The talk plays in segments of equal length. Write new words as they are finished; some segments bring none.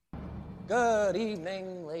Good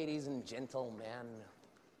evening, ladies and gentlemen.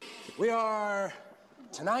 We are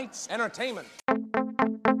tonight's entertainment.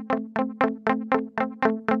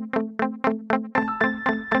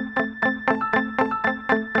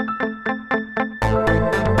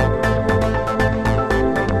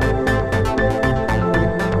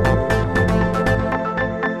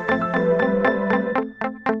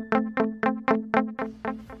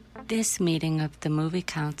 This meeting of the Movie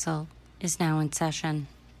Council is now in session.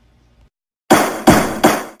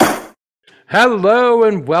 Hello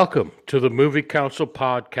and welcome to the Movie Council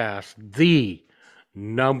podcast, the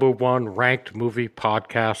 #1 ranked movie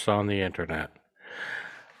podcast on the internet.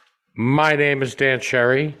 My name is Dan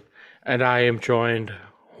Sherry, and I am joined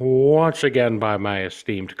once again by my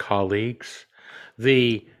esteemed colleagues,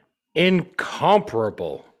 the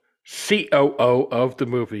incomparable COO of the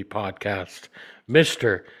movie podcast,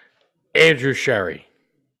 Mr. Andrew Sherry.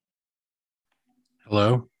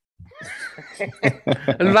 Hello.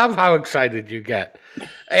 I love how excited you get.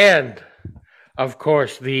 And, of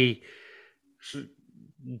course, the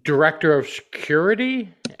director of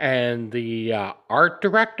security and the art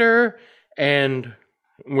director. And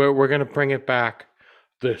we're going to bring it back.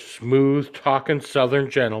 The smooth-talking Southern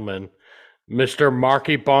gentleman, Mr.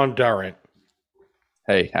 Marky Bondurant.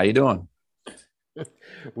 Hey, how you doing?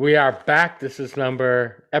 We are back. This is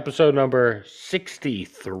episode number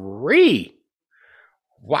 63.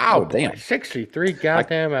 Wow, damn. 63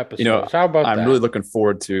 goddamn episodes. How about that? I'm really looking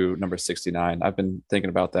forward to number 69. I've been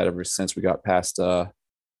thinking about that ever since we got past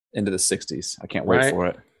into the 60s. I can't wait for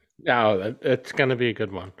it. No, it's going to be a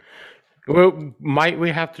good one. Well, might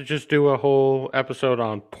we have to just do a whole episode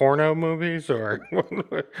on porno movies, or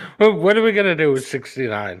what are we going to do with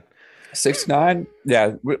 69? 69?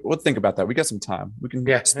 Yeah, we'll think about that. We got some time. We can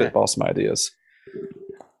spitball some ideas.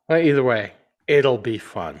 Well, either way, it'll be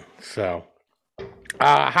fun. So,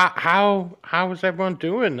 how is everyone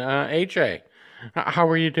doing? AJ, how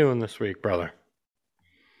are you doing this week, brother?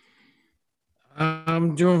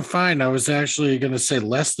 I'm doing fine. I was actually going to say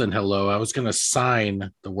less than hello. I was going to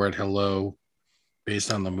sign the word hello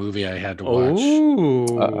based on the movie I had to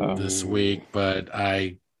watch this week, but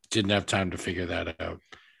I didn't have time to figure that out.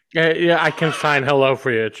 Yeah, I can sign hello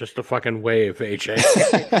for you. It's just a fucking wave,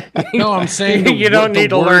 AJ. No, I'm saying you don't need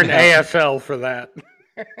to learn ASL for that.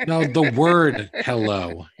 No, the word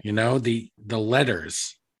hello. The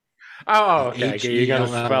letters. Oh, okay. You're gonna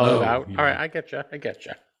spell it out. All right, I get you.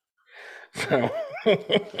 So,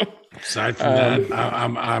 aside from that,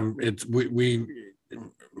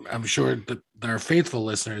 I'm sure that our faithful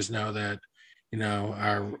listeners know that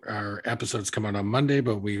our episodes come out on Monday,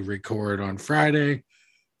 but we record on Friday.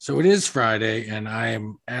 So it is Friday, and I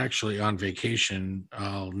am actually on vacation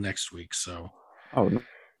all next week. So,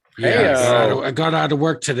 I got out of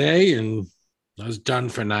work today, and I was done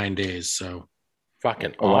for 9 days. So,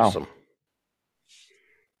 fucking awesome.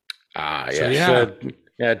 Wow.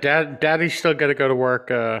 Daddy's still got to go to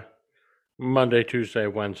work Monday, Tuesday,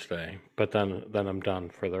 Wednesday, but then I'm done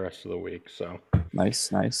for the rest of the week. So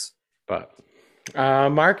nice. But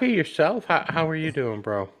Marky, yourself, how are you doing,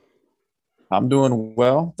 bro? I'm doing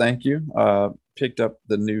well, thank you. Picked up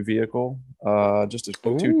the new vehicle just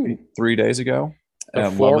 3 days ago. The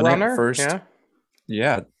 4Runner?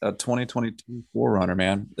 A 2022 4Runner,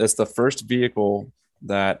 man. It's the first vehicle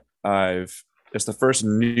it's the first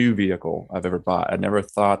new vehicle I've ever bought. I never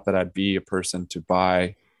thought that I'd be a person to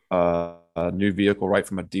buy a new vehicle right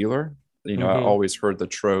from a dealer. I always heard the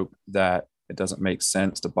trope that it doesn't make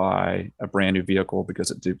sense to buy a brand new vehicle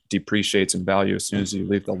because it depreciates in value as soon as you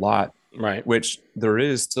leave the lot. Right. Which there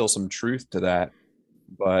is still some truth to that.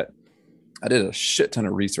 But I did a shit ton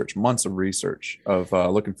of research, months of research of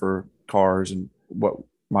looking for cars and what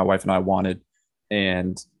my wife and I wanted.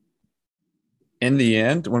 And in the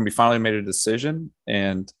end, when we finally made a decision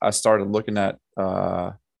and I started looking at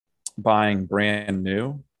buying brand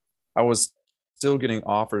new, I was still getting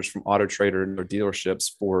offers from Auto Trader or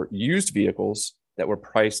dealerships for used vehicles that were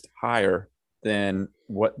priced higher than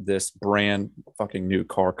what this brand fucking new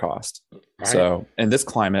car cost. Right. So in this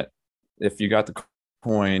climate, if you got the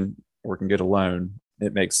coin or can get a loan,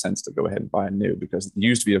 it makes sense to go ahead and buy a new because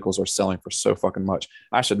used vehicles are selling for so fucking much.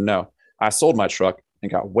 I should know. I sold my truck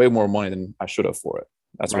and got way more money than I should have for it.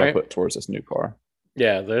 That's what I put towards this new car.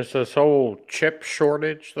 Yeah, there's this whole chip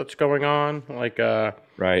shortage that's going on. Like,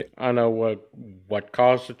 right. I don't know what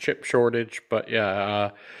caused the chip shortage, but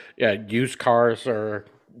used cars are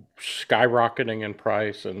skyrocketing in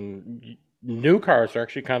price, and new cars are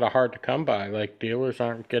actually kind of hard to come by. Like, dealers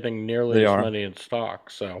aren't getting nearly as many in stock.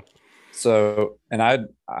 So, and I'd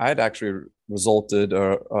actually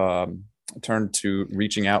turned to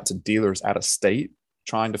reaching out to dealers out of state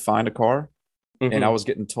trying to find a car, and I was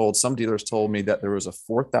getting told, some dealers told me that there was a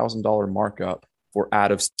 $4,000 markup for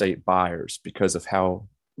out-of-state buyers because of how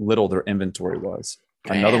little their inventory was.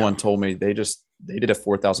 Damn. Another one told me they did a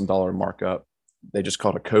 $4,000 markup. They just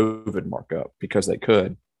called a COVID markup because they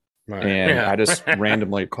could. Right. And Yeah. I just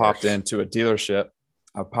randomly popped into a dealership.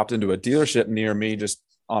 I popped into a dealership near me just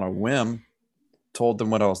on a whim, told them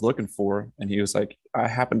what I was looking for, and he was like, I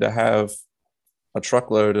happen to have a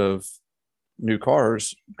truckload of new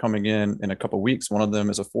cars coming in a couple of weeks. One of them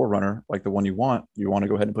is a 4Runner, like the one you want. You want to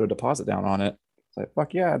go ahead and put a deposit down on it? It's like,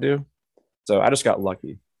 fuck yeah, I do. So I just got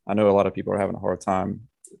lucky. I know a lot of people are having a hard time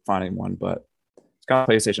finding one, but it's got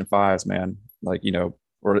PlayStation 5s, man. Like, you know,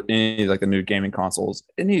 or any like the new gaming consoles,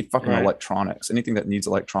 any fucking electronics, anything that needs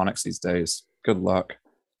electronics these days. Good luck.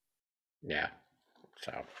 Yeah.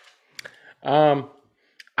 So,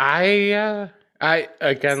 I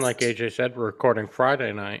again, like AJ said, we're recording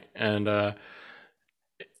Friday night, and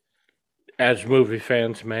as movie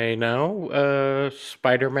fans may know,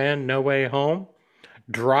 Spider-Man: No Way Home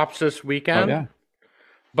drops this weekend. Oh yeah.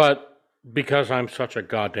 But because I'm such a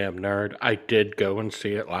goddamn nerd, I did go and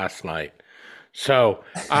see it last night. So,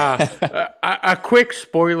 a quick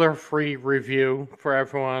spoiler-free review for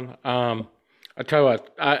everyone. I tell you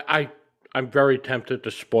what, I'm very tempted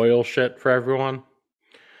to spoil shit for everyone.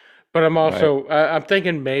 But I'm also, I'm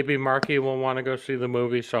thinking maybe Marky will want to go see the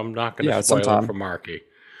movie, so I'm not going to spoil it for Marky.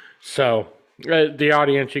 So, the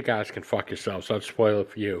audience, you guys can fuck yourselves. I'll spoil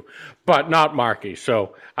it for you, but not Marky.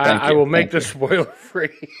 So, I will make the spoiler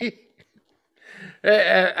free.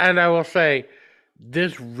 And I will say,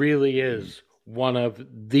 this really is one of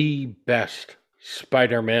the best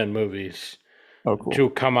Spider-Man movies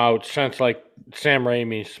to come out since like Sam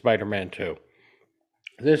Raimi's Spider-Man 2.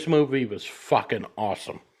 This movie was fucking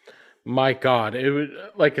awesome. My God, it was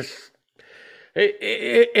like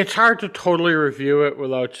it's hard to totally review it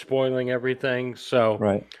without spoiling everything.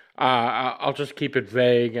 So I'll just keep it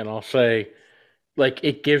vague, and I'll say, like,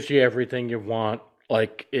 it gives you everything you want.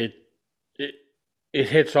 Like it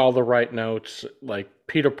hits all the right notes. Like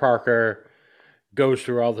Peter Parker goes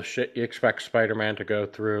through all the shit you expect Spider-Man to go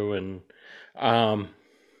through, and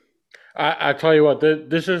I tell you what,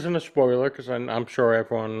 this isn't a spoiler because I'm sure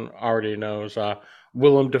everyone already knows.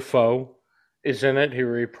 Willem Dafoe is in it. He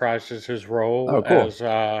reprises his role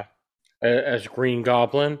as Green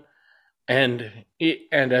Goblin, and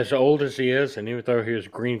as old as he is, and even though he was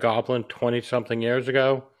Green Goblin 20-something years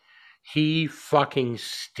ago, he fucking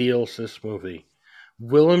steals this movie.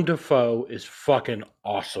 Willem Dafoe is fucking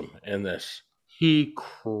awesome in this. He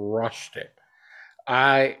crushed it.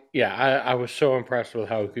 I was so impressed with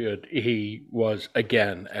how good he was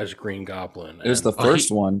again as Green Goblin. It was the first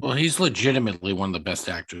one. Well, he's legitimately one of the best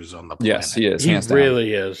actors on the planet. Yes, he is. He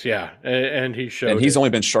really is, yeah. And he showed. And he's only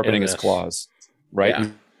been sharpening his claws, right? Yeah.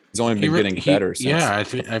 He's only been getting better. I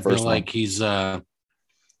feel like he's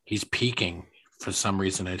peaking for some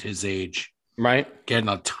reason at his age, right? Getting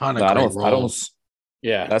a ton of great roles.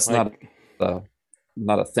 Yeah, that's not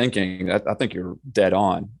a thinking. I think you're dead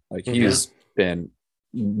on. Like he's been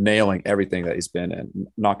nailing everything that he's been in,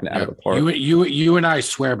 knocking it out of the park. You and I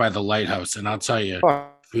swear by The Lighthouse, and I'll tell you,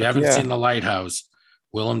 if you haven't seen The Lighthouse,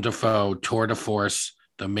 Willem Dafoe, tour de force,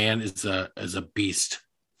 the man is a beast.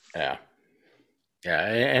 Yeah,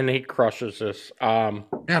 and he crushes this. I'm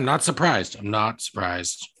not surprised.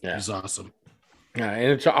 Yeah. He's awesome. Yeah,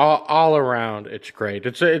 and it's all around. It's great.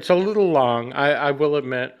 It's a little long. I will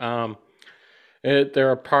admit. There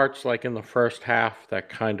are parts like in the first half that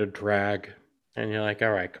kind of drag, and you're like,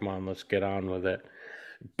 all right, come on, let's get on with it.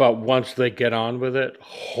 But once they get on with it,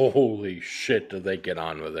 holy shit, do they get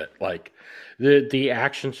on with it? Like the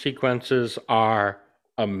action sequences are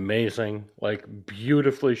amazing, like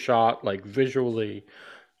beautifully shot, like visually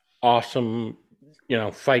awesome,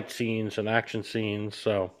 fight scenes and action scenes.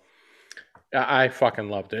 So I fucking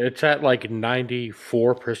loved it. It's at like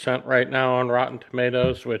 94% right now on Rotten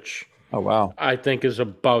Tomatoes, which I think is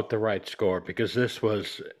about the right score because this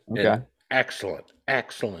was an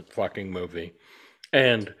excellent fucking movie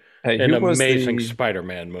and an amazing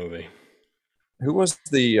Spider-Man movie. Who was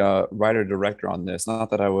the writer-director on this? Not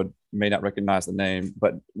that I may not recognize the name,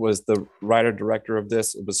 but was the writer-director of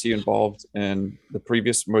this, was he involved in the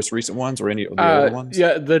most recent ones or any of the other ones?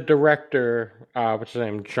 Yeah, the director, what's his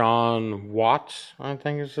name? John Watts, I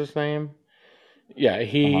think is his name. Yeah,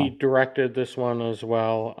 he directed this one as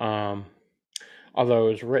well. Although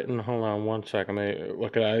it was written, hold on one second.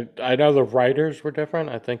 Look at it. I know the writers were different.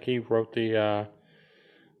 I think he wrote the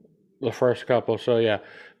first couple. So yeah,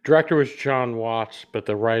 director was John Watts, but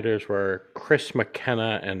the writers were Chris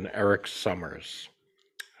McKenna and Eric Summers.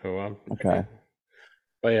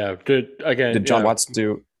 But yeah, again, Did John Watts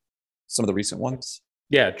do some of the recent ones?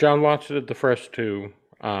 Yeah, John Watts did the first two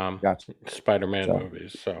Gotcha. Spider-Man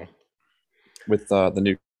movies. So with the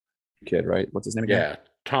new kid, right? What's his name again? yeah,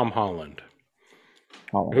 Tom Holland.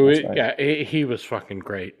 Holland, Who? that's right. Yeah, he was fucking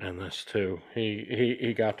great in this too.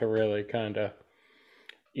 He got to really kind of,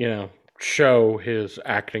 show his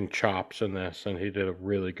acting chops in this, and he did a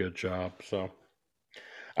really good job. So,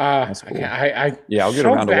 That's cool. I I'll get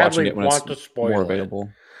so around to watching it when want it's to spoil more it available.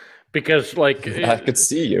 because, like, I could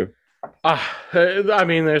see you. I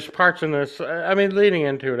mean, there's parts in this. I mean, leading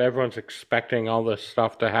into it, everyone's expecting all this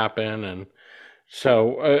stuff to happen, and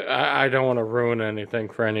so I don't want to ruin anything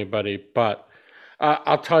for anybody. But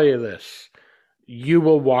I'll tell you this: you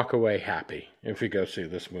will walk away happy if you go see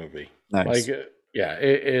this movie. Nice. Like, yeah,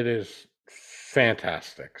 it is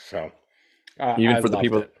fantastic. So, Even I for the loved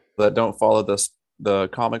people it. that don't follow the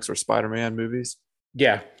comics or Spider-Man movies.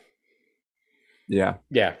 Yeah,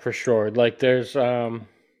 Yeah, for sure. Like, there's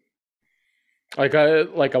like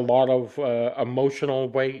a lot of emotional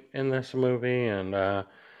weight in this movie, and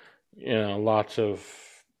lots of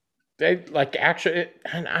they like actually.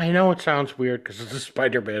 And I know it sounds weird because it's a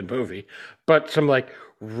Spider-Man movie, but some like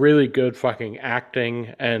really good fucking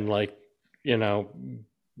acting and like you know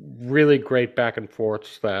really great back and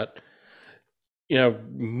forths that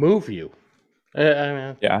move you. I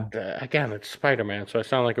mean, yeah. again, it's Spider-Man, so I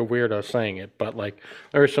sound like a weirdo saying it, but like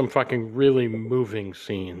there are some fucking really moving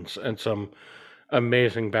scenes and some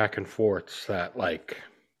amazing back and forths that like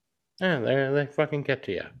they fucking get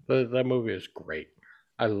to you. That movie is great.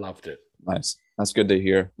 I loved it. Nice. That's good to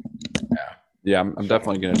hear. Yeah. Yeah, I'm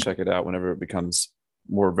definitely going to check it out whenever it becomes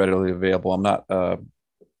more readily available. I'm not a,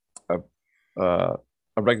 a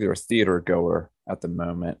regular theater goer at the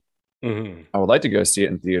moment. Mm-hmm. I would like to go see it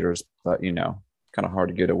in theaters, but kind of hard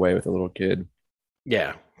to get away with a little kid.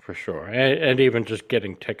 Yeah, for sure. And even just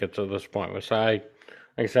getting tickets at this point was like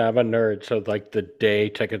I said, I'm a nerd, so like the day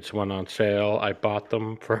tickets went on sale, I bought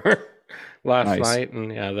them for last Nice. night,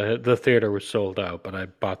 and yeah, the theater was sold out, but I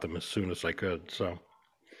bought them as soon as I could. So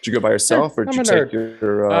Did you go by yourself, or did I'm you a take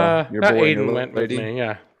nerd. your boy and Aiden your went with lady? me.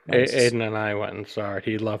 Yeah, Nice, Aiden and I went and saw it.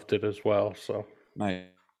 He loved it as well. So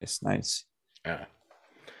nice. yeah,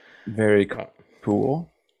 Very uh,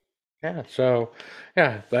 cool. yeah. So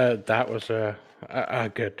yeah, that was a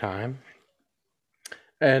good time,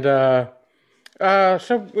 and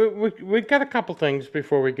so we got a couple things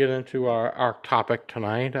before we get into our topic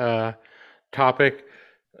tonight. Topic,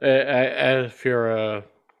 if you're a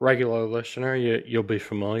regular listener, you'll be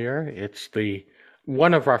familiar. It's the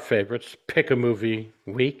one of our favorites, Pick a Movie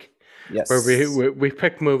Week, where Yes. we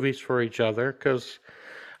pick movies for each other. Because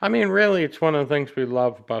I mean, really, it's one of the things we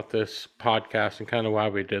love about this podcast, and kind of why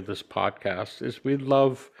we did this podcast is we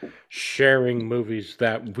love sharing movies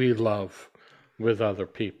that we love with other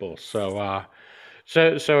people. So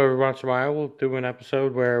every once in a while, we'll do an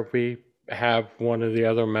episode where we have one of the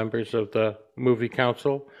other members of the movie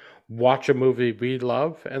council watch a movie we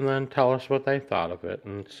love and then tell us what they thought of it.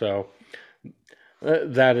 And so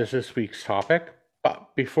that is this week's topic.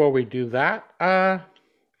 But before we do that,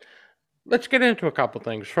 let's get into a couple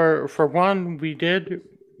things. For one, we did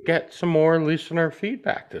get some more listener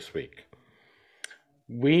feedback this week.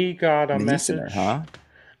 We got a Listener, message. huh?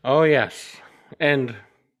 Oh yes, and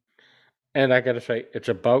I gotta say, it's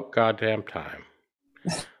about goddamn time.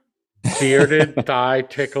 Bearded Thigh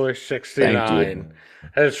Tickler 69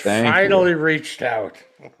 has finally reached out.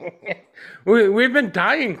 We've been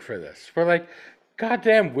dying for this. We're like,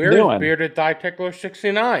 goddamn, where is Bearded Thigh Tickler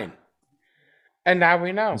 69? And now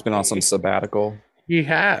we know. He's been on some sabbatical. He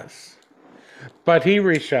has. But he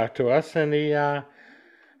reached out to us and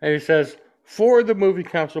he says, for the Movie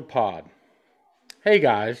Council pod, hey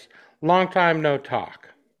guys, long time no talk.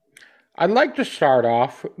 I'd like to start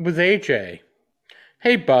off with AJ.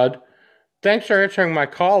 Hey bud, thanks for answering my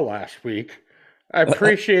call last week. I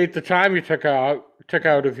appreciate the time you took out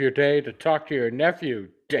of your day to talk to your nephew,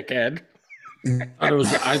 dickhead.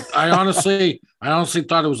 I honestly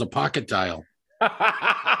thought it was a pocket dial.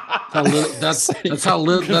 That's how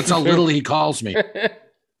little he calls me.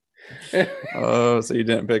 Oh, so you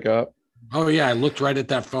didn't pick up? Oh yeah, I looked right at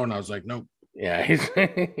that phone. I was like, nope. Yeah, he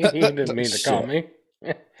didn't mean to call me.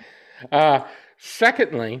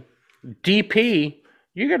 Secondly, DP,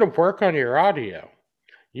 you got to work on your audio.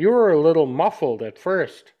 You were a little muffled at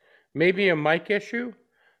first. Maybe a mic issue?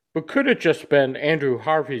 But could have just been Andrew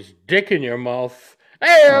Harvey's dick in your mouth.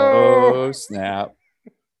 Hey-o! Oh, snap.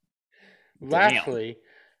 Lastly,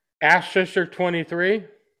 Ash Sister 23,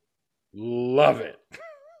 love it.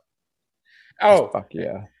 Oh, fuck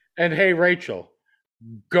yeah. and hey, Rachel,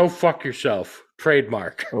 go fuck yourself.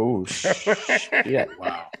 trademark. Oh, shit.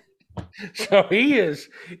 Wow. So he is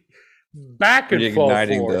back in full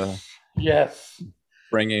Reigniting force. Yes.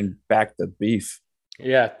 Bringing back the beef.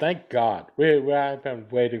 Yeah, thank God. I've been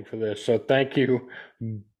waiting for this. So thank you,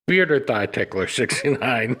 Bearder Thigh Tickler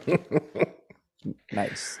 69.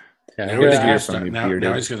 Nice. Yeah, Now, Good he's to gonna hear start, from you, now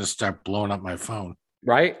Bearded. he's going to start blowing up my phone.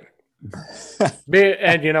 right?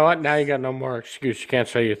 And you know what? Now you got no more excuse. You can't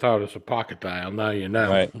say you thought it was a pocket dial. Now you know.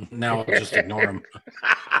 Right. Now I'll just ignore him.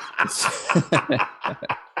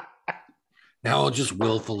 Now I'll just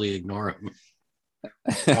willfully ignore him.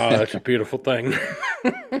 Oh, that's a beautiful thing.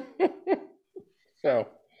 So,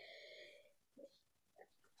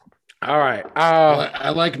 all right. Well, I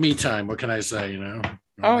like me time. What can I say? You know. I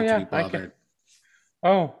Oh, like to yeah, be I bothered.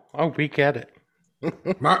 Oh, we get it.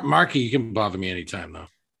 Marky, you can bother me anytime, though.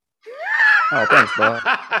 Oh, thanks, bud.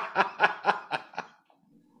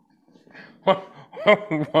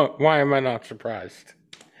 Why am I not surprised?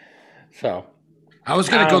 So, I was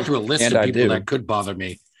going to go through a list and of I people do. that could bother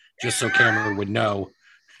me, just so Cameron would know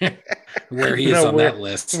where he you is know on that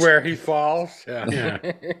list. where he falls. Yeah. Yeah.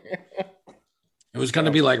 It was going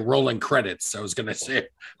to be like rolling credits. I was going to say a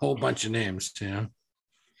whole bunch of names. You know,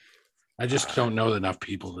 I just don't know enough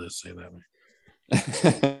people to say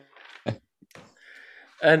that.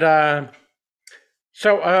 And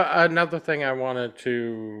so another thing I wanted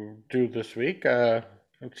to do this week.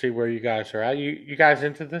 Let's see where you guys are at. You guys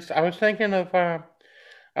into this? I was thinking of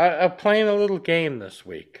playing a little game this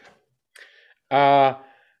week.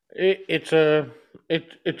 It's a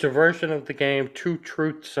version of the game Two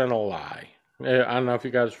Truths and a Lie. I don't know if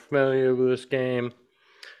you guys are familiar with this game.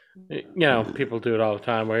 You know, people do it all the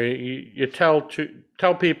time, where you tell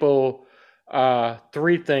people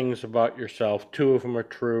three things about yourself. Two of them are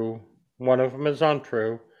true, one of them is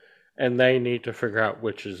untrue, and they need to figure out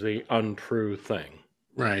which is the untrue thing.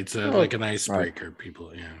 Right. So like an icebreaker,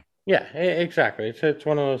 people. Yeah. Yeah, exactly. It's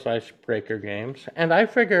one of those icebreaker games, and I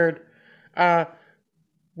figured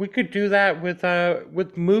we could do that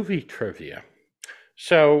with movie trivia.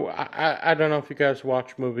 So I don't know if you guys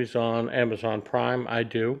watch movies on Amazon Prime. I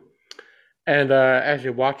do, and as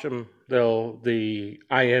you watch them, the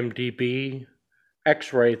IMDb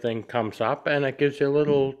X-ray thing comes up, and it gives you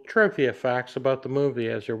little trivia facts about the movie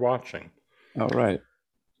as you're watching. All right.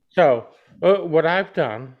 So what I've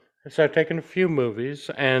done is I've taken a few movies,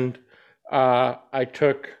 and I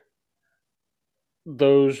took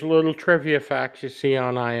those little trivia facts you see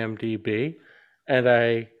on IMDb, and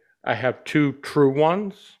I have two true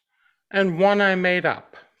ones and one I made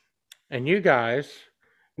up. And you guys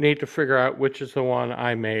need to figure out which is the one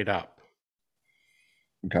I made up.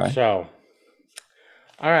 Okay. So,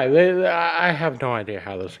 all right, I have no idea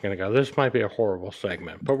how this is going to go. This might be a horrible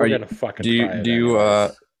segment, but we're going to fucking try it. Do you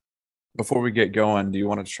anyways. before we get going, do you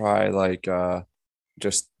want to try like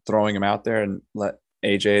just throwing them out there and let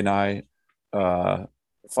AJ and I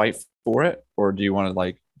fight for it, or do you want to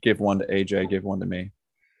like give one to AJ, give one to me?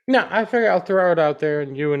 No, I figure I'll throw it out there,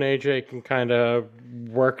 and you and AJ can kind of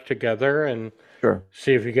work together and Sure.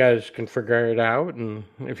 see if you guys can figure it out. And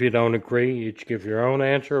if you don't agree, you each give your own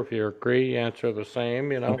answer. If you agree, you answer the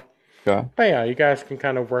same, you know. Okay. But yeah, you guys can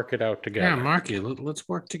kind of work it out together. Yeah, Marky, let's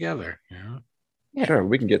work together. Yeah. Yeah. Sure,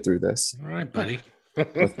 we can get through this. All right, buddy.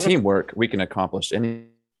 With teamwork, we can accomplish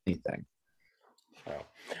anything.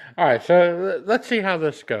 All right, so let's see how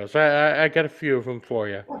this goes. I got a few of them for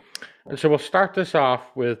you. And so we'll start this off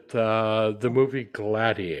with the movie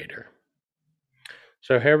Gladiator.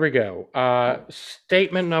 So here we go.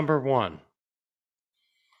 Statement number one.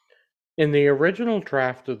 In the original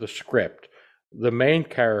draft of the script, the main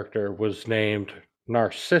character was named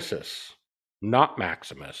Narcissus, not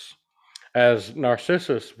Maximus, as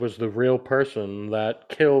Narcissus was the real person that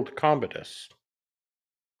killed Commodus.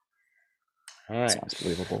 All right. Sounds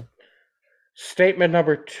believable. Statement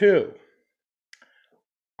number two.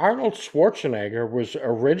 Arnold Schwarzenegger was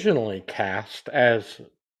originally cast as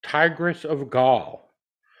Tigress of Gaul,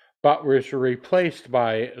 but was replaced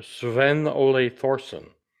by Sven Ole Thorsen,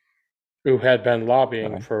 who had been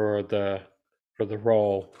lobbying for the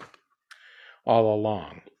role all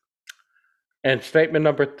along. And statement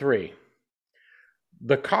number three.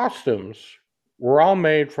 The costumes were all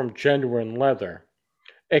made from genuine leather,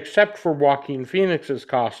 except for Joaquin Phoenix's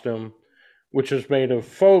costume, which is made of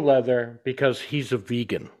faux leather because he's a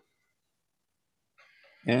vegan.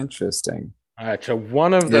 Interesting. All right, so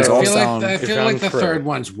one of those. I feel like the untrue. third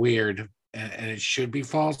one's weird, and it should be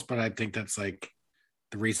false, but I think that's like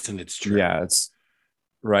the reason it's true. Yeah, it's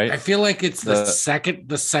right. I feel like it's the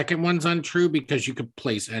second one's untrue because you could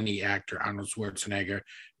place any actor, Arnold Schwarzenegger,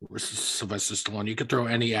 Sylvester Stallone. You could throw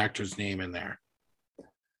any actor's name in there.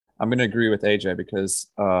 I'm going to agree with AJ because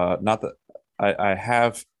not that I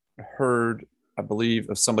have heard, I believe,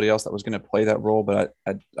 of somebody else that was going to play that role, but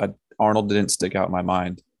Arnold didn't stick out in my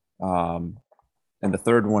mind. And the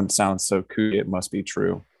third one sounds so kooky, it must be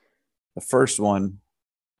true. The first one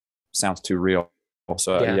sounds too real.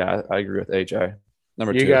 So yeah, I agree with AJ.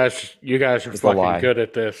 Number two. You guys are fucking good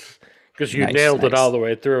at this because you nailed it all the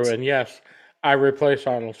way through. And yes, I replaced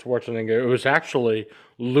Arnold Schwarzenegger. It was actually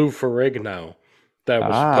Lou Ferrigno that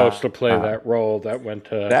was supposed to play that role that went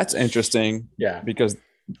to. That's interesting. Yeah, because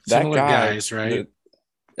that similar guys, right?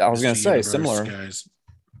 I was going to say similar guys.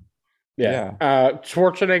 Yeah.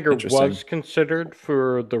 Schwarzenegger was considered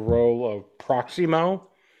for the role of Proximo,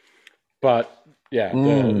 but yeah,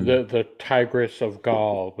 the Tigress of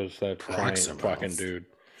Gaul was that Proximo fucking dude.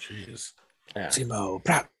 Jeez. Yeah.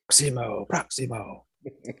 Proximo.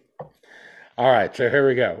 All right, so here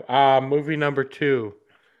we go. Movie number 2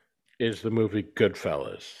 is the movie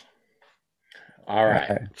Goodfellas. All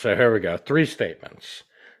right, so here we go. 3 statements.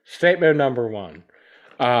 Statement number 1.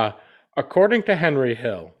 According to Henry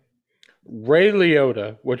Hill, Ray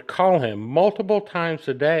Liotta would call him multiple times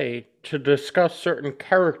a day to discuss certain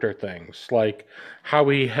character things, like how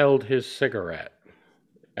he held his cigarette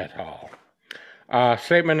et al.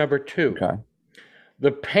 Statement number 2. Okay.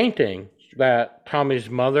 The painting that Tommy's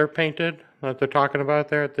mother painted, that they're talking about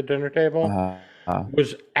there at the dinner table,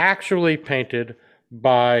 was actually painted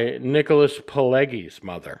by Nicholas Pileggi's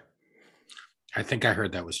mother. I think I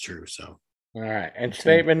heard that was true, so. All right. And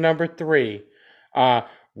statement number 3,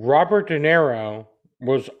 Robert De Niro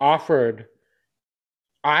was offered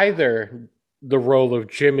either the role of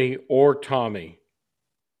Jimmy or Tommy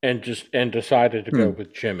and decided to go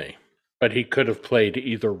with Jimmy, but he could have played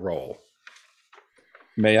either role.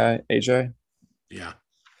 May I, AJ? Yeah.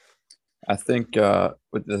 I think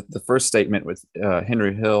with the first statement with Ray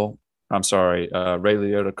Liotta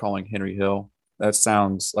calling Henry Hill, that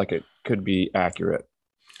sounds like it could be accurate.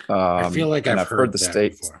 I feel like I've heard the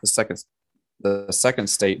before. The second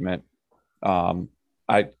statement,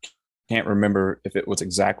 I can't remember if it was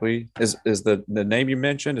exactly is the name you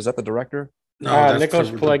mentioned. Is that the director? No, that's Nicholas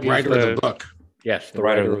Pileggi, the writer of the book. Yes, the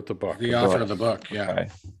writer of the book. The author of the book, yeah. Okay.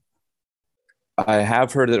 I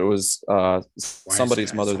have heard that it was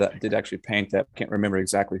somebody's mother that did actually paint that. I can't remember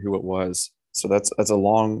exactly who it was. So that's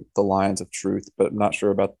along the lines of truth, but I'm not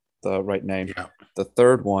sure about the right name. Yeah. The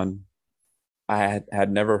third one, I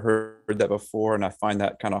had never heard that before, and I find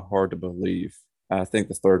that kind of hard to believe. I think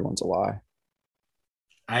the third one's a lie.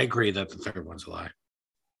 I agree that the third one's a lie.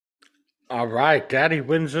 All right, Daddy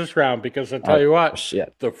wins this round because I tell you what,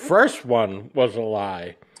 the first one was a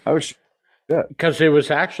lie. Oh, shit. Because it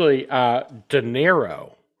was actually De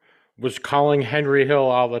Niro was calling Henry Hill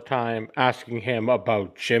all the time, asking him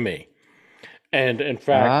about Jimmy. And in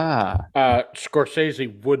fact,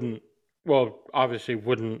 Scorsese wouldn't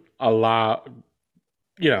allow,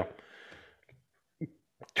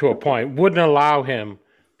 to a point, wouldn't allow him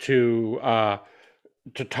to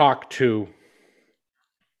talk to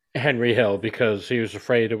Henry Hill because he was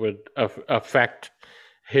afraid it would affect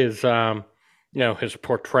his his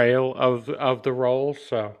portrayal of the role.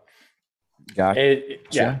 So, De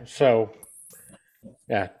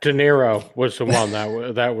Niro was the one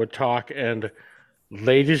that would talk. And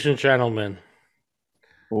ladies and gentlemen,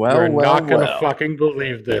 we're not going to fucking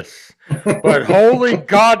believe this, but holy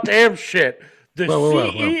goddamn shit, the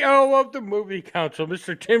CEO of the movie council,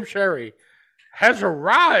 Mr. Tim Sherry, has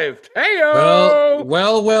arrived. Hey-o!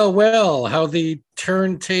 Well, how the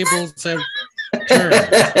turntables have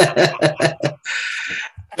turned.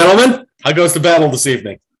 Gentlemen, how goes the battle this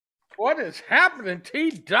evening? What is happening,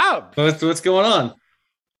 T-Dub? What's going on?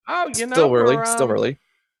 Oh, still early.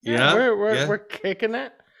 Yeah, we're kicking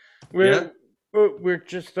it. We're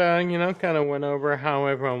just kind of went over how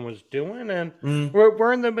everyone was doing, and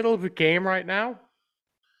we're in the middle of a game right now.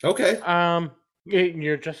 Okay.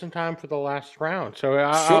 You're just in time for the last round, so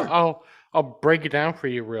I'll break it down for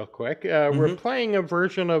you real quick. We're playing a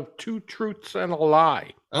version of 2 Truths and a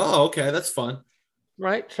Lie. Oh, okay, that's fun.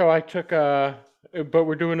 Right, so I took but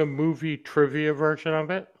we're doing a movie trivia version of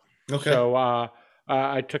it. Okay. So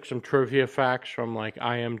I took some trivia facts from like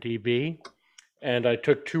IMDb, and I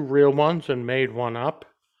took 2 real ones and made one up.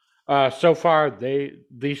 So far,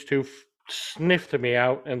 these 2 sniffed me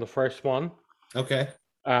out in the first one. Okay.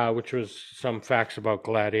 Which was some facts about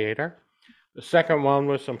Gladiator. The second one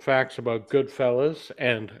was some facts about Goodfellas,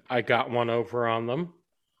 and I got one over on them.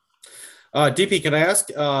 DP, can I ask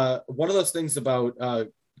one of those things about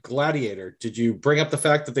Gladiator? Did you bring up the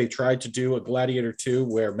fact that they tried to do a Gladiator 2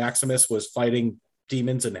 where Maximus was fighting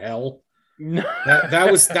demons in hell? No.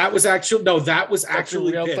 That was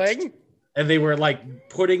actually a real pitched. thing. and they were like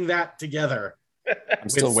putting that together I'm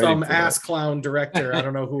still with waiting some for ass that. clown director. I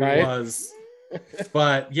don't know who Right? it was,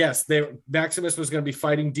 but yes, Maximus was going to be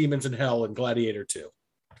fighting demons in hell in Gladiator 2.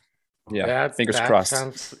 Yeah, fingers that crossed.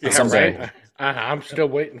 Sounds, Someday. right? I'm still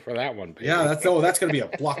waiting for that one. Baby. Yeah, that's going to be a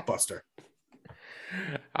blockbuster.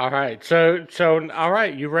 All right. So all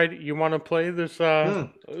right, you ready? You want to play this third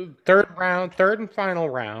and final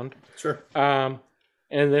round? Sure. And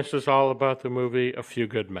this is all about the movie A Few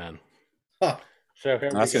Good Men. Huh. So here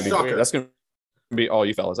That's we gonna go. be that's gonna be all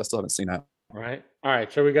you fellas. I still haven't seen that. Right. All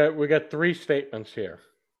right. So we got three statements here.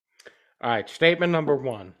 All right. Statement number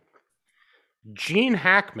one: Gene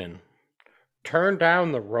Hackman turned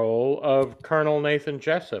down the role of Colonel Nathan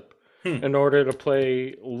Jessup in order to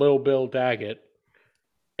play Lil Bill Daggett,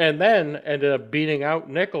 and then ended up beating out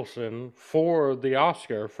Nicholson for the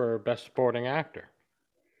Oscar for Best Supporting Actor.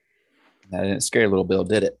 That didn't scare little Bill,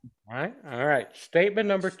 did it? All right. Statement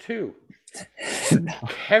number two: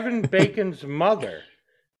 Kevin Bacon's mother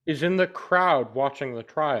is in the crowd watching the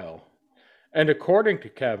trial, and according to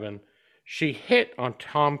Kevin, she hit on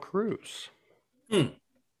Tom Cruise.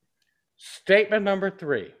 Statement number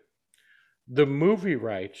three: the movie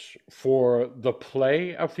rights for the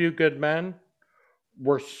play A Few Good Men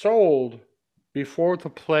were sold before the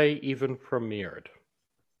play even premiered.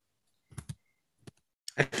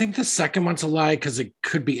 I think the second one's a lie because it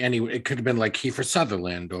could be anyone. It could have been like Kiefer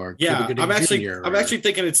Sutherland or Yeah, Cuba Gooding Jr. I'm actually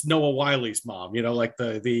thinking it's Noah Wiley's mom. You know, like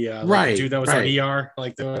the like Right, the dude that was right. on ER,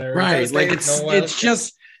 like the Right, like Noah Wiley? it's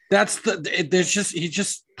just he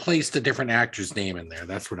just placed a different actor's name in there.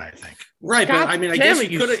 That's what I think. Right, but I mean, I guess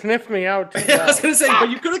you could have sniffed me out. I was going to say, but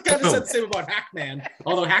you could have kind of said the same about Hackman,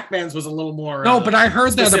 although Hackman's was a little more. No, but I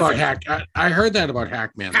heard specific. that about I heard that about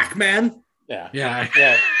Hackman. Hackman. Yeah.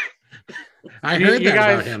 I You heard that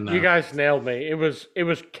guys, about him. Though. you guys nailed me. It was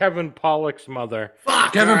Kevin Pollock's mother,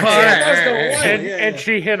 Fuck, Kevin right. Pollak. Yeah, that was Noah Wiley. and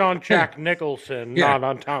she hit on Jack Nicholson, Yeah. not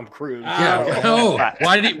on Tom Cruise. Yeah. Oh,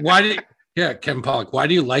 why did? Yeah, Kevin Pollak. Why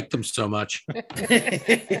do you like them so much?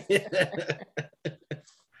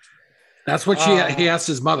 That's what he asked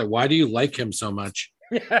his mother. Why do you like him so much?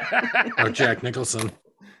 Or Jack Nicholson.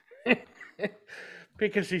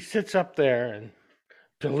 Because he sits up there and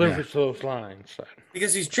delivers those lines.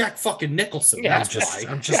 Because he's Jack fucking Nicholson. Yeah, That's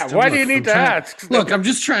why. Why do you need to ask? Look, I'm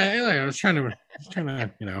just trying. I was trying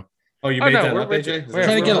to, you know, Oh, you made that we're up, with AJ? you.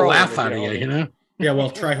 trying to get a rolling laugh with out of you. You know. Yeah, well,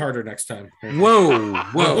 try harder next time. Whoa.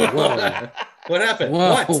 What happened? Whoa,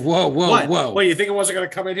 What? whoa, whoa, What? whoa. What, you think I wasn't going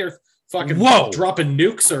to come in here fucking dropping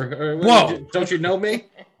nukes or Whoa. Don't you know me?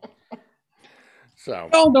 So,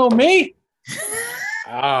 Don't know me.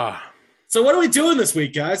 So what are we doing this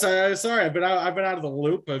week, guys? Sorry, I've been out of the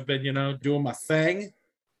loop. I've been, doing my thing.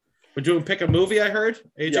 We're doing pick a movie. I heard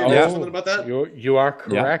AJ know something about that. You are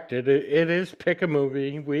correct. It is pick a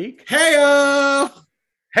movie week. Hey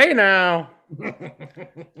now.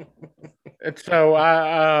 And so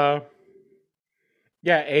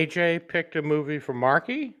AJ picked a movie for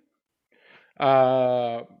Marky.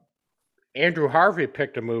 Andrew Harvey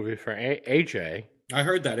picked a movie for AJ. I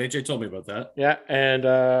heard that. AJ told me about that. Yeah,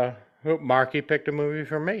 and Marky picked a movie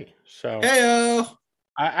for me. So Hey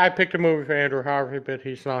I picked a movie for Andrew Harvey, but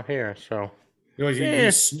he's not here. So he's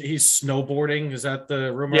snowboarding. Is that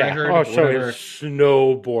the rumor I heard? Oh, so he's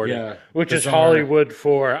snowboarding. Yeah, which is bizarre. Hollywood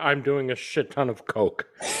for I'm doing a shit ton of coke.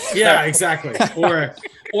 Yeah, exactly.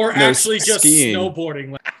 Or actually just skiing.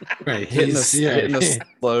 snowboarding. Right, Hitting the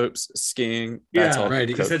slopes, skiing. That's all. right.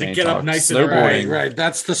 He said to cocaine get up talk. nice and early. Snowboarding. Right.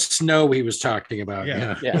 That's the snow he was talking about.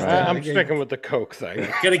 Yeah. Yeah. I'm sticking with the coke thing.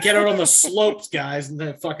 Gotta get out on the slopes, guys, and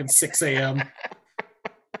then fucking 6 a.m.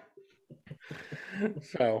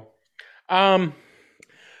 So,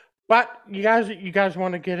 but you guys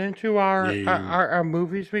want to get into our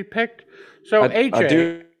movies we picked? So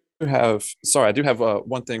AJ, I do have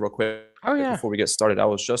one thing real quick. Oh, yeah. Before we get started, I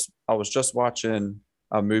was just watching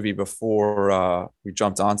a movie before we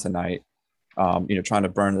jumped on tonight. Trying to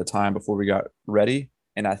burn the time before we got ready,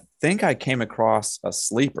 and I think I came across a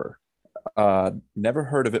sleeper. Never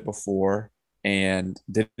heard of it before, and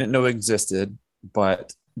didn't know it existed.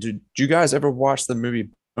 But did you guys ever watch the movie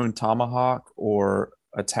Bone Tomahawk or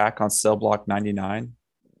Attack on Cell Block 99?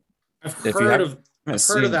 I've heard of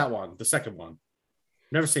that one, the second one.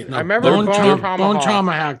 Never seen it. No, I remember Bone Tomahawk.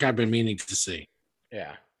 Tomahawk. I've been meaning to see.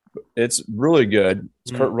 Yeah. It's really good.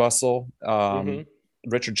 It's Mm-hmm. Kurt Russell,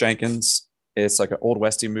 Richard Jenkins. It's like an old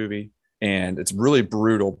Westie movie, and it's really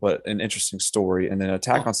brutal, but an interesting story. And then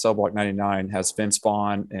Attack on Cell Block 99 has Vince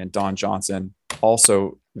Vaughn and Don Johnson,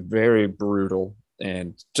 also very brutal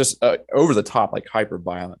and just over the top, like hyper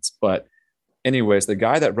violence. But Anyways, the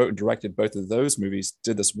guy that wrote and directed both of those movies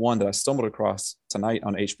did this one that I stumbled across tonight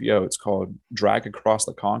on HBO. It's called Drag Across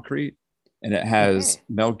the Concrete, and it has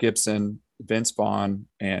Mel Gibson, Vince Vaughn,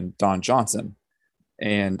 and Don Johnson,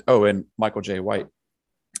 and Michael J. White.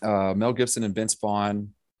 Mel Gibson and Vince Vaughn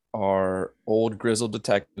are old grizzled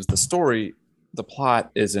detectives. The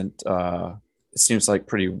plot isn't. It seems like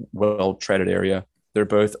pretty well treaded area. They're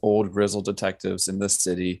both old grizzled detectives in this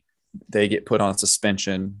city. They get put on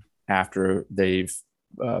suspension after they've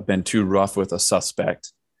been too rough with a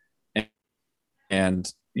suspect,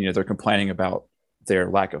 and they're complaining about their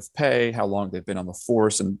lack of pay, how long they've been on the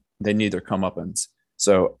force, and they need their comeuppance.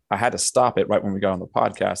 So I had to stop it right when we got on the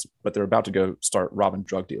podcast, but they're about to go start robbing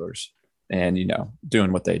drug dealers and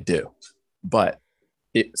doing what they do. But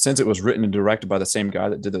since it was written and directed by the same guy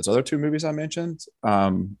that did those other two movies I mentioned,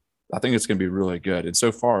 I think it's going to be really good. And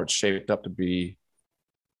so far, it's shaped up to be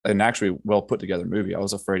an actually well put together movie. I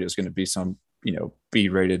was afraid it was going to be some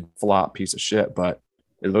B-rated flop piece of shit, but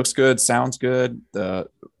it looks good, sounds good, the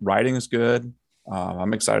writing is good.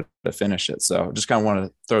 I'm excited to finish it, so just kind of want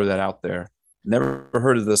to throw that out there. Never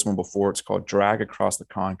heard of this one before. It's called Drag Across the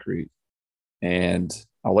Concrete, and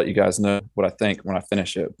I'll let you guys know what I think when I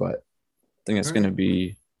finish it, but I think it's going to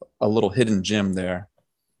be a little hidden gem there,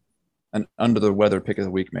 an under the weather pick of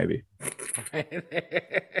the week maybe.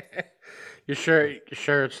 You sure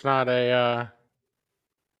it's not a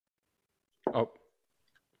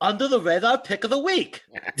Under the radar pick of the week.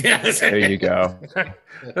 There you go.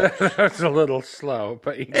 That's a little slow,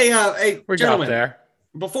 but Hey, we gentlemen, got there.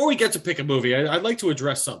 Before we get to pick a movie, I'd like to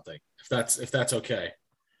address something, if that's okay.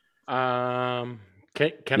 Can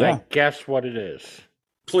I guess what it is?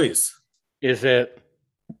 Please. Is it?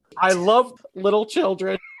 I love little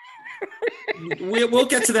children. We'll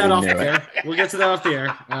get to that off the air. We'll get to that off the air.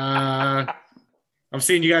 I'm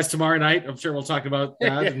seeing you guys tomorrow night. I'm sure we'll talk about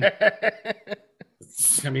that.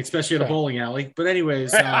 Especially at a bowling alley. But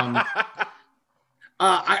anyways, I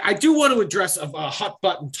do want to address a hot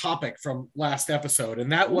button topic from last episode,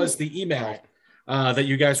 and that was the email that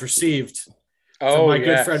you guys received from my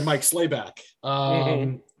good friend Mike Slayback.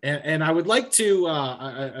 And I would like to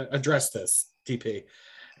address this, TP.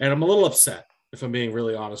 And I'm a little upset, if I'm being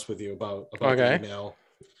really honest with you about the email.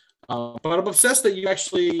 But I'm obsessed that you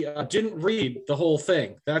actually didn't read the whole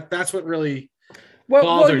thing. That's what really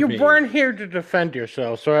bothered me. Well, you weren't here to defend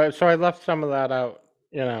yourself, so I left some of that out,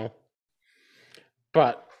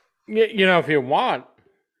 But if you want,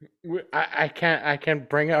 I can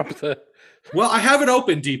bring up the. Well, I have it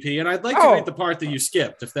open, DP, and I'd like to read the part that you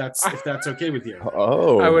skipped, if that's okay with you.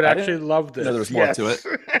 Oh, I would actually love this. There's more to it.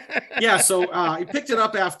 Yeah, so he picked it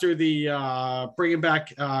up after the bringing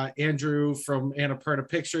back Andrew from Annapurna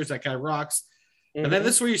Pictures. That guy rocks. Mm-hmm. And then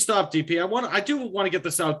this is where you stop, DP. I do want to get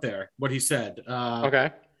this out there. What he said. Okay.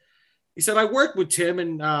 He said, I worked with Tim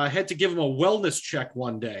and had to give him a wellness check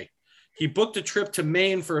one day. He booked a trip to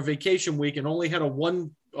Maine for a vacation week and only had a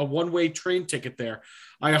one-way train ticket there.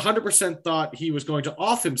 I 100% thought he was going to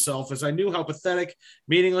off himself, as I knew how pathetic,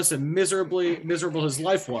 meaningless, and miserable his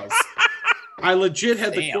life was. I legit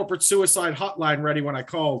had the corporate suicide hotline ready when I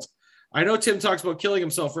called. I know Tim talks about killing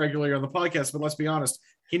himself regularly on the podcast, but let's be honest,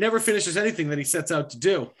 he never finishes anything that he sets out to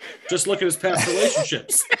do. Just look at his past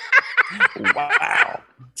relationships. Wow.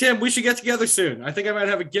 Tim, we should get together soon. I think I might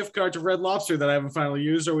have a gift card to Red Lobster that I haven't finally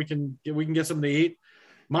used, or we can get something to eat.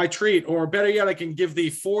 My treat, or better yet, I can give the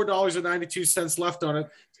 $4.92 left on it.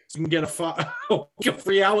 So you can get a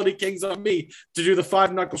Reality Kings on me to do the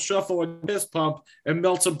 5-knuckle shuffle and piss pump and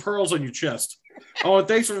melt some pearls on your chest. Oh, and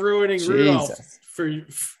thanks for ruining Rudolph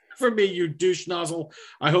for me, you douche nozzle.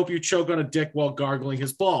 I hope you choke on a dick while gargling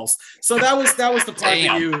his balls. So that was the part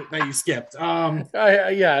that you skipped.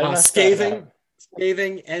 Scathing,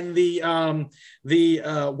 and the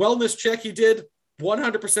wellness check you did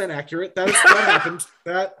 100% accurate. That happened.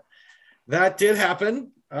 That did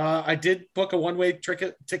happen. I did book a one-way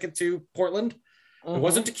ticket to Portland. It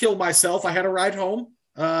wasn't to kill myself. I had a ride home.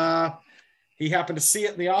 He happened to see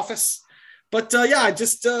it in the office. But I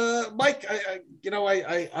just Mike, I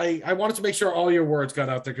wanted to make sure all your words got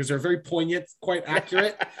out there because they're very poignant, quite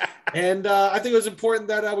accurate, and I think it was important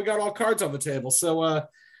that we got all cards on the table. So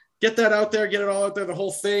get that out there, get it all out there, the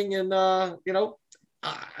whole thing, and look,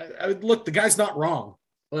 the guy's not wrong.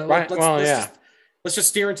 Let's just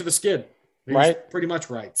steer into the skid. He's pretty much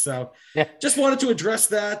right. So just wanted to address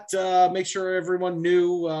that, make sure everyone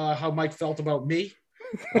knew how Mike felt about me.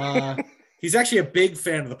 He's actually a big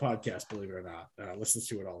fan of the podcast, believe it or not. Listens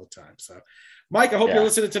to it all the time. So, Mike, I hope you're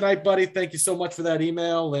listening tonight, buddy. Thank you so much for that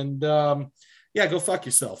email. And go fuck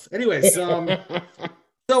yourself. Anyways, so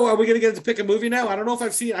So are we going to get to pick a movie now? I don't know if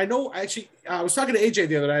I've seen. I know actually. I was talking to AJ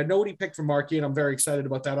the other day. I know what he picked for Marky, and I'm very excited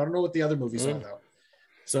about that. I don't know what the other movies are though.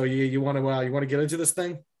 So you want to get into this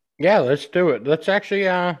thing? Yeah, let's do it. Let's actually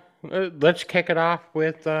let's kick it off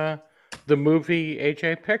with the movie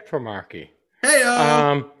AJ picked for Marky. Hey,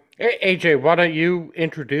 AJ, why don't you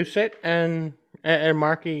introduce it and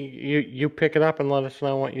Marky, you pick it up and let us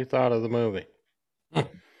know what you thought of the movie.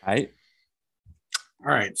 All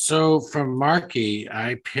right. So from Marky,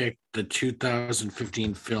 I picked the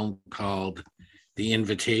 2015 film called The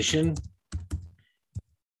Invitation.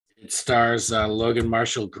 It stars Logan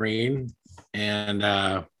Marshall Green,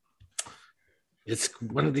 and it's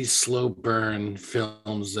one of these slow burn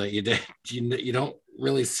films that you don't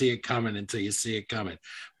really see it coming until you see it coming.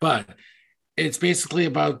 But it's basically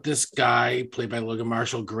about this guy played by Logan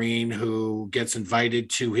Marshall Green who gets invited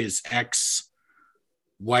to his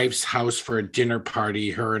ex-wife's house for a dinner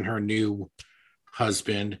party, her and her new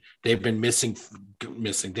husband. They've been missing.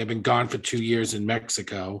 They've been gone for 2 years in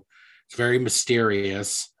Mexico. It's very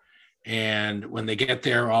mysterious. And when they get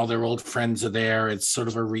there, all their old friends are there. It's sort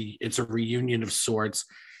of a reunion of sorts.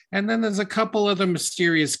 And then there's a couple other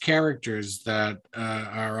mysterious characters that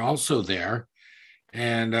are also there.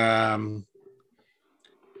 And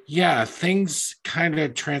things kind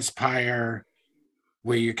of transpire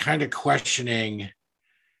where you're kind of questioning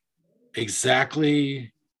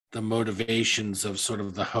exactly the motivations of sort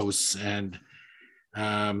of the hosts. And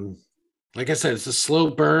like I said, it's a slow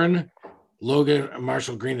burn. Logan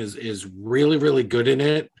Marshall Green is really, really good in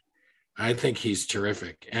it. I think he's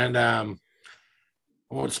terrific. And I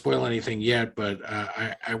won't spoil anything yet, but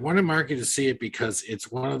I wanted Marky to see it because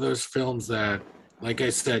it's one of those films that, like I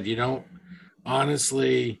said, you don't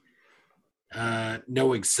honestly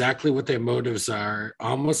know exactly what their motives are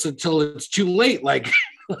almost until it's too late. Like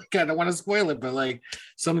I don't want to spoil it, but like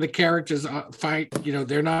some of the characters fight,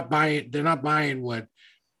 they're not buying what,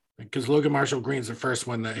 because Logan Marshall Green's the first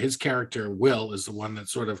one that his character Will is the one that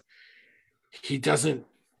sort of he doesn't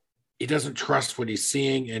trust what he's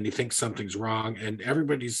seeing and he thinks something's wrong, and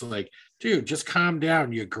everybody's like, dude, just calm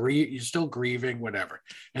down, you're still grieving, whatever,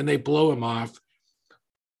 and they blow him off,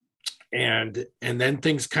 and then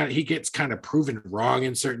things he gets kind of proven wrong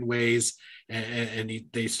in certain ways, and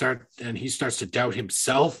he starts to doubt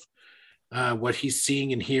himself, what he's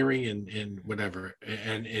seeing and hearing and whatever,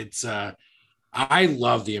 and it's I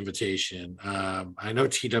love The Invitation. I know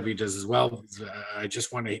TW does as well. I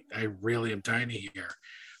really am dying to hear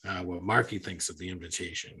what Marky thinks of The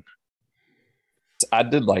Invitation. I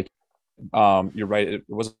did like, you're right. It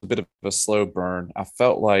was a bit of a slow burn. I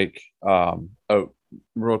felt like,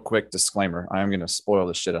 real quick disclaimer, I am going to spoil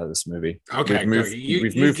the shit out of this movie. Okay.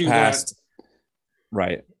 We've moved past,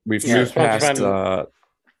 right. We've moved past,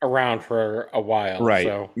 around for a while, right?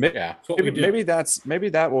 So yeah, maybe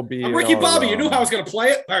that will be. I'm Ricky Bobby. You knew how I was going to play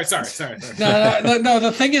it. All right, sorry. No.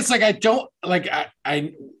 The thing is, like, I don't like. I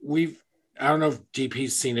don't know if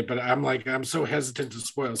DP's seen it, but I'm so hesitant to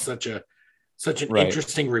spoil such an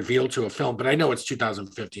interesting reveal to a film. But I know it's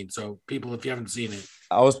 2015, so people, if you haven't seen it,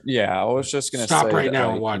 I was just going to stop right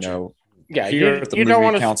now and watch it. Yeah, you don't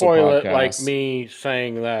want to spoil it like me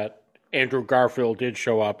saying that Andrew Garfield did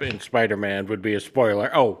show up in Spider-Man would be a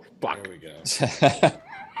spoiler. Oh, fuck. There we go.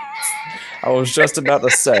 I was just about to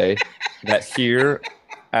say that here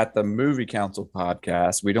at the Movie Council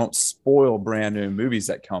podcast, we don't spoil brand new movies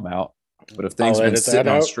that come out. But if things have been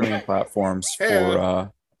sitting on streaming platforms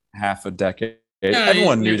for half a decade,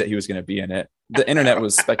 everyone knew that he was going to be in it. The internet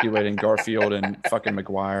was speculating Garfield and fucking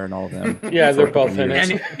McGuire and all of them. Yeah, they're both in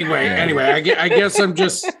it. Anyway, I guess I'm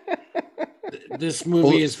just... This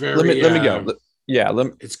movie is very. Let me go.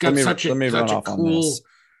 It's got such a cool.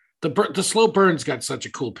 The slow burn's got such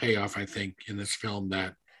a cool payoff, I think, in this film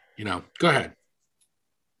that Go ahead.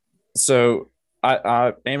 So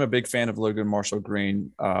I am a big fan of Logan Marshall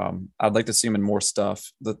Green. I'd like to see him in more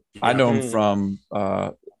stuff. I know him from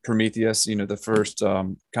Prometheus. The first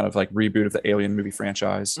kind of like reboot of the Alien movie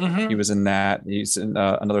franchise. Mm-hmm. He was in that. He's in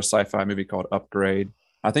another sci-fi movie called Upgrade.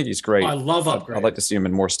 I think he's great. I love Upgrade. I'd like to see him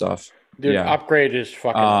in more stuff. Dude, yeah. Upgrade is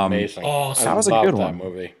fucking amazing. Oh, that was a good one.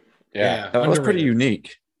 Movie. Yeah, that was pretty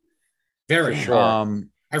unique. Very sure.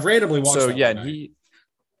 I randomly watched. So yeah,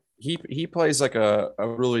 he plays like a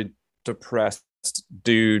really depressed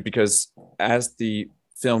dude because as the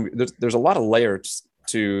film, there's a lot of layers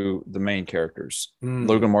to the main characters.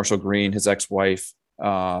 Logan Marshall Green, his ex-wife.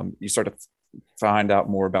 You start to find out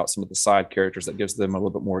more about some of the side characters that gives them a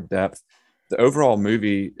little bit more depth. The overall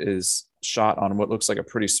movie is shot on what looks like a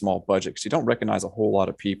pretty small budget because you don't recognize a whole lot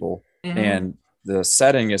of people, and the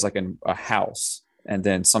setting is like in a house and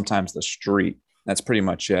then sometimes the street. That's pretty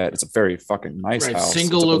much it. It's a very fucking nice Right. house.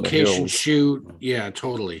 Single It's up in the location hills. shoot. Yeah,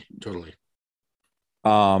 totally.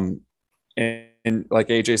 And like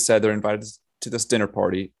AJ said, they're invited to this dinner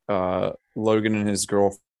party. Logan and his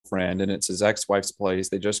girlfriend, and it's his ex-wife's place.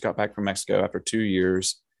 They just got back from Mexico after 2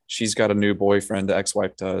 years. She's got a new boyfriend, the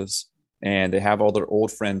ex-wife does, and they have all their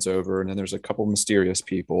old friends over. And then there's a couple mysterious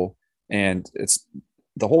people, and it's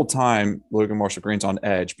the whole time Logan Marshall Green's on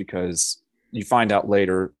edge because you find out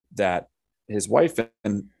later that his wife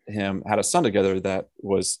and him had a son together that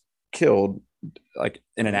was killed like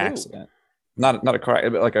in an accident, not a car,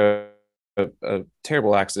 but like a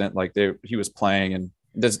terrible accident. Like he was playing and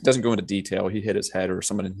doesn't go into detail. He hit his head or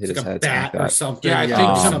someone hit his head, bat or something. Yeah, I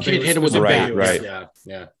think some something kid hit him with a bat. Right.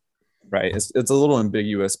 Yeah. Right. It's a little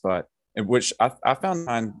ambiguous, but in which I found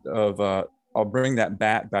kind of I'll bring that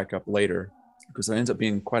bat back up later because there ends up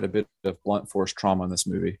being quite a bit of blunt force trauma in this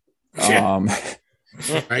movie.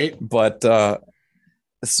 Right. But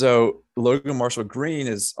so Logan Marshall Green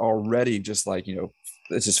is already just like,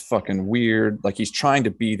 it's just fucking weird. Like he's trying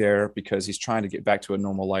to be there because he's trying to get back to a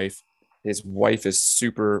normal life. His wife is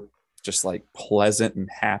super just like pleasant and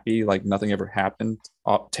happy, like nothing ever happened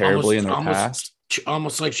terribly in their past.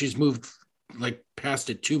 Almost like she's moved like past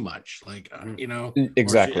it too much. Like,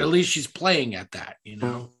 exactly. At least she's playing at that,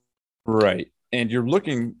 Right. And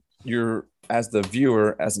you're as the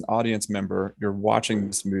viewer, as an audience member, you're watching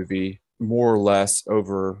this movie more or less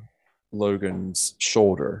over Logan's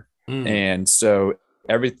shoulder. And so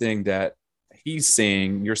everything that he's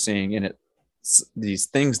seeing, you're seeing in it, these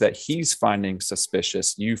things that he's finding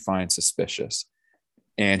suspicious, you find suspicious.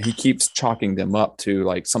 And he keeps chalking them up to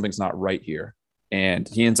like, something's not right here. And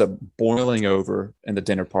he ends up boiling over in the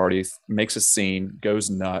dinner party, makes a scene, goes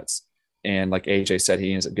nuts. And like AJ said,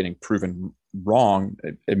 he ends up getting proven wrong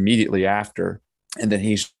immediately after. And then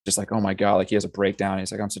he's just like, oh my God, like he has a breakdown.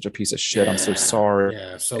 He's like, I'm such a piece of shit. I'm so sorry.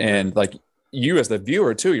 Yeah, so and like you as the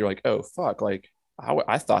viewer too, you're like, oh fuck. Like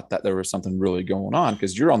I thought that there was something really going on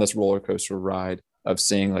because you're on this roller coaster ride of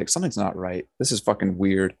seeing like something's not right. This is fucking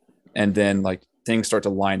weird. And then like things start to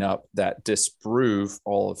line up that disprove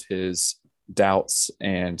all of his doubts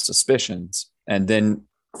and suspicions. And then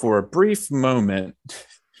for a brief moment,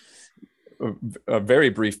 a very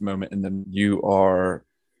brief moment, and then you are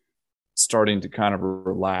starting to kind of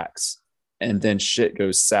relax, and then shit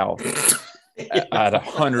goes south at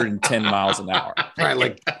 110 miles an hour. Right,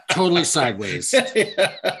 like totally sideways.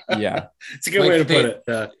 Yeah, it's a good way to put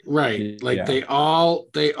it. Right, like yeah. they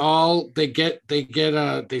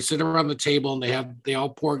sit around the table and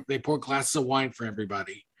they pour glasses of wine for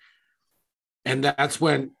everybody, and that's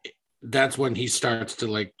when he starts to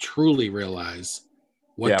like truly realize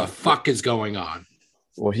what the fuck is going on.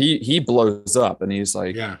 Well, he blows up and he's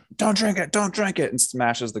like, don't drink it, and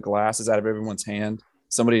smashes the glasses out of everyone's hand.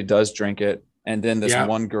 Somebody does drink it, and then this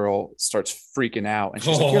one girl starts freaking out, and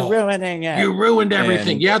she's like, "You're ruining it. You ruined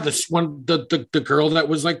everything." And this one, the girl that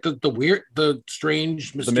was like the weird, the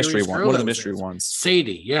strange, mysterious the mystery girl, one of the mystery ones,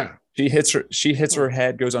 Sadie. Yeah, she hits her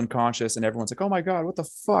head, goes unconscious, and everyone's like, "Oh my God, what the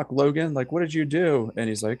fuck, Logan? Like, what did you do?" And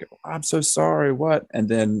he's like, "I'm so sorry. What?" And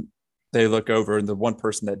then they look over, and the one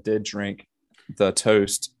person that did drink the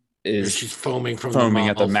toast she's foaming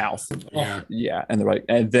at the mouth. Yeah. And they're like,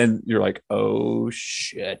 and then you're like, oh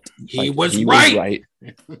shit, he was right.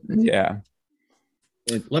 Yeah.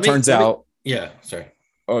 It turns out. Sorry.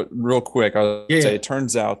 Real quick, I'll say it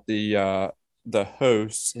turns out the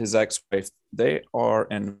host, his ex-wife, they are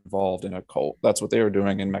involved in a cult. That's what they were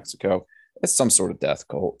doing in Mexico. It's some sort of death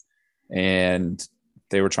cult, and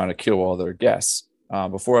they were trying to kill all their guests.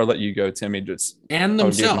 Before I let you go, Timmy, just and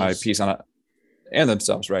themselves. I'll give my piece on it. And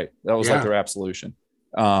themselves, right? That was like their absolution.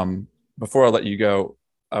 Before I let you go,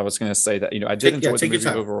 I was going to say that I did enjoy the movie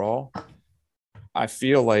overall. I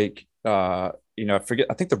feel like I forget.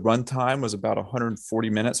 I think the runtime was about 140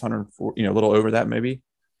 minutes, 140, a little over that maybe.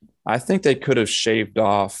 I think they could have shaved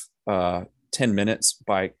off 10 minutes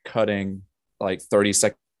by cutting like 30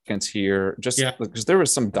 seconds here, just because there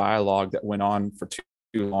was some dialogue that went on for too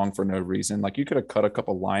long for no reason. Like you could have cut a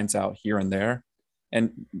couple lines out here and there,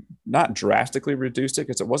 and not drastically reduced it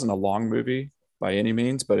because it wasn't a long movie by any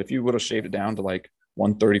means. But if you would have shaved it down to like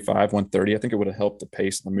 135, 130, I think it would have helped the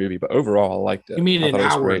pace of the movie. But overall, I liked it. You mean an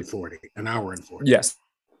hour and 40? An hour and 40. Yes.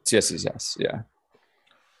 Yeah.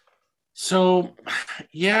 So,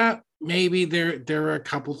 maybe there are a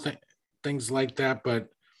couple things like that, but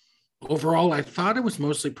overall, I thought it was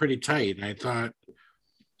mostly pretty tight. I thought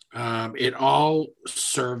it all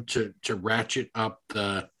served to ratchet up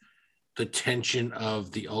the tension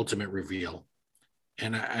of the ultimate reveal,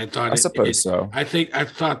 and I thought so. I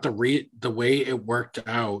thought the way it worked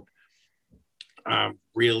out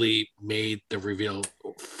really made the reveal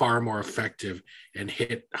far more effective and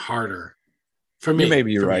hit harder for me. You may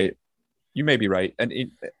be right. You may be right. And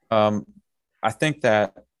I think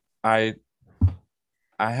that I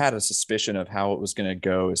had a suspicion of how it was going to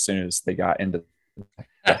go as soon as they got into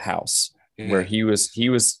the house where he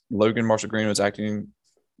was Logan Marshall Green was acting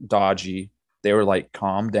dodgy. They were like,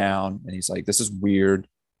 calm down. And he's like, this is weird,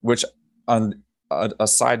 which on a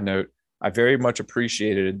side note, I very much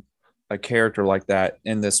appreciated a character like that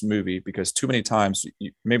in this movie, because too many times,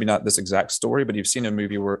 maybe not this exact story, but you've seen a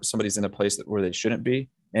movie where somebody's in a place where they shouldn't be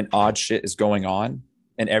and odd shit is going on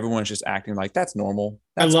and everyone's just acting like that's normal.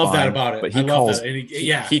 That's I love fine. that about it. But he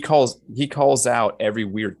calls out every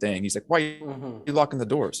weird thing. He's like, why are you locking the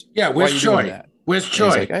doors? Yeah, where's Choi? Where's Choi?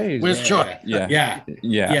 Like, hey, where's Choi? Yeah.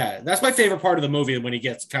 That's my favorite part of the movie, when he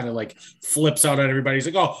gets kind of like flips out at everybody.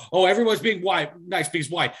 He's like, oh, everyone's being nice because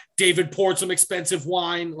why? David poured some expensive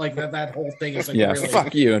wine. Like that whole thing is like, really,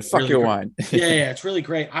 fuck you and fuck really your great. wine. Yeah, it's really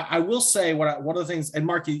great. I will say one of the things, and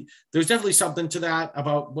Marky, there's definitely something to that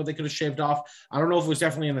about what they could have shaved off. I don't know if it was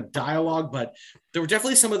definitely in the dialogue, but there were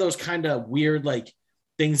definitely some of those kind of weird like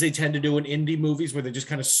things they tend to do in indie movies where they just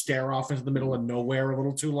kind of stare off into the middle of nowhere a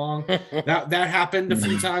little too long. that happened a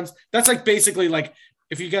few times. That's like basically like,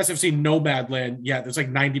 if you guys have seen Nomadland, there's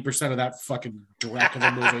like 90% of that fucking dreck of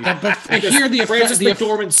a movie. But here the Francis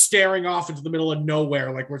McDormand staring off into the middle of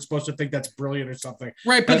nowhere, like we're supposed to think that's brilliant or something.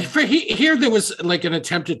 Right, but here there was like an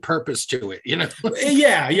attempted purpose to it, you know?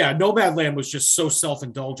 Yeah. Nomadland was just so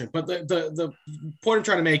self-indulgent. But the point I'm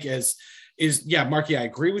trying to make is Marky, I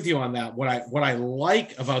agree with you on that. What I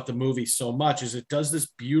like about the movie so much is it does this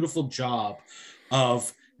beautiful job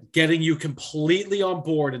of getting you completely on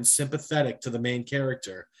board and sympathetic to the main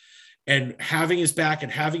character and having his back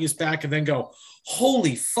and then go,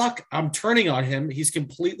 holy fuck, I'm turning on him. He's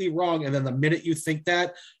completely wrong. And then the minute you think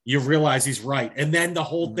that, you realize he's right. And then the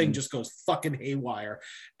whole thing just goes fucking haywire.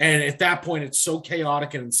 And at that point, it's so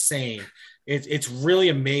chaotic and insane. It's really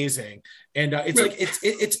amazing. And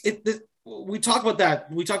we talk about that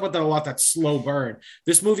a lot, that slow burn.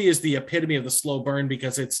 This movie is the epitome of the slow burn,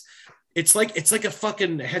 because it's like a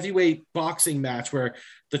fucking heavyweight boxing match where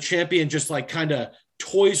the champion just like kind of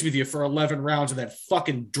toys with you for 11 rounds and then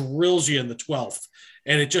fucking drills you in the 12th.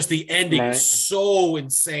 And it just, the ending is so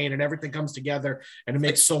insane and everything comes together and it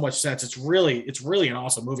makes so much sense. It's really an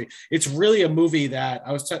awesome movie. It's really a movie that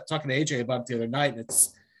I was talking to AJ about the other night, and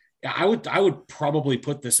I would probably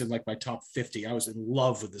put this in like my top 50. I was in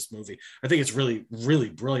love with this movie. I think it's really, really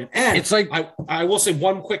brilliant. And it's like, I will say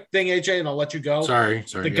one quick thing, AJ, and I'll let you go. Sorry.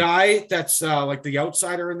 The guy that's like the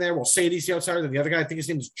outsider in there, well, Sadie's the outsider. And the other guy, I think his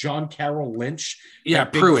name is John Carroll Lynch. Yeah,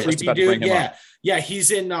 Pruitt. Creepy dude. Yeah,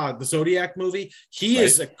 he's in the Zodiac movie. He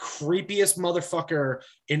is the creepiest motherfucker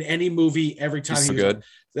in any movie every time. He's so good.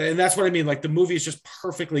 And that's what I mean. Like the movie is just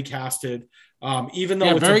perfectly casted. Even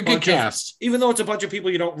though it's very good cast, even though it's a bunch of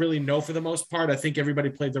people you don't really know for the most part, I think everybody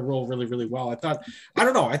played their role really, really well. I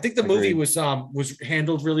think the movie was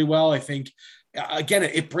handled really well. I think again,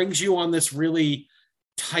 it brings you on this really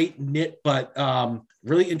tight knit but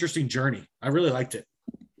really interesting journey. I really liked it.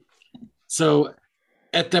 So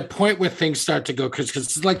at the point where things start to go, because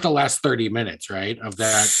it's like the last 30 minutes, right, of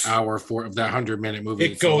that hour of that 100-minute movie,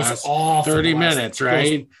 it goes off 30 minutes,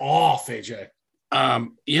 right? Off, AJ.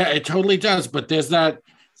 Yeah, it totally does. But there's that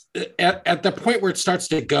at the point where it starts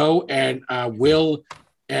to go, and Will,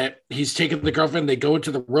 he's taking the girlfriend. They go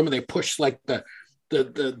into the room and they push like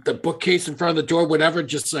the bookcase in front of the door, whatever.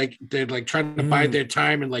 Just like they're like trying to bide their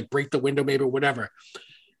time and like break the window, maybe, or whatever.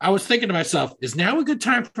 I was thinking to myself, is now a good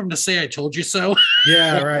time for him to say "I told you so"?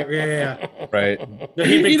 Yeah, right. Yeah. Right. Because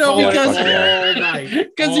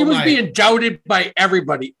he was being doubted by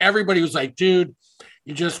everybody. Everybody was like, "Dude,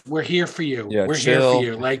 we're here for you. We're here for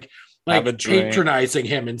you." Like patronizing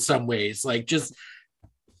him in some ways, like just.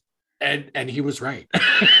 And he was right.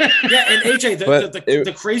 Yeah, and AJ,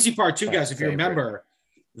 the crazy part too, guys, if you remember,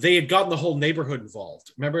 they had gotten the whole neighborhood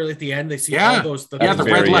involved. Remember at the end, they see all those the red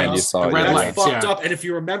lights. The red lights. Fucked up. And if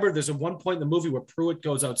you remember, there's a one point in the movie where Pruitt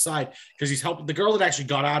goes outside because he's helping the girl that actually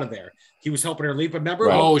got out of there. He was helping her leave. But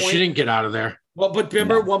remember, she didn't get out of there. Well, but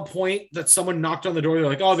remember at one point that someone knocked on the door. They're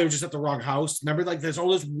like, "Oh, they were just at the wrong house." Remember, like there's all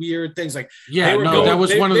those weird things. Like, that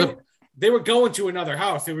was one of the. They were going to another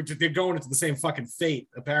house. They're going into the same fucking fate.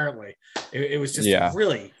 Apparently, it was just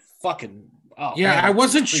really fucking. Oh, yeah, man, I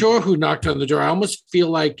wasn't sure who knocked on the door. I almost feel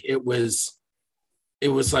like it was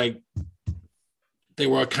like they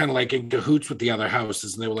were kind of like in cahoots with the other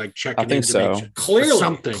houses, and they were like checking. I think so.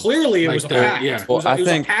 Clearly, it like was a pact. Yeah. Well, it was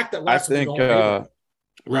a pact that lasted the whole neighborhood.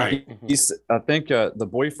 Right. I think the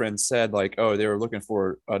boyfriend said like, "Oh, they were looking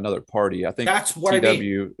for another party." I think that's what I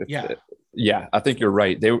mean. Yeah, I think you're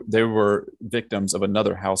right. They were victims of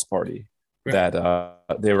another house party Right. that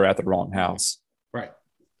they were at the wrong house. Right.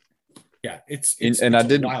 Yeah, it's And I a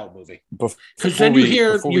did wild movie. Because then you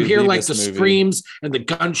hear leave like this the movie- screams and the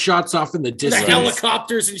gunshots off in the The distance.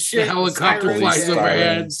 helicopters and shit. The helicopter sirens, flies yeah.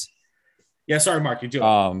 overhead. Yeah, sorry, Mark, you do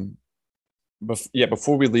it.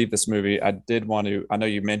 Before we leave this movie, I did want to. I know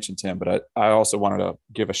you mentioned him, but I also wanted to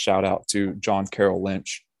give a shout out to John Carroll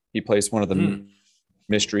Lynch. He plays one of the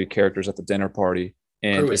mystery characters at the dinner party,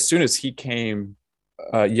 and Pruitt. as soon as he came,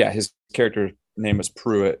 his character name was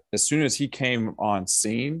Pruitt. As soon as he came on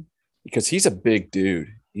scene, because he's a big dude.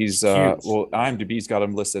 He's IMDb's got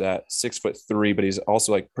him listed at 6'3", but he's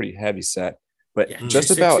also like pretty heavy set. But just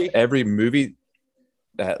 260? about every movie.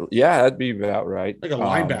 That'd be about right. Like a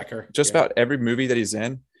linebacker. Just about every movie that he's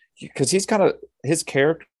in, because he's kind of his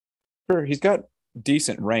character. He's got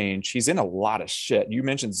decent range. He's in a lot of shit. You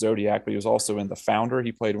mentioned Zodiac, but he was also in The Founder.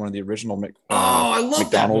 He played one of the original I love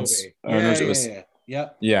McDonald's that movie. owners.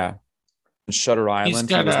 Yeah. Shutter Island.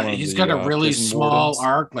 He's got a really small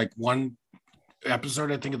arc, like one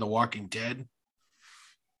episode, I think, of The Walking Dead.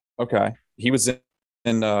 Okay, he was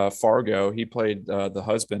in Fargo. He played the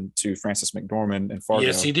husband to Frances McDormand in Fargo.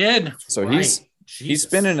 Yes, he did. So he's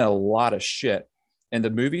been in a lot of shit. And the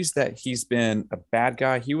movies that he's been a bad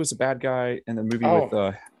guy, he was a bad guy in the movie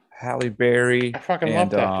with Halle Berry. I fucking love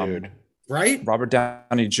that dude. Right? Robert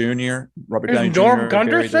Downey Jr. Norm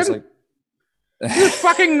Gunderson? He was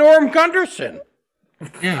fucking Norm Gunderson.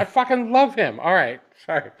 Yeah. I fucking love him. All right.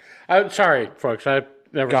 Sorry, folks. I've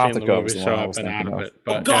never seen the movie, so I've been out of it.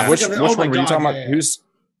 But which one were you talking about? Who's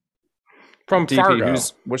from DP, Fargo?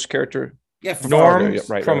 Which character? Yeah, Norm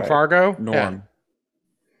Fargo. from Fargo. Norm.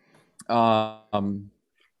 Yeah.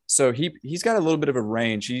 So he's got a little bit of a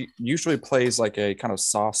range. He usually plays like a kind of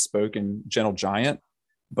soft-spoken, gentle giant.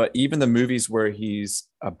 But even the movies where he's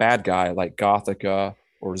a bad guy, like Gothica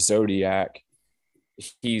or Zodiac,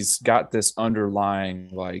 he's got this underlying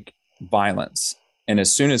like violence. And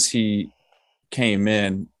as soon as he came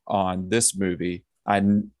in on this movie, I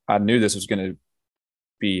knew this was going to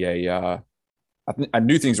be I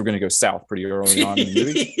knew things were going to go south pretty early on in the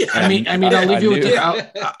movie. I mean, I'll leave you with this.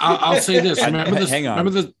 I'll say this. Hang on.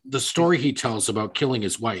 Remember the story he tells about killing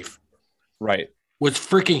his wife? Right. Was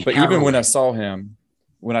freaking But harrowing. even when I saw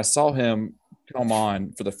him come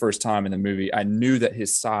on for the first time in the movie, I knew that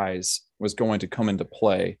his size was going to come into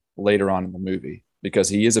play later on in the movie, because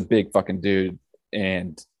he is a big fucking dude,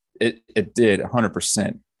 and it did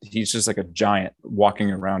 100%. He's just like a giant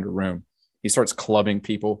walking around a room. He starts clubbing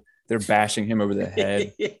people. They're bashing him over the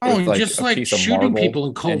head. Just like shooting people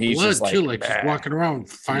in cold blood just too, like just walking around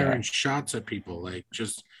firing shots at people, like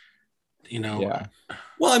just Yeah.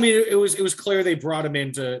 Well, I mean, it was clear they brought him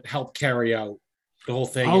in to help carry out the whole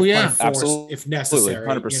thing. Oh, yeah. by force, Absolutely. if necessary.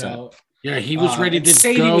 100%. Yeah, he was ready to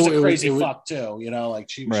Sadie go. was a crazy It was- fuck too, like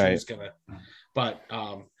she Right. was gonna. But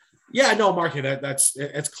yeah, no, Marky,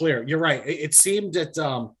 that's clear. You're right. It seemed that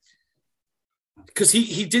because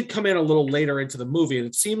he did come in a little later into the movie, and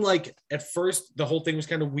it seemed like at first the whole thing was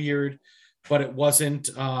kind of weird, but it wasn't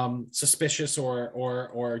suspicious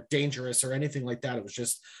or dangerous or anything like that. It was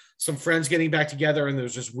just some friends getting back together, and there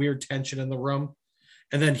was just weird tension in the room.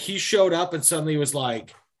 And then he showed up, and suddenly was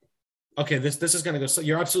like, "Okay, this is going to go." So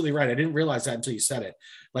you're absolutely right. I didn't realize that until you said it.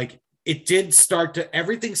 Like it did start to.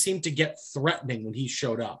 Everything seemed to get threatening when he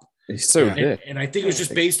showed up. He's so big. And I think it was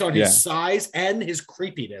just based on his size and his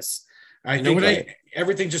creepiness. I think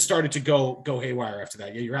everything just started to go haywire after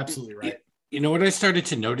that. Yeah, you're absolutely right. You know what I started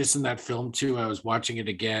to notice in that film too? I was watching it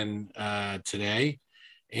again today,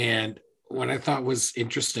 and what I thought was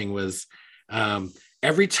interesting was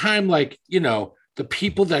every time, like, the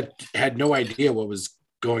people that had no idea what was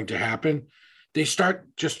going to happen, they start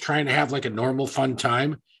just trying to have like a normal fun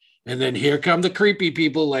time. And then here come the creepy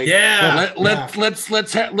people. Like,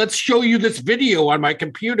 let's show you this video on my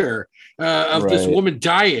computer of this woman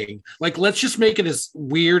dying. Like, let's just make it as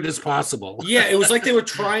weird as possible. Yeah, it was like they were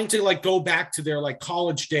trying to like go back to their like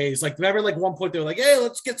college days. Like, remember, like one point they were like, "Hey,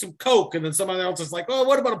 let's get some coke," and then someone else is like, "Oh,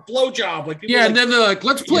 what about a blowjob?" Like, and then they're like,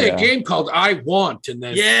 "Let's play a game called I Want," and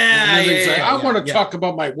then I want to talk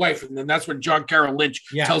about my wife, and then that's when John Carroll Lynch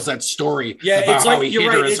tells that story about how he hit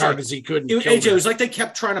her as hard as he could. It was like they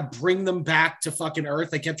kept trying to bring them back to fucking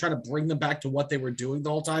Earth. They kept trying to bring them back to what they were doing the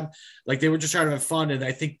whole time. Like they were just trying to have fun. And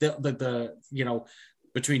I think the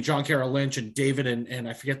between John Carroll Lynch and David and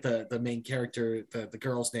I forget the main character, the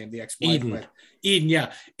girl's name, the ex-wife, Eden.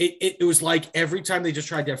 Yeah. It was like every time they just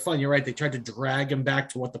tried to have fun. You're right. They tried to drag him back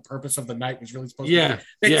to what the purpose of the night was really supposed to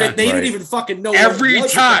be. They didn't even fucking know every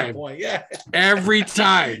time. Yeah. Every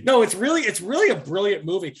time. No, it's really a brilliant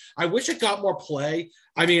movie. I wish it got more play.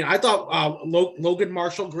 I mean, I thought Logan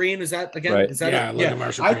Marshall Green, is that again? Right. Is that Yeah, it? Logan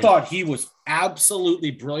Marshall I Green. thought he was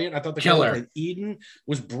absolutely brilliant. I thought the Killer. guy that played Eden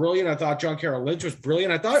was brilliant. I thought John Carroll Lynch was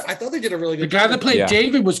brilliant. I thought they did a really The good guy job. that played Yeah.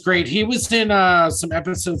 David was great. He was in some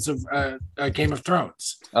episodes of Game of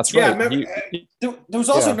Thrones. That's Yeah, right. remember, there was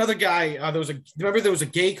also Yeah. another guy. There was a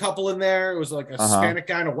gay couple in there. It was like a Hispanic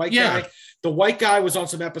guy and a white Yeah. guy. The white guy was on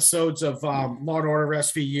some episodes of Law and Order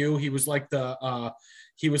SVU. He was like the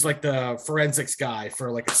forensics guy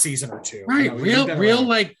for like a season or two. Right. You know, he's real been around.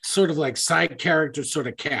 like sort of like side character sort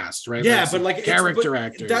of cast, right? Yeah, some but like character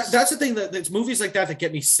actors. That's the thing that it's movies like that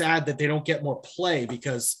get me sad that they don't get more play,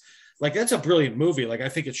 because like that's a brilliant movie. Like I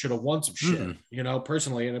think it should have won some shit, you know,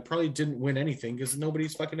 personally, and it probably didn't win anything because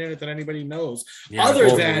nobody's fucking in it that anybody knows, Yeah, other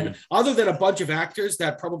totally. than a bunch of actors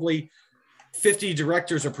that probably 50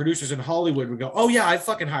 directors or producers in Hollywood would go, oh yeah, I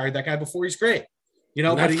fucking hired that guy before, he's great, you know,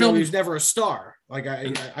 And but that he film- was never a star. Like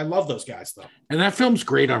I love those guys though. And that film's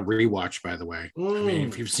great on rewatch, by the way. I mean,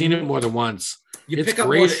 if you've seen it more than once, You it's pick up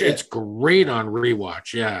great. more shit. It's great on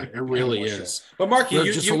rewatch. Yeah, it really More is. shit. But Mark, you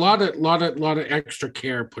Just you, a lot of extra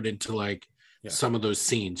care put into like Yeah. some of those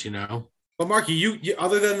scenes, you know. But Marky, you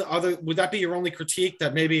would that be your only critique,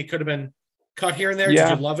 that maybe it could have been cut here and there? Yeah.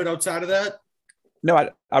 Did you love it outside of that? No,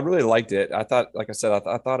 I really liked it. I thought, like I said,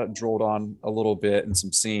 I thought it drilled on a little bit in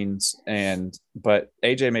some scenes, but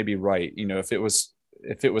AJ may be right. You know, if it was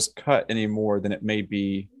cut anymore, then it may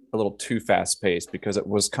be a little too fast paced, because it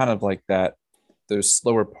was kind of like those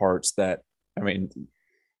slower parts that, I mean,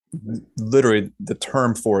 literally the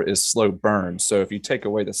term for it is slow burn. So if you take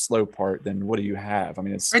away the slow part, then what do you have? I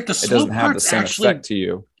mean, it Right, the slow doesn't have the parts same actually- effect to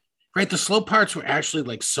you. Right, the slow parts were actually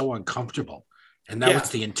like so uncomfortable, and that Yeah.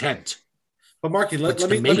 was the intent. But Marky, let To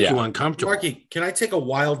me make let you me, uncomfortable. Marky, can I take a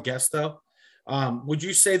wild guess though? Would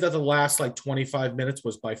you say that the last like 25 minutes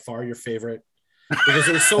was by far your favorite? Because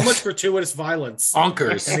there was so much gratuitous violence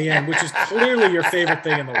Bonkers. in the end, which is clearly your favorite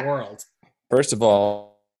thing in the world. First of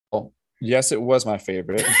all, yes, it was my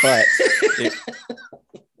favorite, but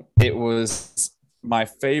it was my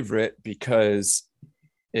favorite because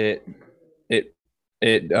it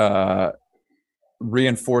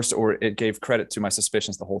reinforced, or it gave credit to my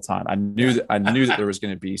suspicions the whole time. I knew that there was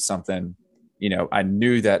going to be something, you know. I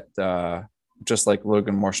knew that just like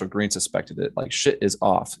Logan Marshall Green suspected it, like shit is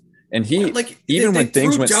off. And he, Like even when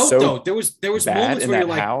things went so though, there was bad moments in where that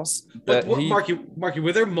you're like, house, But that he, Marky,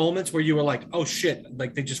 were there moments where you were like, "Oh shit!"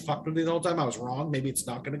 Like they just fucked with me the whole time. I was wrong. Maybe it's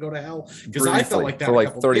not going to go to hell, because I felt briefly, like that for a like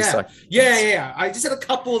couple- 30 yeah. seconds. Yeah. I just had a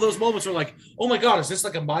couple of those moments where like, "Oh my god, is this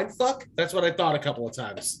like a mind fuck?" That's what I thought a couple of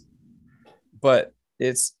times. But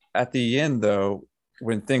it's at the end though,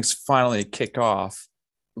 when things finally kick off,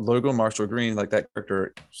 Logan Marshall Green, like that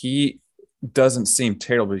character, he doesn't seem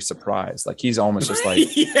terribly surprised. Like he's almost just like,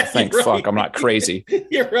 Yeah, thank you're fuck, right. I'm not crazy.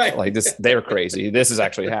 You're right. Like this, they're crazy. This is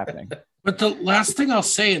actually happening. But the last thing I'll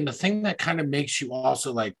say, and the thing that kind of makes you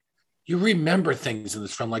also like, you remember things in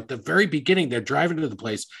this film, like the very beginning, they're driving to the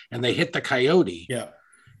place and they hit the coyote. Yeah.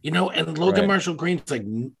 You know, and Logan Right. Marshall Green's like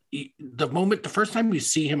the first time you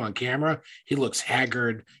see him on camera, he looks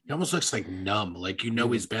haggard. He almost looks like numb, like you know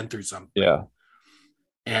he's been through something. Yeah.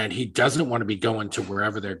 And he doesn't want to be going to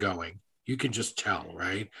wherever they're going. You can just tell,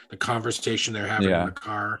 right? The conversation they're having Yeah. in the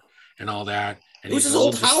car and all that. And It was he's his a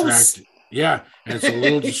little old house. distracted. Yeah, and it's a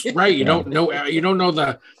little right. You don't know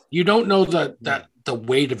the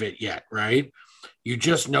weight of it yet, right? You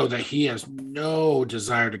just know that he has no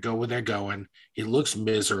desire to go where they're going. He looks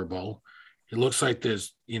miserable. He looks like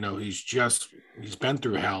this, you know, he's been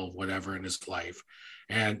through hell, whatever, in his life.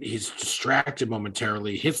 And he's distracted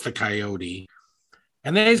momentarily, hits the coyote,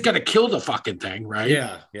 and then he's got to kill the fucking thing, right?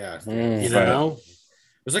 Yeah. You know?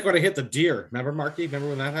 It was like when I hit the deer. Remember, Marky? Remember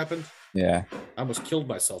when that happened? Yeah. I almost killed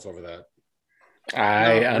myself over that. I Not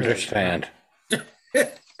really. understand.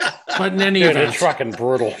 But in any Dude, event, it's fucking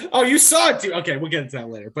brutal. Oh, you saw it too. Okay, we'll get into that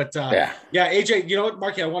later. But Yeah. AJ, you know what,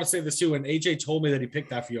 Marky, I want to say this too. When AJ told me that he picked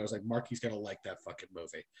that for you, I was like, Marky's gonna like that fucking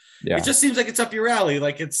movie. Yeah. It just seems like it's up your alley.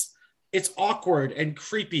 Like it's awkward and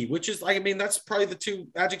creepy, which is like, I mean, that's probably the two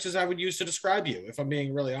adjectives I would use to describe you, if I'm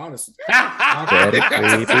being really honest. Very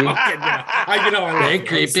creepy. I love Very it.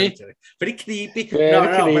 creepy. Pretty creepy. Very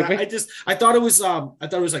But creepy. I thought it was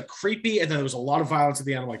like creepy, and then there was a lot of violence at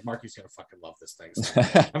the end. I'm like, Marky's gonna fucking love this thing. So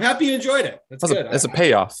I'm happy you enjoyed it. That's good. It's a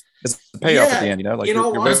payoff. It's a payoff Yeah, at the end, you know? Like you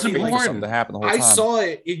know, you're honestly, waiting for important. something to happen the whole I time. saw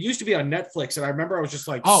it. It used to be on Netflix, and I remember I was just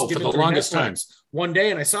like, Oh, for skimming the through longest Netflix time. one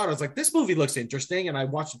day, and I saw it. I was like, this movie looks interesting, and I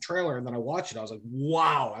watched the trailer, and then I watched it. I was like,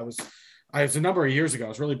 wow. It was a number of years ago. I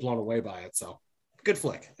was really blown away by it. So good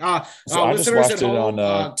flick. So I just listeners watched at it home,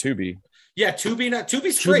 on Tubi. yeah,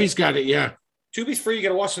 Tubi's free. Tubi's got it, yeah. Tubi's free. You got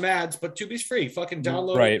to watch some ads, but Tubi's free. Fucking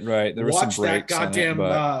download it. Right. There were some Watch that breaks goddamn. in it,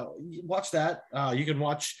 but Watch that. You can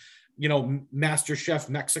watch, Master Chef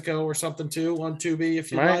Mexico or something too on Tubi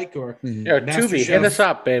if you like, or Yeah, Master Tubi, Chef hit us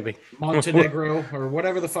up, baby. Montenegro or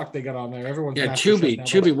whatever the fuck they got on there. Everyone's Yeah, Master Chef now,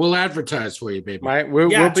 Tubi, we'll advertise for you, baby. Right,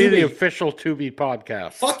 we'll Yeah, be the Tubi. official Tubi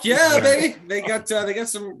podcast. Fuck yeah, baby! They got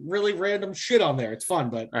some really random shit on there. It's fun,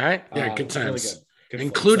 but All right, Yeah, good it's really times. good. Good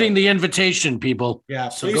Including fun. the invitation, people. Yeah,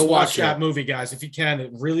 So please go watch that it. movie, guys, if you can.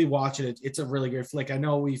 Really watch it. It's a really good flick. I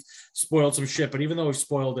know we've spoiled some shit, but even though we've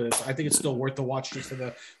spoiled it, I think it's still worth the watch just for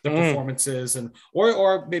the performances and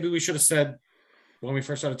or maybe we should have said when we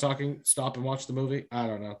first started talking, stop and watch the movie. I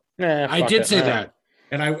don't know. Yeah, I did say that.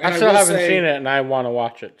 And I still haven't seen it, and I want to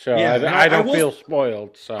watch it, so Yeah, I don't feel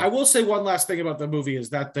spoiled. So I will say one last thing about the movie is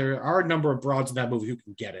that there are a number of broads in that movie who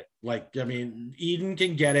can get it. Like, I mean, Eden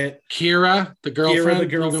can get it. Kira, the girlfriend,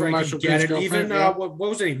 can get it. Even what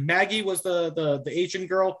was her name? Maggie was the Asian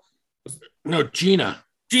girl. No, Gina.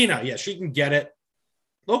 Gina, yeah, she can get it.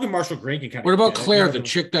 Logan Marshall Green can kind of. What about get Claire, it. the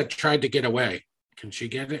chick that tried to get away? Can she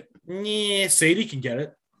get it? Yeah, Sadie can get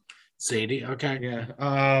it. Sadie, okay.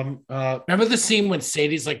 Yeah. Remember the scene when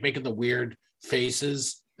Sadie's like making the weird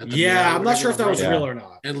faces? Yeah, I'm not sure if that was real or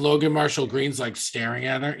not. And Logan Marshall Green's like staring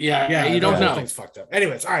at her. Yeah, you don't don't know. Things fucked up.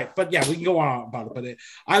 Anyways, all right, but yeah, we can go on about it. But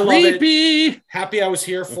I love it. Happy I was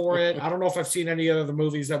here for it. I don't know if I've seen any of the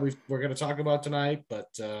movies that we're going to talk about tonight, but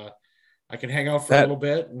I can hang out for a little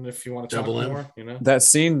bit, and if you want to talk more, that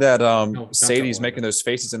scene that Sadie's making those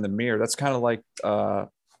faces in the mirror. That's kind of like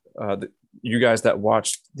you guys that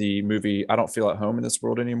watched the movie I Don't Feel at Home in This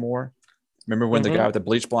World Anymore. Remember when the guy with the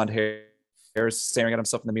bleach blonde hair is staring at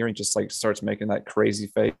himself in the mirror and just like starts making that crazy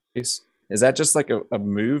face? Is that just like a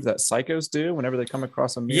move that psychos do whenever they come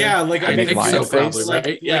across a mirror? Yeah, like I think so, probably, like,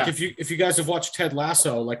 right? Yeah. Like if you guys have watched Ted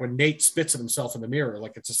Lasso, like when Nate spits at himself in the mirror,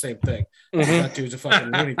 like it's the same thing. That dude's a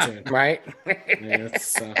fucking Looney Tune, right? Yeah,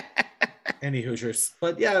 it's any Hoosiers,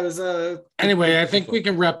 but yeah, it was Anyway, I think we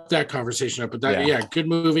can wrap that conversation up. But that, good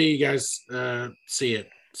movie. You guys see it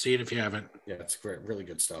if you haven't. Yeah, it's great, really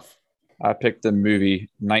good stuff. I picked the movie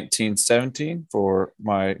 1917 for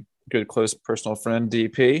my good close personal friend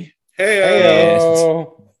DP. Hey,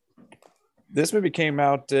 this movie came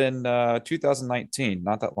out in 2019,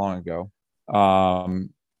 not that long ago.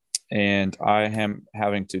 And I am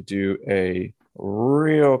having to do a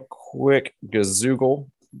real quick gazoogle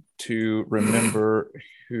to remember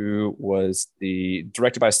who was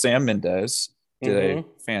directed by Sam Mendes. Did a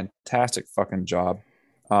fantastic fucking job.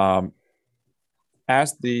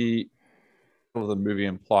 As the movie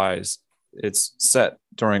implies, it's set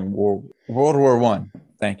during World War One.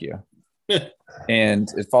 Thank you. And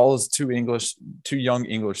it follows two young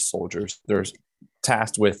English soldiers. They're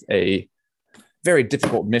tasked with a very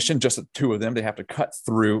difficult mission, just the two of them. They have to cut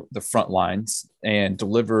through the front lines and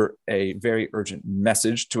deliver a very urgent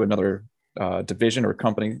message to another division or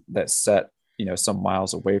company that's set, some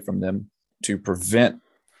miles away from them to prevent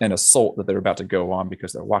an assault that they're about to go on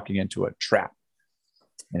because they're walking into a trap.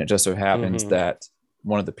 And it just so happens that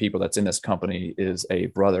one of the people that's in this company is a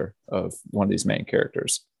brother of one of these main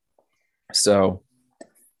characters. So,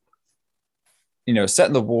 set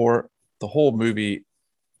in the war, the whole movie,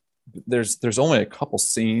 there's only a couple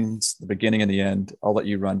scenes, the beginning and the end. I'll let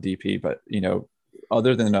you run DP, but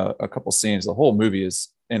other than a couple scenes, the whole movie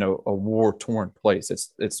is in a war-torn place.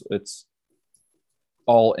 It's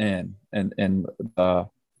all in the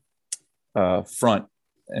front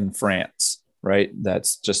in France, right?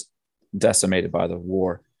 That's just decimated by the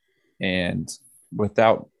war. And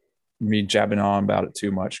without me jabbing on about it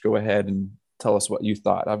too much, go ahead and tell us what you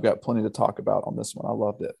thought. I've got plenty to talk about on this one. I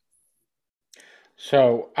loved it.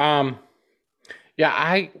 So, I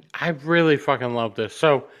really fucking love this.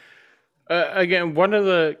 So, again, one of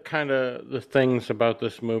the kind of the things about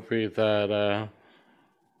this movie that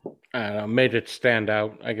I don't know, made it stand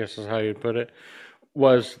out, I guess is how you'd put it,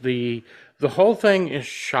 was the whole thing is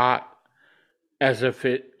shot as if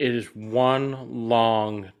it is one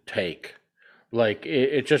long take. Like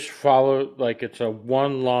it just followed, like it's a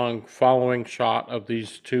one long following shot of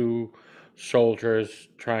these two soldiers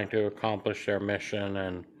trying to accomplish their mission.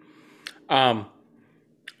 And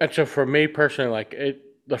so for me personally, like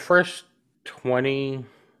the first 20,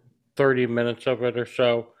 30 minutes of it or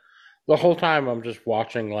so, the whole time I'm just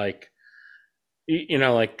watching, like,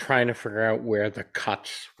 like trying to figure out where the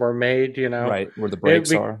cuts were made, Right, where the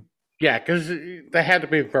breaks are. Yeah, because they had to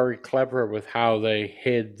be very clever with how they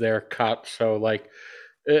hid their cuts. So, like,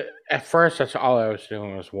 at first, that's all I was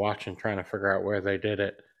doing was watching, trying to figure out where they did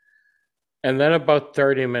it. And then about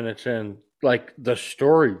 30 minutes in, like, the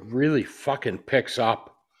story really fucking picks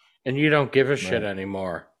up, and you don't give a shit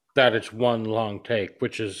anymore. that it's one long take,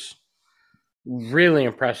 which is really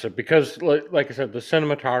impressive because, like I said, the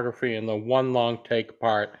cinematography and the one long take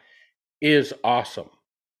part is awesome.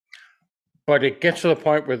 But it gets to the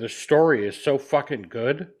point where the story is so fucking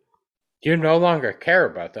good, you no longer care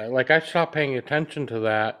about that. Like, I stopped paying attention to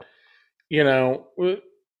that, you know,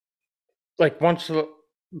 like once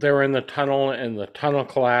they're in the tunnel and the tunnel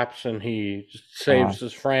collapsed and he saves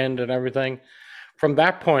his friend and everything. From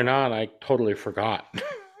that point on, I totally forgot.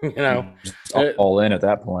 You know, Just all in at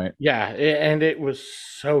that point. yeah, and it was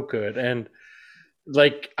so good, and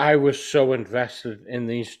like I was so invested in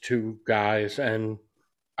these two guys. And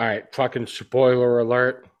all right, fucking spoiler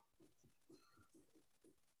alert.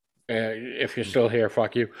 If you're still here,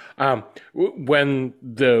 fuck you. When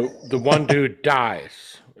the one dude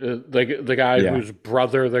dies, the guy Yeah. whose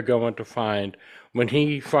brother they're going to find, when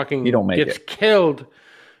he fucking He don't make gets it. killed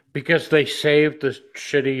because they saved this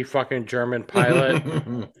shitty fucking German pilot.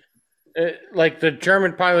 Like the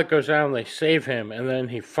German pilot goes down, they save him, and then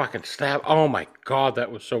he fucking stab. Oh my god,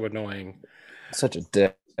 that was so annoying. Such a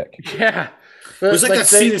dick. Yeah, It was like that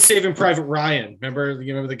scene in Saving Private Ryan. Remember?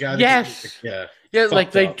 You remember the guy? Yes. Yeah. Yeah, like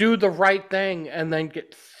Fucked they up. do the right thing and then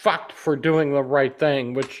get fucked for doing the right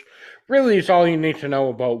thing, which really is all you need to know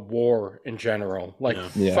about war in general. Like,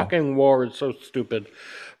 Yeah. fucking war is so stupid.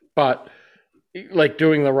 But, like,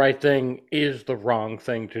 doing the right thing is the wrong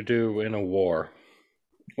thing to do in a war.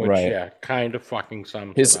 Which, Right. yeah, kind of fucking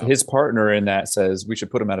sums it up. His partner in that says we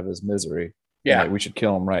should put him out of his misery. Yeah. And, like, we should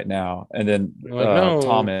kill him right now. And then Like, no.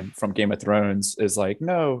 Tommen from Game of Thrones is like,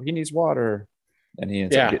 no, he needs water. And he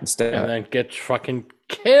ends up getting stabbed. And then gets fucking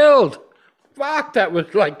killed. Fuck, that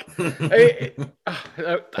was like...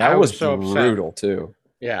 that was so brutal, upset. too.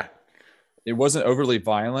 Yeah. It wasn't overly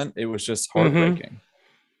violent. It was just heartbreaking.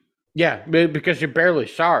 Yeah, because you barely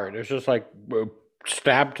saw it. It was just like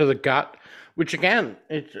stabbed to the gut, which again,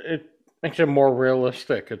 it makes it more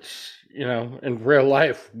realistic. It's, you know, in real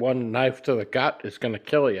life, one knife to the gut is going to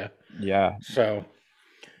kill you. Yeah. So,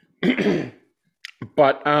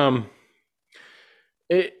 but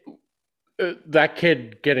that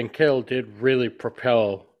kid getting killed did really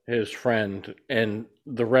propel his friend, and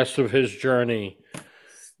the rest of his journey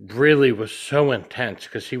really was so intense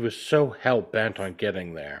because he was so hell bent on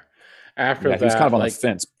getting there. After that, he was kind of on the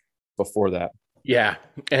fence before that. Yeah,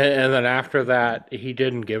 and then after that, he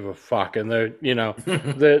didn't give a fuck. And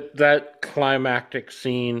that climactic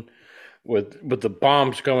scene with the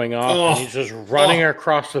bombs going off, and he's just running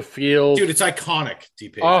across the field. Dude, it's iconic,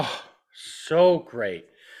 DP. Oh, so great.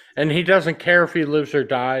 And he doesn't care if he lives or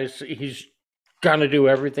dies. He's gonna do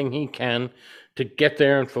everything he can to get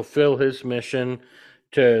there and fulfill his mission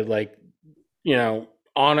to, like, you know,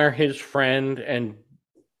 honor his friend and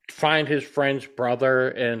find his friend's brother.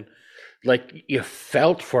 And like, you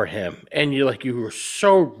felt for him, and you were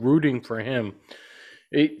so rooting for him.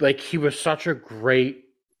 Like, he was such a great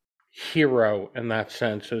hero in that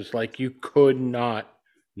sense. Is like you could not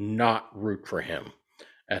root for him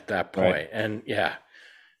at that point. Right. And yeah,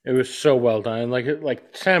 it was so well done. Like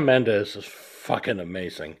Sam Mendes is fucking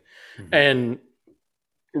amazing. Mm-hmm. And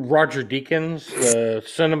Roger Deakins, the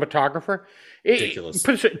cinematographer, ridiculous.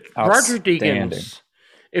 Roger Deakins,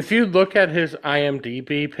 if you look at his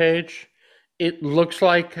IMDb page, it looks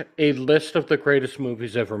like a list of the greatest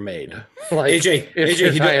movies ever made. Like, AJ, it's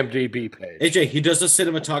his IMDb page. AJ, he does the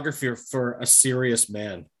cinematography for A Serious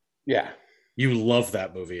Man. Yeah. You love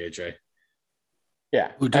that movie, AJ.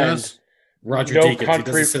 Yeah. Who does? Roger No Deakins.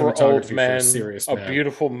 Country for Old Men, A Serious A Man.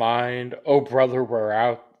 Beautiful Mind, Oh Brother, Where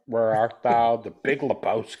Art Thou, The Big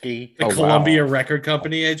Lebowski. The Columbia Record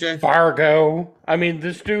Company, AJ? Fargo. I mean,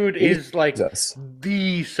 this dude is like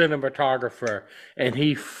the cinematographer, and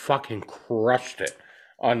he fucking crushed it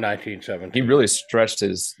on 1917. He really stretched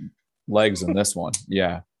his legs in this one.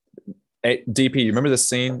 Yeah. Hey, DP, you remember the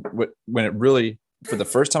scene when it really, for the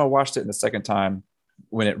first time I watched it and the second time,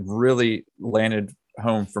 when it really landed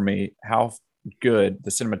home for me how good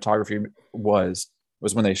the cinematography was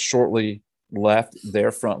when they shortly left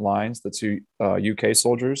their front lines, the two UK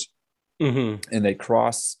soldiers, and they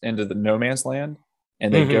cross into the no man's land,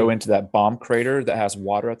 and they go into that bomb crater that has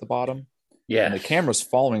water at the bottom. Yeah, and the camera's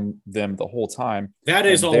following them the whole time. That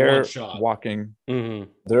is all one shot.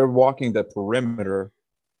 They're walking the perimeter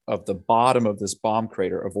of the bottom of this bomb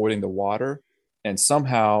crater, avoiding the water, and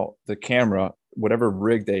somehow the camera, whatever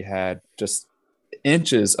rig they had, just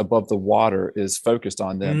inches above the water is focused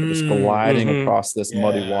on them, just gliding across this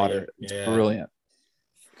muddy water. It's brilliant.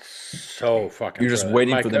 So fucking. You're just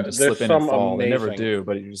waiting for them to slip in and fall. They never do,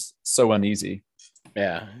 but you're just so uneasy.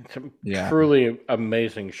 Yeah, truly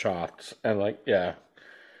amazing shots, and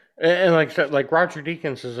and like I said, like Roger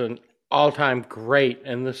Deakins is an all-time great,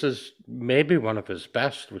 and this is maybe one of his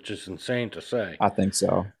best, which is insane to say. I think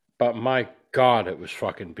so. But my God, it was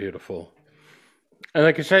fucking beautiful. And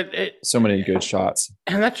like I said, So many good shots.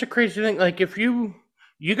 and that's a crazy thing. Like if you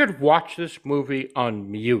could watch this movie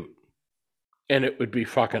on mute, and it would be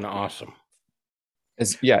fucking awesome.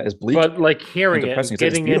 It's bleak. But like hearing it, and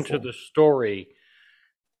getting into the story,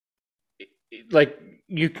 like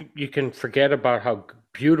you can forget about how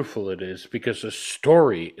beautiful it is because the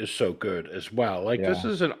story is so good as well. Like this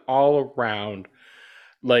is an all around,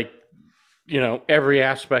 like, every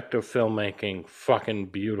aspect of filmmaking, fucking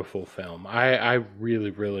beautiful film. I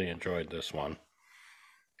really, really enjoyed this one.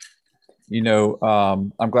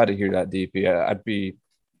 I'm glad to hear that, DP. I'd be,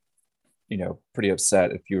 pretty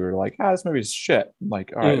upset if you were like, this movie is shit. I'm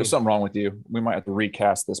like, all right, there's something wrong with you. We might have to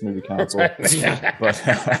recast this movie council.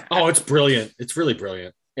 But oh, it's brilliant. It's really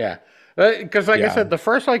brilliant. Yeah. Because I said, the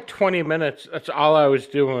first 20 minutes, that's all I was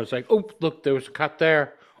doing was like, oh, look, there was a cut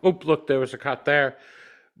there. Oh, look, there was a cut there.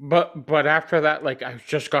 But after that, I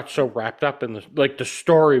just got so wrapped up in the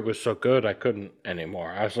story was so good, I couldn't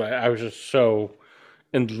anymore. I was just so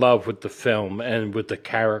in love with the film and with the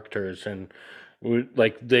characters, and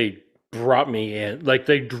they brought me in,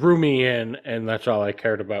 they drew me in, and that's all I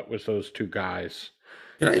cared about was those two guys.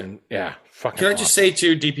 Can I just say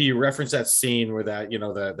too, DP, you referenced that scene where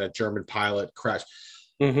that German pilot crashed.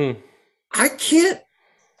 Mm-hmm. I can't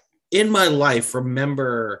in my life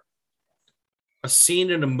remember a scene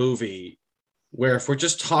in a movie where, if we're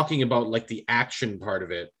just talking about the action part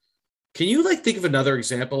of it, can you think of another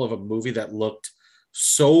example of a movie that looked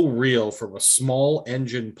so real from a small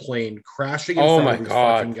engine plane crashing in front of these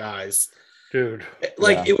fucking guys? Dude. It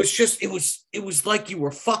was like you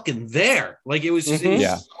were fucking there. It was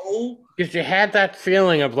so, because you had that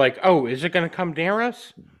feeling of oh, is it going to come near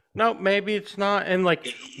us? No, maybe it's not. And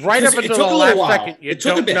right up until the last second, you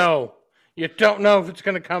don't know. You don't know if it's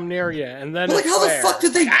going to come near you. And then how the fuck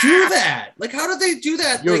did they do that? How did they do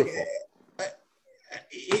that? Beautiful.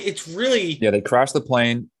 It's really... Yeah, they crashed the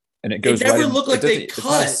plane, and it goes right... It never right looked like they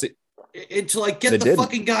cut until get the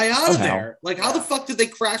fucking guy out of there. How the fuck did they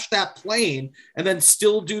crash that plane and then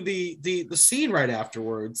still do the scene right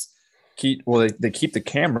afterwards? They keep the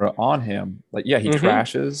camera on him. He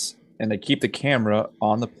crashes, and they keep the camera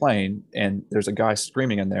on the plane, and there's a guy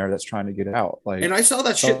screaming in there that's trying to get out. And I saw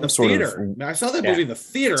that shit in the theater. I saw that movie in the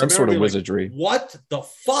theater. Some sort of wizardry. What the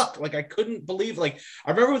fuck? I couldn't believe. I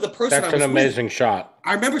remember the person. That's an amazing shot.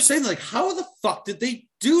 I remember saying how the fuck did they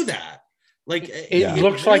do that? It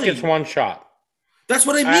looks really, like it's one shot. That's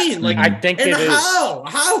what I mean. I think it is. How?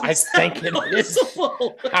 I think it is.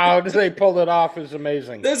 How did they pull it off is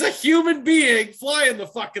amazing. There's a human being flying the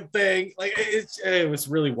fucking thing. It was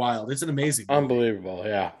really wild. It's an amazing movie. Unbelievable,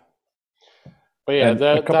 yeah. But yeah,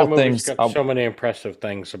 that movie's got so many impressive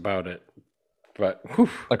things about it. But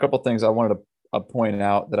a couple things I wanted to point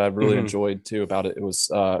out that I really enjoyed too about it. It was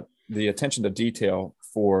the attention to detail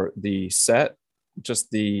for the set.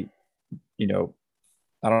 Just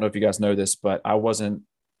I don't know if you guys know this, but I wasn't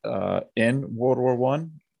in World War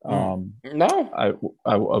One. No, I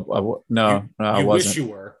wasn't. Wish you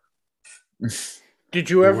were. Did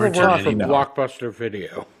you ever work for Blockbuster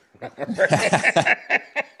Video?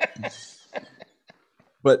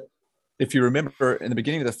 But if you remember, in the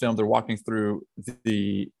beginning of the film, they're walking through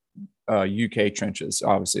the UK trenches.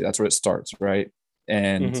 Obviously, that's where it starts, right?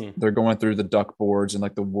 And they're going through the duck boards and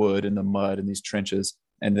the wood and the mud in these trenches.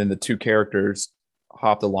 And then the two characters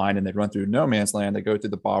hop the line and they run through no man's land. They go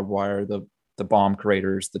through the barbed wire, the bomb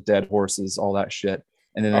craters, the dead horses, all that shit.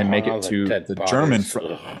 And then they make it to the German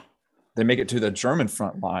front. They make it to the German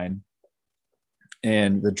front line.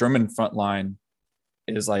 And the German front line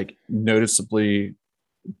is noticeably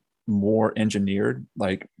more engineered.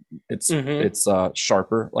 It's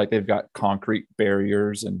sharper. They've got concrete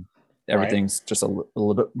barriers and everything's just a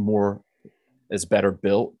little bit more is better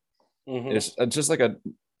built. It's just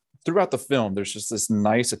throughout the film, there's just this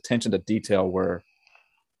nice attention to detail where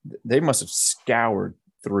they must have scoured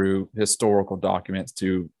through historical documents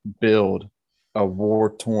to build a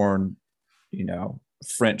war-torn,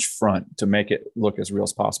 French front to make it look as real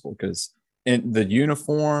as possible. Because in the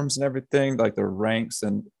uniforms and everything, the ranks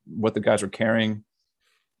and what the guys were carrying,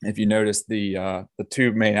 if you notice, the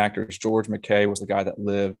two main actors, George McKay was the guy that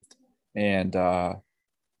lived, and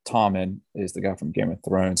Tommen is the guy from Game of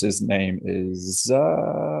Thrones. His name is he's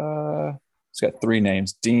got three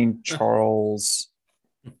names: Dean Charles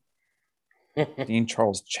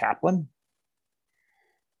Chapman.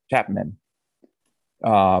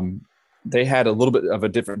 They had a little bit of a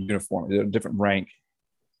different uniform, a different rank.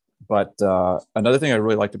 But another thing I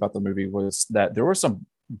really liked about the movie was that there were some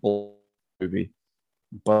movie,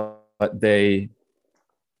 but they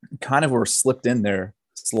kind of were slipped in there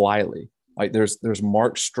slyly. Like there's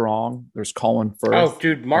Mark Strong, there's Colin Firth. Oh,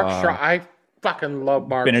 dude, Mark Strong. I fucking love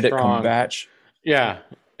Mark Benedict Strong. Cumberbatch. Yeah,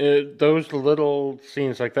 those little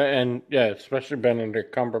scenes like that, and yeah, especially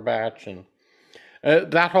Benedict Cumberbatch and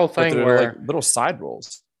that whole thing They're where like little side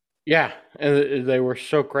roles. Yeah, and they were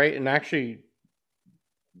so great, and actually,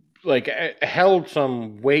 like, held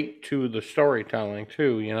some weight to the storytelling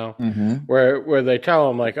too. You know, where they tell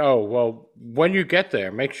them like, oh, well, when you get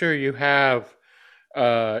there, make sure you have,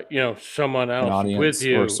 someone else with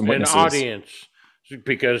you, an audience,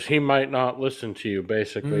 because he might not listen to you.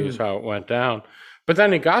 Basically, is how it went down. But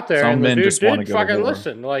then he got there, and the dude did fucking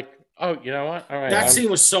listen. Like, oh, you know what? All right. That scene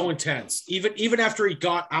was so intense. Even after he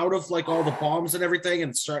got out of like all the bombs and everything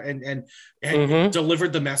and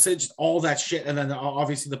delivered the message, all that shit, and then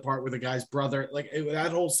obviously the part where the guy's brother,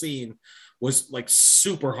 that whole scene was like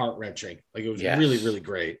super heart wrenching. Like it was really, really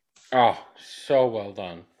great. Oh, so well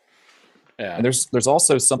done. Yeah. And there's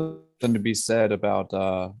also something to be said about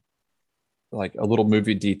like a little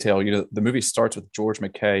movie detail. You know, the movie starts with George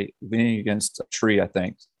McKay leaning against a tree, I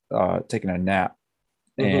think, taking a nap.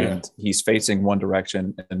 And he's facing one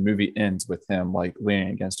direction, and the movie ends with him like leaning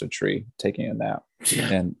against a tree, taking a nap.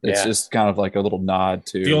 Yeah. And it's just kind of like a little nod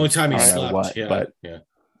to the only time he slept. Right. Yeah.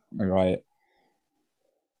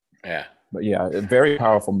 But yeah, a very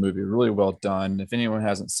powerful movie, really well done. If anyone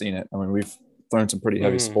hasn't seen it, I mean, we've thrown some pretty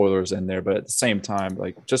heavy spoilers in there, but at the same time,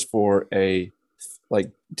 like just for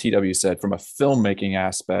like TW said, from a filmmaking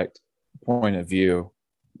aspect point of view,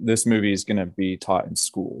 this movie is going to be taught in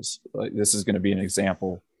schools. Like this is going to be an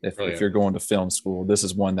example. If you're going to film school, this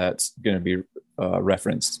is one that's going to be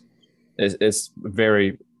referenced. It's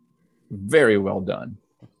very, very well done.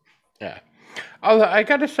 Yeah. Although I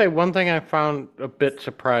got to say, one thing I found a bit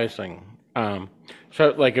surprising. So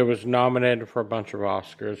like it was nominated for a bunch of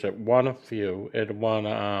Oscars. It won a few. It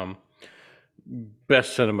won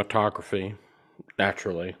best cinematography.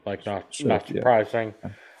 Naturally, like not surprising.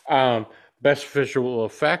 Best visual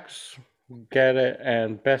effects, get it,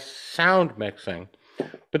 and best sound mixing.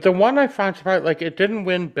 But the one I find surprising, like it didn't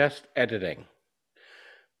win best editing.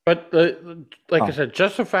 But I said,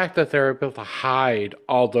 just the fact that they're able to hide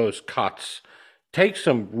all those cuts takes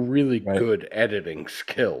some really good editing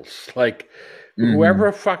skills. Like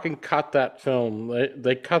whoever fucking cut that film,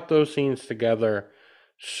 they cut those scenes together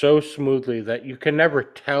so smoothly that you can never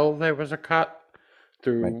tell there was a cut.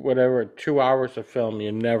 Through whatever 2 hours of film,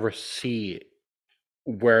 you never see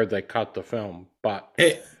where they cut the film. But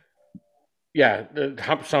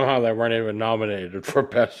somehow they weren't even nominated for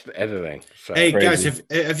best editing. So. Hey guys,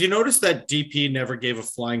 have you noticed that DP never gave a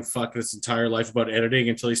flying fuck this entire life about editing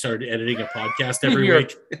until he started editing a podcast every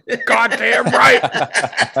week? Goddamn right.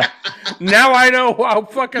 Now I know how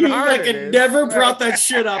fucking hard it is. Never brought that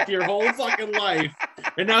shit up your whole fucking life.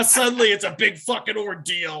 And now suddenly it's a big fucking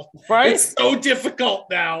ordeal. Right? It's so difficult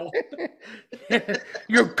now.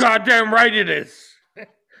 You're goddamn right it is.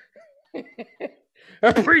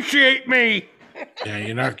 Appreciate me. Yeah,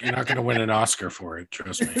 you're not going to win an Oscar for it.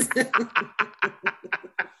 Trust me.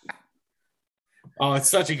 Oh, it's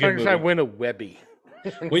such a good movie. I win a Webby.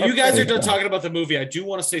 When you guys are done talking about the movie, I do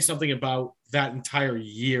want to say something about that entire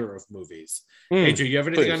year of movies. AJ, you have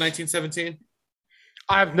anything on 1917?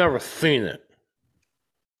 I've never seen it.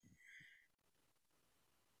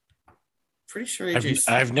 Pretty sure AJ.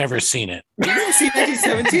 I've never seen it. You've never seen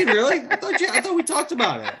 1917, really? I thought we talked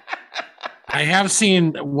about it. I have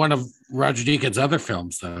seen one of Roger Deakins' other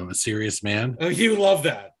films, though, A Serious Man. Oh, you love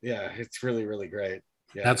that. Yeah, it's really, really great.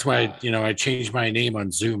 Yeah. That's why, I changed my name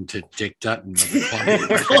on Zoom to Dick Dutton.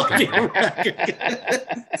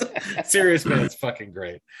 Serious Man, it's fucking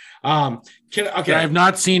great. I have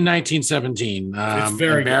not seen 1917. It's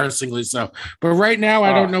very embarrassingly so. But right now,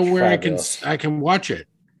 I don't know where I can watch it.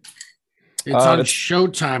 It's on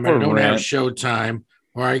Showtime. I don't have Showtime.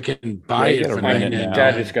 Or I can buy it for $99.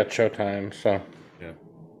 Daddy's got Showtime, so yeah.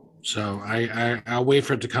 So I'll wait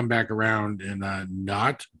for it to come back around and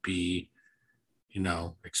not be,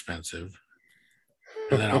 expensive,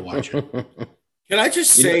 and then I'll watch it. Can I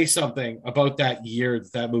just say something about that year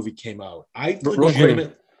that movie came out?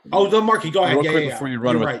 The Marky, go ahead. Real quick before you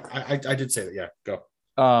run. You're right. I did say that. Yeah, go.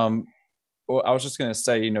 Well, I was just gonna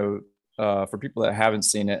say, for people that haven't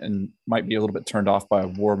seen it and might be a little bit turned off by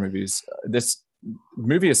war movies, this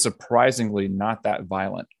movie is surprisingly not that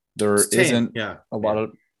violent. There isn't a lot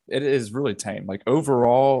of it is really tame. Like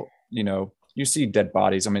overall, you see dead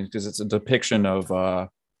bodies. I mean, because it's a depiction of the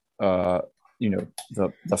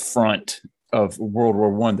front of World War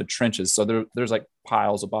One, the trenches. So there's like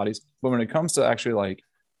piles of bodies. But when it comes to actually like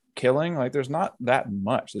killing, like there's not that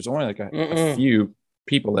much. There's only like a few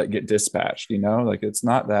people that get dispatched, like it's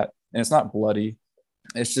not that, and it's not bloody.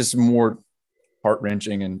 It's just more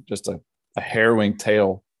heart-wrenching and just a harrowing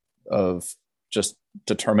tale of just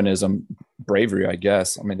determinism, bravery, I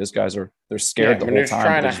guess. I mean, these guys they're scared the when whole he's time.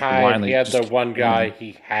 trying to They're just hide, blindly he had just the one guy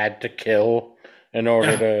he had to kill in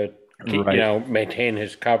order to keep, Right. maintain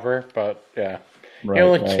his cover. But yeah, Right, he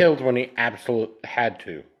only right. killed when he absolutely had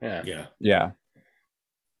to. Yeah. Yeah. Yeah.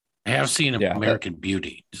 I have seen Yeah, American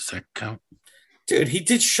Beauty. Does that count? Dude, he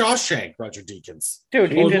did Shawshank, Roger Deakins.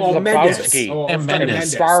 Dude, he did Mendes. Lebowski And if we're talking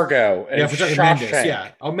Mendes. and Fargo and Yeah, if we're talking Mendes, Shawshank.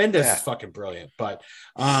 yeah. Oh, Mendes Yeah. is fucking brilliant. But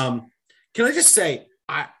can I just say,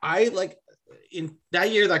 I like in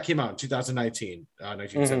that year that came out in 2019,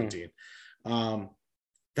 1917.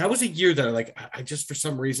 That was a year that I just for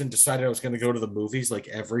some reason decided I was going to go to the movies like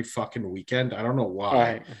every fucking weekend. I don't know why.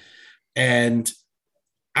 Right. And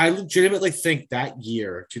I legitimately think that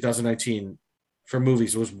year, 2019, for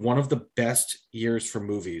movies was one of the best years for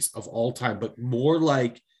movies of all time, but more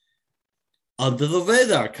like under the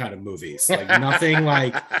radar kind of movies. Like nothing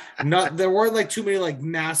there weren't like too many like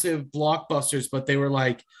massive blockbusters, but they were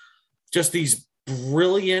like just these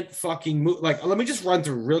brilliant fucking movies. Like, let me just run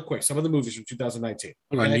through real quick some of the movies from 2019.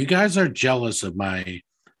 Hold on, you guys are jealous of my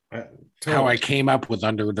how I came up with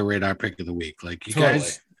under the radar pick of the week. Like you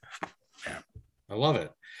guys, I love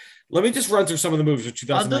it. Let me just run through some of the movies of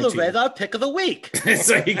 2019. Under the radar pick of the week.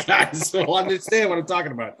 So you guys will understand what I'm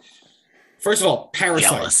talking about. First of all, Parasite.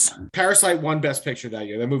 jealous. Parasite won Best Picture that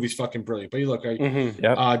year. That movie's fucking brilliant. But you look, Yep.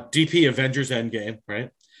 DP Avengers Endgame,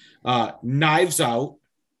 right? Knives Out,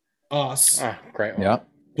 Us, Great one. Yeah.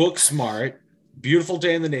 Booksmart, Beautiful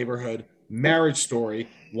Day in the Neighborhood, Marriage Story,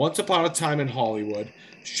 Once Upon a Time in Hollywood,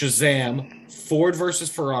 Shazam, Ford versus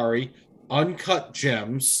Ferrari, Uncut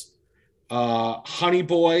Gems, Honey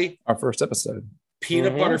Boy, Our first episode.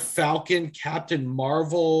 Peanut Butter Falcon, Captain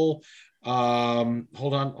Marvel.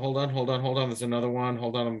 Hold on. There's another one.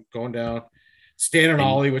 Hold on, I'm going down. Stan and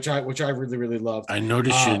Ollie, which I really, really loved. I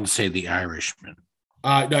noticed you didn't say The Irishman.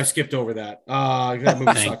 No, I skipped over that. That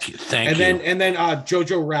movie sucks. Thank you. And then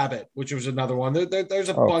Jojo Rabbit, which was another one. There's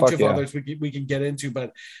a bunch of others we can get into,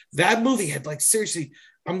 but that movie had like seriously.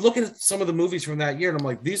 I'm looking at some of the movies from that year, and I'm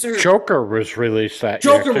like, these are Joker was released that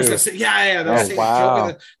Joker year. was yeah.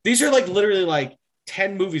 Wow. These are like literally like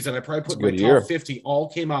 10 movies that I probably put in my top 50 all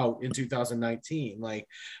came out in 2019. Like,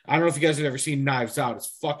 I don't know if you guys have ever seen Knives Out.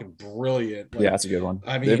 It's fucking brilliant. Like, Yeah, that's a good one.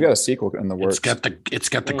 I mean, they've got a sequel in the works. It's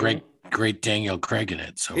got the great Daniel Craig in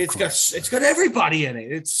it. So it's got everybody in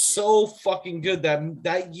it. It's so fucking good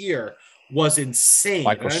that year was insane.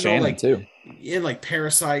 Michael Shannon too. In like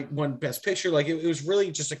Parasite won Best Picture. Like it was really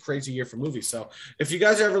just a crazy year for movies. So if you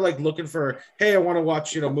guys are ever like looking for, hey, I want to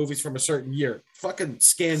watch movies from a certain year, fucking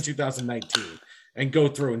scan 2019 and go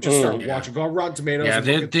through and just start watching. Go on Rotten Tomatoes.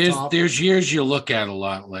 Yeah, there's years you look at a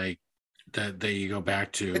lot like that you go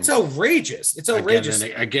back to. It's outrageous. It's outrageous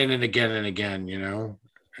again and again and again.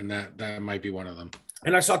 And that might be one of them.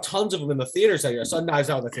 And I saw tons of them in the theaters that year. I saw Knives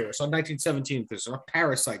Out in the theater. I saw 1917's. I saw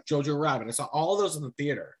Parasite, Jojo Rabbit. I saw all of those in the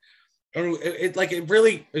theater. And it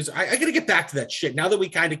really is. I got to get back to that shit now that we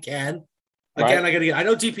kind of can. Again, right. I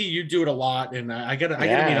know DP, you do it a lot, and I got to meet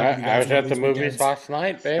up with you guys. I was at the movies last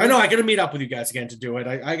night, baby. I know. I got to meet up with you guys again to do it.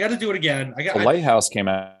 I got to do it again. The Lighthouse came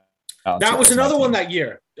out. That was another one that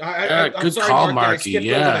year. Good call, Marky.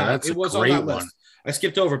 Yeah, that's a great one. I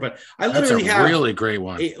skipped over, but I literally have a really great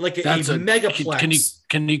one. That's a megaplex.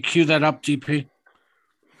 Can you cue that up, DP?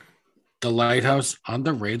 The Lighthouse on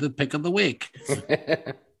the rated pick of the week.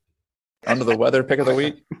 Under the weather pick of the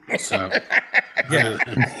week. So yeah.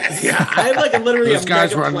 I literally those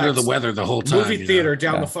guys were under the weather the whole time. Movie theater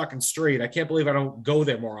down the fucking street. I can't believe I don't go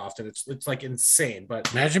there more often. It's like insane.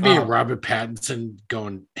 But imagine being Robert Pattinson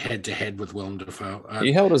going head to head with Willem Dafoe.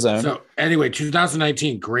 He held his own. So anyway,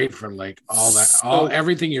 2019, great for like all that,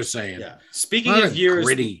 everything you're saying. Yeah. Speaking of years,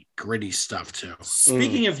 gritty stuff too.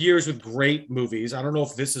 Speaking of years with great movies, I don't know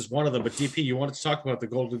if this is one of them, but DP, you wanted to talk about the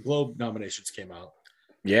Golden Globe nominations came out.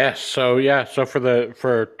 Yes. So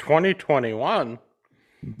for 2021,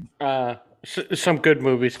 some good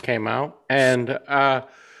movies came out, and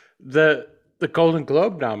the Golden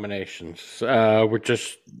Globe nominations were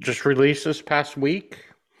just released this past week,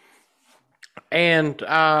 and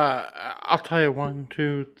I'll tell you 1,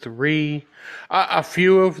 2, 3, a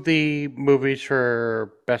few of the movies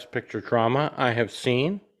for Best Picture Drama I have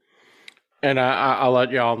seen, and I'll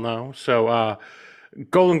let y'all know. So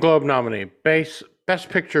Golden Globe nominee Best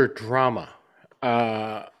Picture Drama.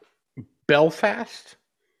 Belfast?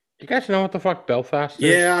 You guys know what the fuck Belfast is?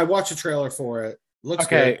 Yeah, I watched a trailer for it. Looks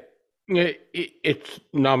good. It's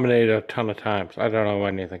nominated a ton of times. I don't know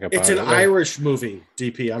anything about it. It's an Irish movie,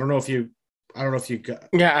 DP. I don't know if you I don't know if you got.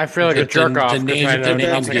 Yeah, I feel like a jerk off. The 'cause name, I know the name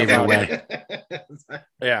nothing gave it about away.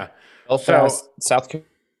 Yeah. Belfast, South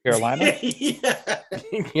Carolina. Yeah.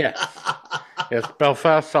 Yes. Yes.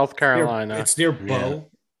 Belfast, South Carolina. It's near Bow.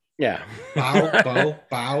 Yeah. Bow.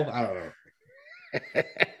 I don't know.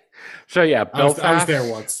 So yeah, I was Belfast.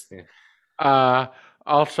 there once. Yeah.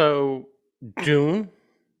 Also Dune,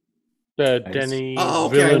 the Nice. Denny Oh,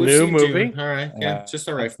 okay. We've Villeneuve seen movie, Dune. All right. Yeah, just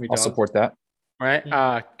all right for me. I'll dog. support that.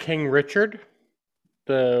 right? King Richard,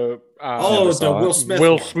 the Oh, the Will it. Smith.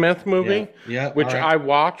 Will one. Smith movie, Yeah. which all right. I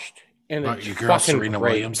watched, and About it's your girl fucking Serena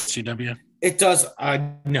great. Williams, CW. It does.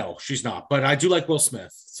 No, she's not. But I do like Will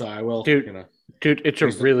Smith, so I will. Dude, Dude, it's a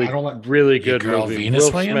He's the- really, I don't like- really Your good girl movie. Venus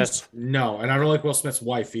Will Williams? Smith. No, and I don't like Will Smith's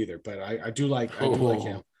wife either. But I do like. I do like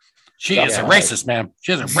him. She is a Yeah. racist, man.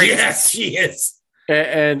 She is a racist. Yes, she is.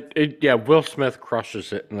 Yeah, Will Smith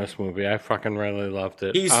crushes it in this movie. I fucking really loved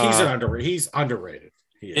it. He's underrated. He's underrated.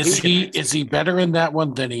 Is he better in that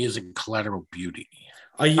one than he is in Collateral Beauty?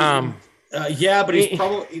 Yeah, but he's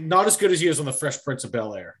probably not as good as he is on the Fresh Prince of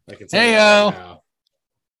Bel Air. I can say Heyo. that right now.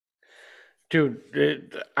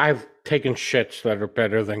 Dude, I've taken shits that are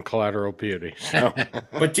better than Collateral Beauty. So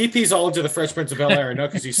But DP's all into the Fresh Prince of Bel Air. I know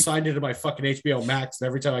because he signed into my fucking HBO Max, and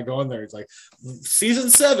every time I go in there, it's like season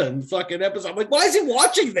 7 fucking episode. I'm like, why is he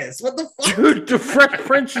watching this? What the fuck? dude, The Fresh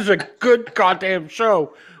Prince is a good goddamn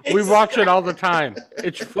show. We watch it all the time.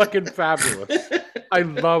 It's fucking fabulous. I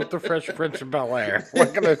love The Fresh Prince of Bel Air.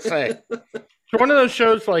 What can I say? It's one of those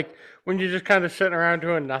shows like when you're just kind of sitting around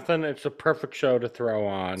doing nothing. It's a perfect show to throw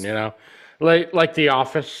on, you know. Like The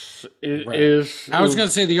Office is. I was going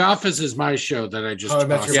to say The Office is my show that I just How I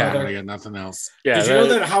Met tossed Your on. Mother. I got nothing else. Yeah. Did you know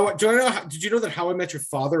that Did you know that How I Met Your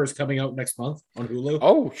Father is coming out next month on Hulu?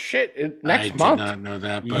 Oh shit! Next I month. did not know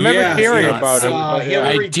that. But I remember Yes, hearing yes. about it. but, yeah.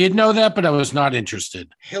 Hillary- I did know that, but I was not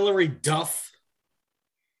interested. Hillary Duff,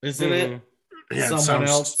 isn't it? Mhm. Yeah, Someone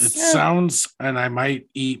else. It Yeah. sounds, and I might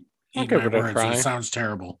eat I'll my give it a words. try. It sounds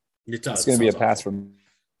terrible. It does. It's going to be a Sounds pass awful. from.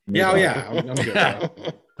 Yeah, I'm good.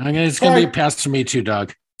 It's going to be a pass for me too,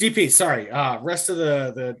 Doug. DP, sorry. Rest of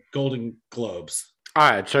the Golden Globes. All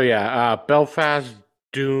right, so yeah, Belfast,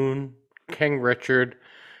 Dune, King Richard,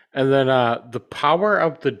 and then The Power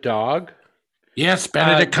of the Dog. Yes,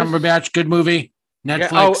 Benedict this- Cumberbatch, good movie. Yeah,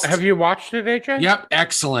 Netflix. have you watched it, AJ? Yep,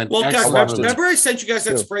 excellent. Well, guys, excellent watched it. movie. remember I sent you guys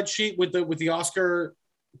that Too. spreadsheet with the Oscar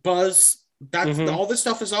buzz? That's Mhm. all this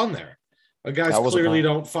stuff is on there. Guys That was a clearly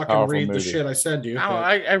don't fucking powerful read the movie. shit I send you. No, but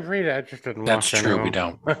I read it. I just didn't That's watch it. true. no. We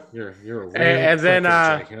don't. you're a real And then,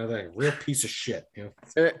 prick, Jake, you know that real piece of shit. You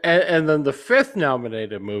know? And then the 5th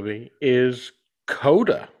nominated movie is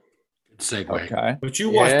CODA. Good segue. Okay. But you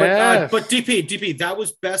watched, Yes. but DP, that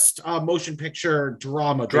was best motion picture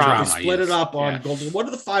drama. Drama, They split yes. it up on Yes. Golden. What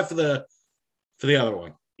are the 5 for the other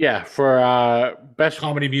one? Yeah, for best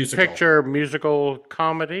Comedy musical. picture musical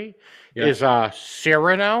comedy Yeah. is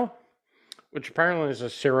Cyrano, which apparently is a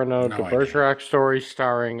Cyrano No de idea. Bergerac story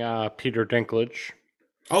starring Peter Dinklage.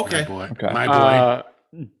 Okay. My boy. Okay. My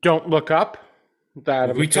boy. Don't Look Up. The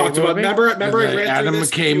Adam We McKay talked about. movie. Remember, I The ran through Adam this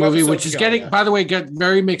a McKay few movie, episodes which is ago, getting, yeah. by the way, got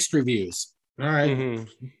very mixed reviews. All right. Mhm.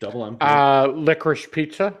 Double M. Licorice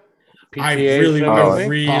Pizza. I PTA 's really, the Oh, movie.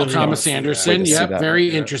 really Paul want Thomas to see that. Anderson. Wait to see Yep, that. very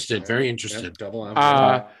Yeah. interested. Very Yep, interested. double M.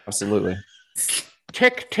 Absolutely.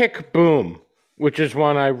 Tick Tick Boom, which is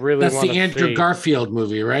one I really That's want the to Andrew see. Garfield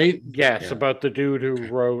movie, right? Yes, Yeah. about the dude who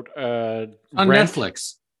wrote On Rent.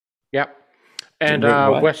 Netflix. Yep. And Wait,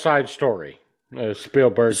 what? West Side Story.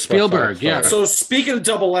 Spielberg. Spielberg, yeah. So speaking of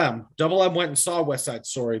Double M went and saw West Side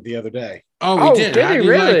Story the other day. Oh, Oh, we did. did How he did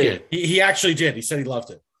you like really? it? He actually did. He said he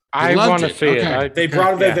loved it. I loved want to it. see it. Okay. They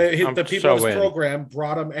brought him. I'm The people on so his in. program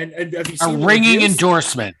brought him. And have you A seen the ringing reviews?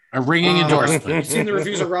 endorsement. A ringing Have endorsement. you seen the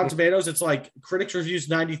reviews of Rotten Tomatoes? It's like critics reviews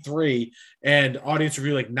 93 and audience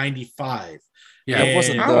review like 95. Yeah, And-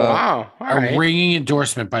 wasn't Oh, the- wow. All a right. ringing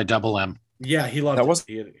endorsement by Double M. Yeah, he loved That it. wasn't-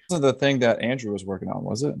 He- Wasn't the thing that Andrew was working on,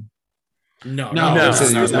 was it? No, No, No, this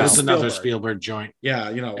is- no, this is that's another Spielberg. Spielberg joint. Yeah,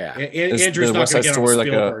 you know, Yeah. Is Andrew's the not West going to Side get on a Story like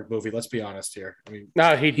a- Spielberg movie. Let's be honest here. I mean,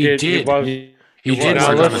 No, he He did. did. He was. He did Now work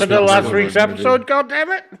on a listen to Spielberg last movie. week's episode. God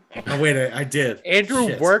damn it! oh wait, I did. Andrew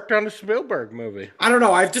Shit. worked on a Spielberg movie. I don't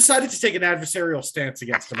know. I've decided to take an adversarial stance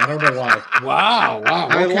against him. I don't know why. Wow, wow.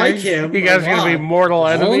 I okay. like him. You guys a gonna be lot. mortal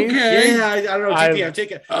enemies? Okay. Yeah, I don't know. I- DP, I've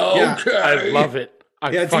taken. Okay. I love it. I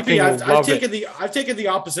Yeah, fucking DP, I've love taken it. I've taken the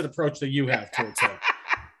opposite approach that you have towards him.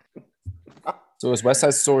 So is West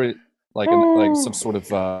Side Story like some sort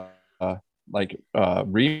of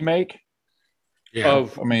remake? Yeah.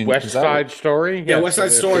 Of I mean, West is that Side Story. Yeah, West Side it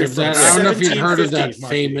is. Story. If that- I don't know if you've heard of that 1750s,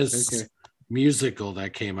 famous Marky. musical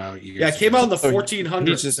that came out years Yeah, it came out in the So 1400s,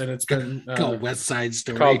 he's just- and it's been. called West Side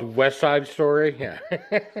Story. Called West Side Story. Yeah.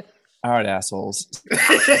 All right, assholes.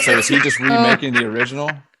 So is he just remaking the original?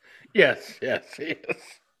 Yes, he is.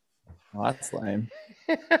 Well, that's lame.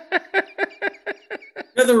 Yeah,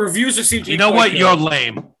 the reviews seem to You be know quite what? good. You're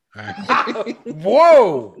lame.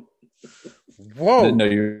 Whoa! Didn't know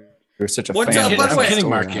you were such a What's fan. up? of By the that way- I'm kidding, story.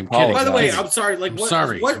 Marky. I I'm kidding. By the way, apologize. I'm sorry. Like, I'm what?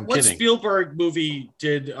 sorry. I'm What kidding. Spielberg movie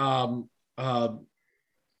did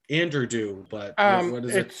Andrew do? But what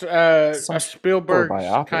is it? It's a Some Spielberg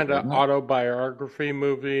biopic, kind of wasn't it? autobiography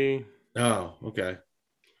movie. Oh, okay.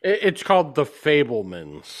 It's called The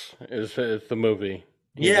Fablemans. Is the movie?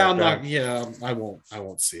 Yeah, I'm not. Yeah, I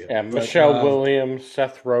won't see it. Yeah, But, Michelle Williams,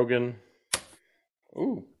 Seth Rogen.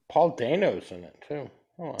 Ooh, Paul Dano's in it too.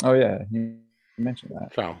 Oh yeah, you mentioned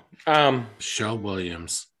that. So, Michelle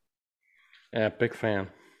Williams. yeah, big fan.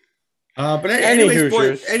 But Any anyways, boy,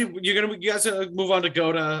 Hoosiers. you guys move on to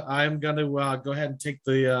CODA. I'm gonna go ahead and take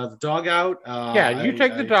the dog out. Yeah, you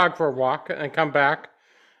take the dog for a walk and come back,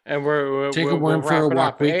 and Take a we'll worm for wrap a it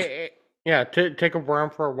walk up. week. Yeah, take a worm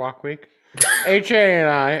for a walk week. AJ and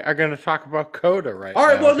I are going to talk about CODA right now. All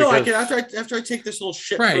right. Well, no, I because- can after I take this little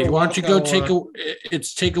shit. Right. for a Why don't you walk, go I'll,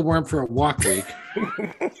 take a worm for a walk week?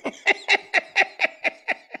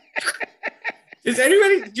 Is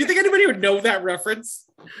anybody? Do you think anybody would know that reference?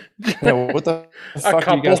 Yeah, what the fuck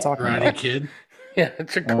are you guys talking Karate about? Kid. Yeah,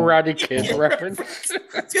 it's a Karate Kid reference.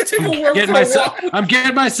 Let's get take a worm Getting for a myself, walk. I'm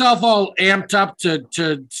getting myself all amped up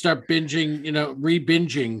to start binging,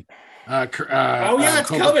 re-binging. Oh yeah, it's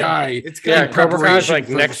Cobra coming. Kai. It's Yeah, coming. Cobra Kai's like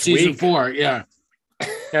for next season week. 4. Yeah,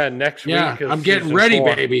 Yeah, next yeah. week. Is I'm getting season ready,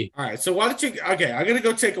 4. baby. All right. So why don't you? Okay, I'm gonna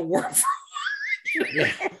go take a worm.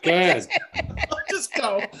 Go ahead. I'll just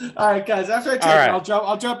go. All right, guys. After I take All right. it,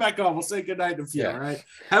 I'll jump back on. We'll say goodnight in a few. Yeah. All right.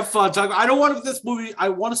 Have fun. I don't want this movie. I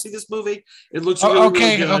want to see this movie. It looks really,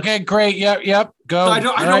 Okay, really good. okay, great. Yep. Go. So I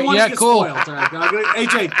don't All right, want yeah, to get cool. spoiled. All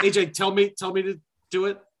right. AJ, tell me to do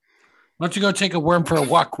it. Why don't you go take a worm for a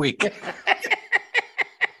walk week?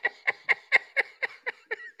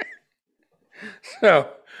 So,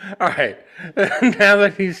 all right. Now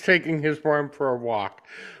that he's taking his worm for a walk,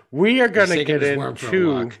 we are going to taking get his worm for a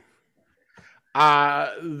into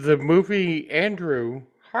walk. the movie Andrew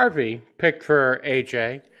Harvey picked for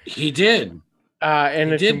AJ. He did. And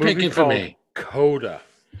He it's did a movie pick it for called me. CODA.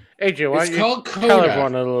 AJ, why It's don't you called tell CODA.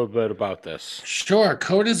 everyone a little bit about this? Sure.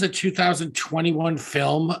 CODA is a 2021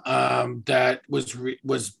 film that was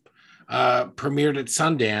premiered at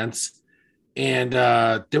Sundance, and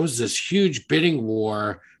there was this huge bidding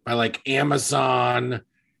war by like Amazon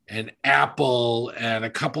and Apple and a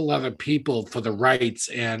couple other people for the rights,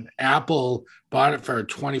 and Apple bought it for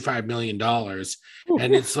 $25 million,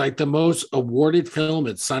 and it's like the most awarded film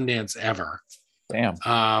at Sundance ever.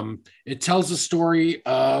 Damn. It tells the story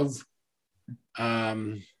of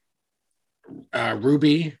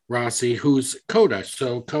Ruby Rossi, who's CODA.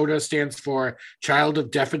 So CODA stands for Child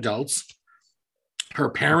of Deaf Adults. Her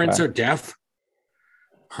parents are deaf.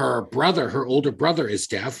 Her older brother is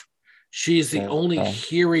deaf. She's the only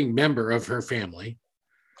hearing member of her family.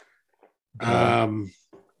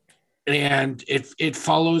 And it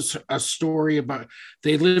follows a story about,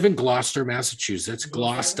 they live in Gloucester, Massachusetts.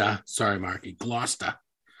 Gloucester. Sorry, Marky. Gloucester.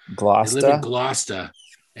 They live in Gloucester.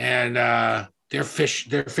 And they're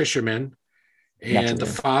fishermen. And Naturally. the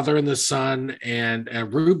father and the son and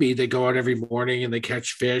Ruby, they go out every morning and they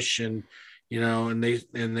catch fish, and and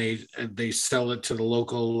they sell it to the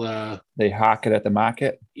local. They hawk it at the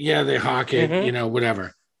market. Yeah, they hawk it. Mhm.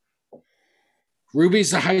 Whatever.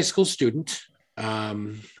 Ruby's a high school student,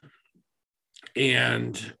 and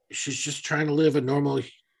she's just trying to live a normal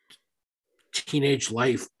teenage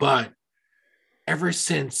life. But ever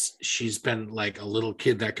since she's been like a little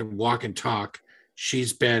kid that can walk and talk,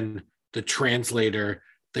 she's been the translator,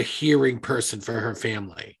 the hearing person for her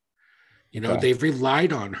family. They've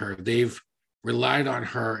relied on her. They've relied on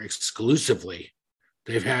her exclusively.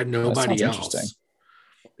 They've had nobody else.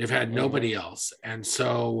 They've had nobody else. And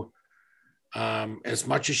so as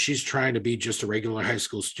much as she's trying to be just a regular high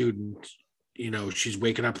school student, she's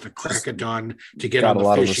waking up at the crack of dawn to get on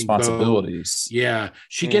the fishing boat. Responsibilities. Yeah.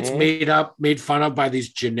 She gets made fun of by these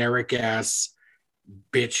generic ass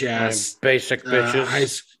bitch ass Basic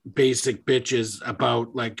bitches. Basic bitches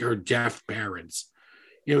about like her deaf parents.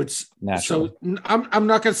 It's Naturally. so I'm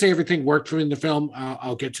not going to say everything worked for me in the film.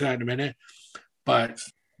 I'll get to that in a minute, but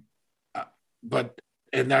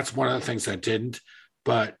and that's one of the things that didn't.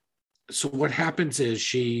 But so what happens is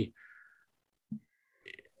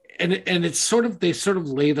it's sort of, they sort of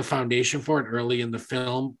lay the foundation for it early in the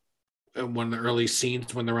film. One of the early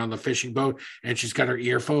scenes when they're on the fishing boat and she's got her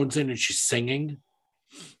earphones in and she's singing.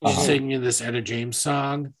 She's singing this Etta James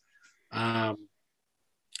song. And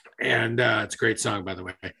it's a great song, by the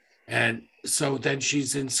way. And so then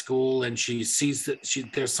she's in school and she sees that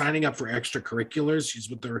they're signing up for extracurriculars. She's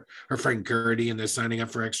with her friend Gertie, and they're signing up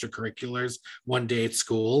for extracurriculars one day at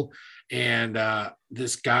school. And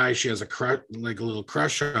this guy she has a little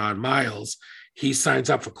crush on, Miles, he signs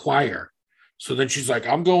up for choir. So then she's like,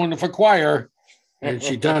 I'm going for choir. And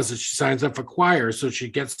she does, and she signs up for choir. So she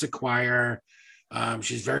gets to choir.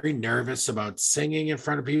 She's very nervous about singing in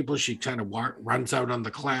front of people. She kind of runs out on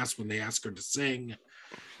the class when they ask her to sing.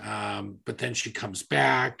 But then she comes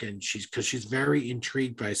back, and because she's very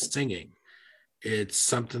intrigued by singing. It's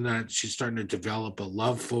something that she's starting to develop a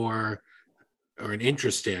love for or an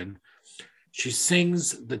interest in. She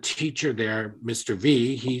sings. The teacher there, Mr.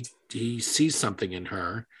 V, he sees something in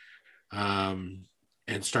her, and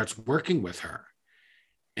starts working with her.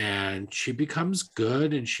 And she becomes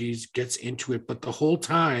good and she gets into it. But the whole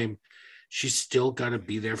time, she's still got to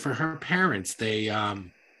be there for her parents. They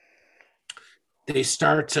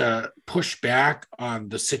start to push back on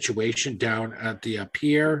the situation down at the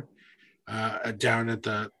pier, down at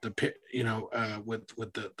the pit,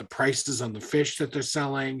 with the prices on the fish that they're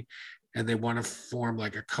selling. And they want to form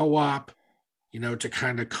like a co-op, to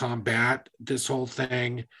kind of combat this whole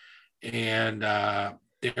thing. And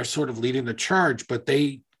they're sort of leading the charge, but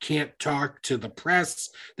they can't talk to the press.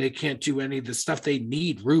 They can't do any of the stuff. They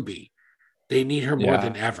need Ruby. They need her more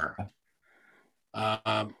than ever.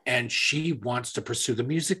 And she wants to pursue the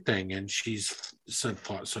music thing, and she's sort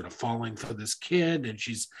of falling for this kid, and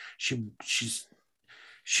she's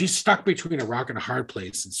stuck between a rock and a hard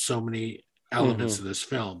place in so many elements of this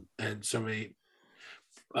film, and so many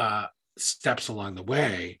steps along the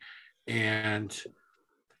way. And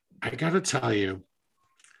I gotta tell you,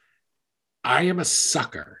 I am a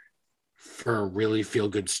sucker for a really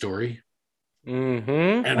feel-good story.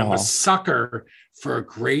 And I'm a sucker for a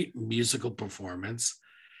great musical performance.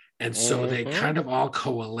 And so they kind of all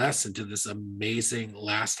coalesce into this amazing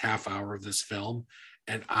last half hour of this film.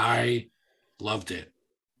 And I loved it.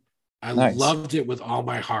 I loved it with all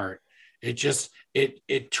my heart.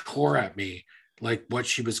 It tore at me, like what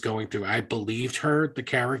she was going through. I believed her, the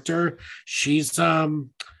character. She's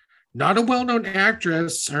not a well-known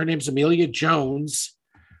actress. Her name's Amelia Jones.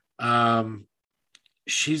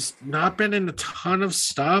 She's not been in a ton of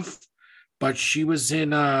stuff, but she was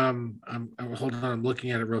in hold on, I'm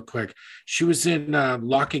looking at it real quick. She was in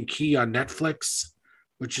Lock and Key on Netflix,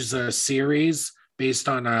 which is a series based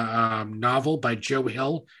on a novel by Joe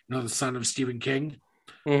Hill, the son of Stephen King.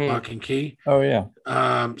 Lock and Key. Oh yeah.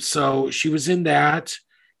 So she was in that,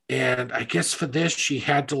 and I guess for this she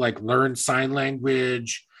had to learn sign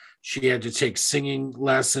language. She had to take singing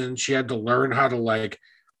lessons. She had to learn how to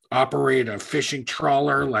operate a fishing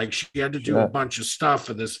trawler. She had to do a bunch of stuff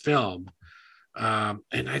for this film.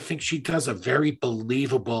 And I think she does a very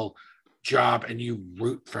believable job, and you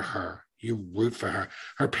root for her.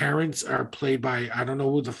 Her parents are played by, I don't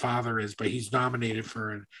know who the father is, but he's nominated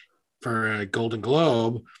for a Golden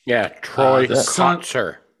Globe. Yeah, Troy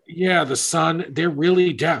Kotsur. Yeah, the son, they're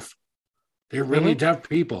really deaf. They're really deaf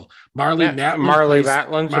people. Marlee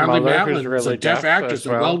Matlin's really a deaf actress, a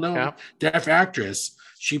well-known deaf actress.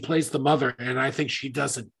 She plays the mother, and I think she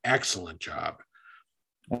does an excellent job.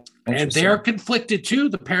 And they're conflicted too.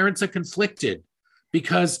 The parents are conflicted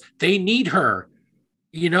because they need her,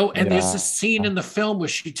 and there's a scene in the film where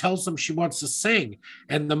she tells them she wants to sing,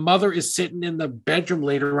 and the mother is sitting in the bedroom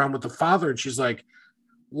later on with the father, and she's like,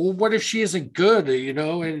 well, what if she isn't good,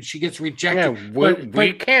 and she gets rejected? Yeah,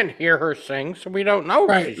 we can't hear her sing, so we don't know.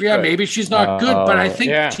 Right. Yeah, good. Maybe she's not good, but I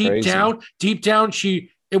think deep down,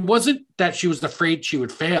 it wasn't that she was afraid she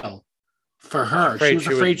would fail for her. She was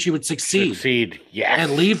afraid she would succeed. Yes.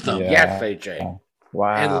 And leave them. Yes, AJ.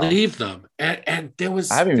 Wow. And leave them. And there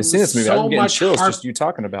was, I haven't even seen this movie. I'm getting chills just you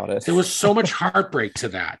talking about it. There was so much heartbreak to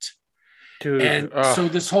that. Dude, and so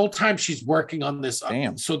this whole time she's working on this.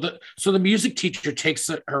 Damn. So the music teacher takes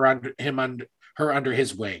her under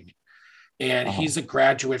his wing, and he's a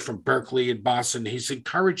graduate from Berkeley in Boston. He's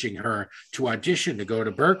encouraging her to audition to go to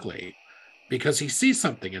Berkeley because he sees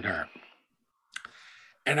something in her.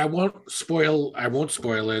 And I won't spoil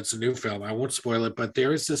it. It's a new film. I won't spoil it, but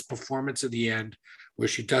there is this performance at the end where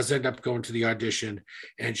she does end up going to the audition,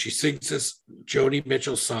 and she sings this Joni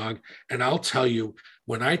Mitchell song. And I'll tell you,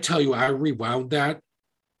 when I tell you I rewound that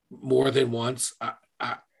more than once,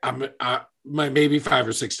 I'm maybe 5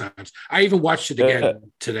 or 6 times. I even watched it again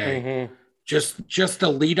today. Just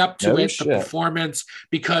the lead up to the performance,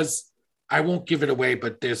 because I won't give it away,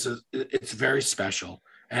 but it's very special.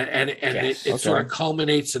 And it sort of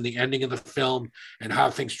culminates in the ending of the film and how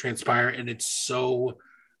things transpire. And it's so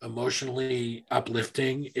emotionally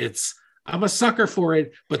uplifting. I'm a sucker for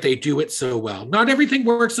it, but they do it so well. Not everything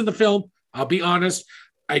works in the film. I'll be honest.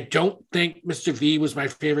 I don't think Mr. V was my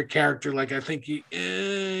favorite character. Like, I think he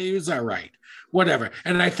was all right. Whatever.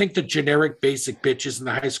 And I think the generic basic bitches in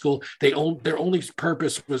the high school, their only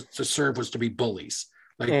purpose was to be bullies.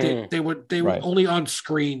 Like they were Right. only on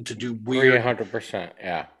screen to do weird 300%.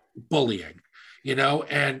 Yeah. bullying,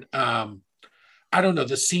 and I don't know,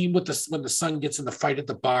 the scene with when the son gets in the fight at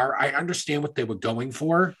the bar, I understand what they were going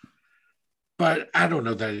for, but I don't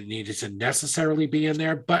know that it needed to necessarily be in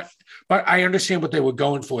there. But I understand what they were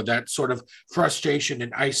going for, that sort of frustration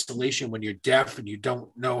and isolation when you're deaf and you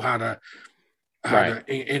don't know how to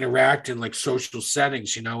interact in like social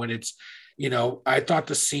settings, and it's, I thought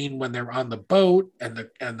the scene when they're on the boat and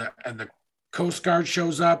the Coast Guard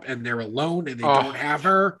shows up and they're alone and they don't have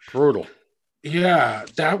her. Brutal. Yeah,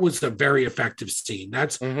 that was a very effective scene.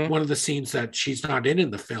 That's one of the scenes that she's not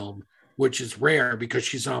in the film, which is rare because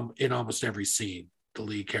she's in almost every scene. The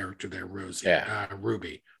lead character there,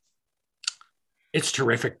 Ruby. It's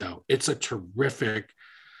terrific, though. It's a terrific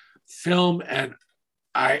film, and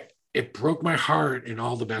it broke my heart in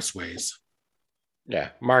all the best ways. Yeah,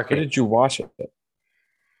 Mark. Where did you watch it?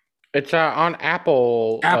 It's on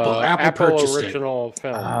Apple. Apple original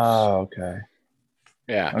films. Oh, okay.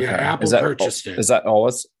 Yeah. Okay. Yeah, Apple purchased it. Is that all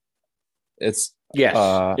it's Yes.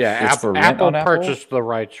 it's for rent Apple on Apple? purchased the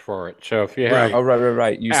rights for it. So if you have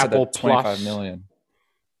right. You Apple said that 25 Plus. million.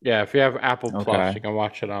 Yeah, if you have Apple Plus, Okay. you can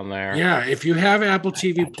watch it on there. Yeah, if you have Apple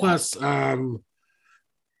TV Plus,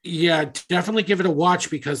 definitely give it a watch,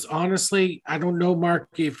 because honestly, I don't know, Mark,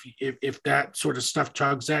 if that sort of stuff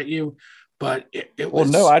tugs at you, but it was.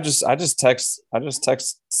 Well, no, I just text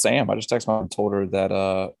Sam. I just text mom and told her that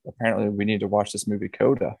apparently we need to watch this movie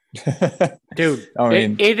CODA. Dude, I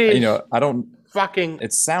mean, it is I don't fucking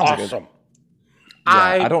it sounds awesome.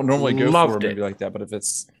 I don't normally go for a loved it. movie like that, but if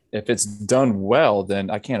it's done well, then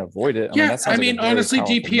I can't avoid it. That sounds like a very honestly,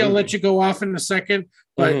 powerful DP, I'll movie. let you go off in a second.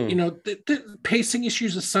 But the pacing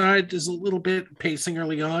issues aside, there's a little bit pacing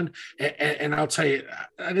early on, and I'll tell you,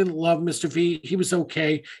 I didn't love Mr. V. He was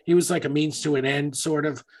okay. He was like a means to an end, sort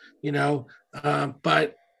of,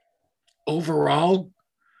 But overall,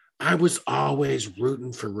 I was always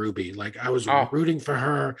rooting for Ruby. Like, I was rooting for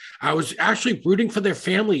her. I was actually rooting for their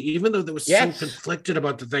family, even though they were so conflicted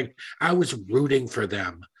about the thing. I was rooting for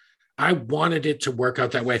them. I wanted it to work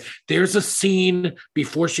out that way. There's a scene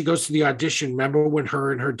before she goes to the audition. Remember when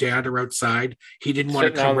her and her dad are outside? He didn't want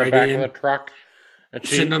to come right in. Of the truck. And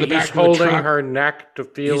sitting on the back of the holding truck. her neck to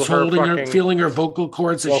feel He's her holding fucking feeling her vocal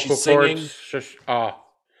cords as she's singing. Just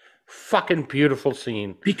fucking beautiful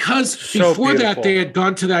scene. Because So before beautiful. that, they had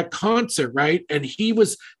gone to that concert, right? And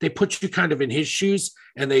they put you kind of in his shoes,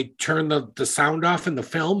 and they turn the sound off in the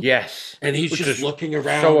film. Yes. And he's Which just is looking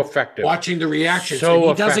around, so effective. watching the reactions. So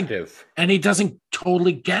and effective. he doesn't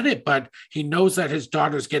totally get it, but he knows that his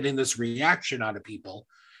daughter's getting this reaction out of people,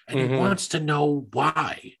 and he wants to know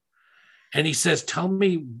why. And he says, "Tell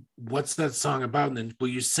me, what's that song about? And then will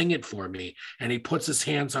you sing it for me?" And he puts his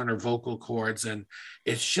hands on her vocal cords, and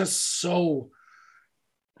it's just so.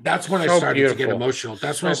 That's when I started to get emotional.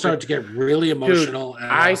 That's when I started to get really emotional. Dude, and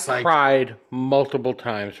I was like, cried multiple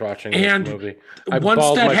times watching this movie. I once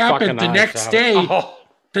bawled that my happened, fucking the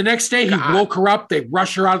next day, he God. woke her up. They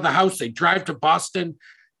rush her out of the house. They drive to Boston.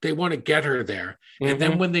 They want to get her there. And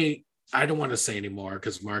then when I don't want to say anymore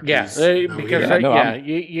because Mark you got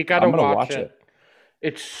to watch it.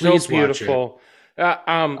 It's so Please beautiful.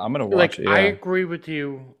 I'm gonna watch it. Yeah. I agree with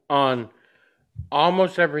you on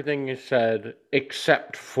almost everything you said,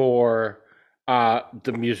 except for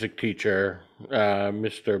the music teacher,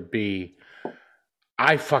 Mr. B.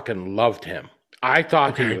 I fucking loved him. I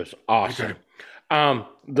thought he was awesome.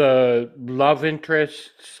 The love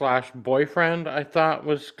interest / boyfriend, I thought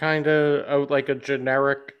was kind of like a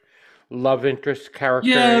generic love interest character.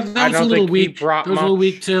 Yeah, that was a little weak. That was a little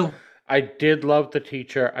weak too. I did love the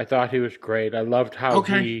teacher. I thought he was great. I loved how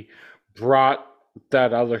he brought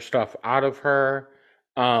that other stuff out of her.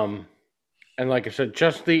 And like I said,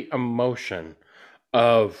 just the emotion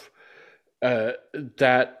of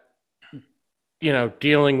that,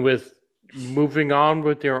 dealing with moving on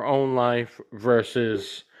with your own life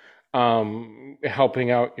versus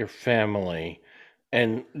helping out your family,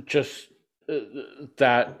 and just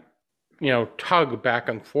that tug back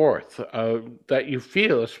and forth that you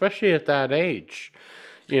feel, especially at that age.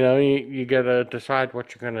 You gotta decide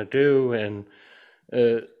what you're gonna do, and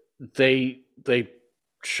they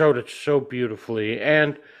showed it so beautifully.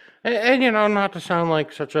 And not to sound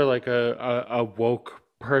like such a woke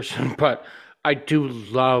person, but I do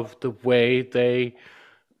love the way they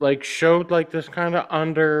showed this kind of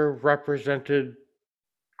underrepresented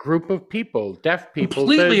group of people, deaf people.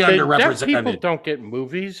 Completely Deaf people underrepresented. don't get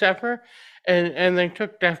movies ever. And they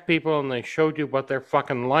took deaf people and they showed you what their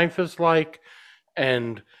fucking life is like.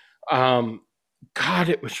 And God,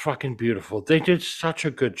 it was fucking beautiful. They did such a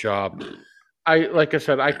good job. Like I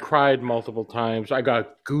said, I cried multiple times. I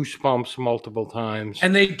got goosebumps multiple times.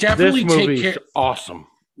 And they definitely this take movie's care. awesome.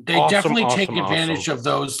 They Awesome, definitely awesome, take advantage awesome. of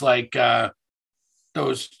those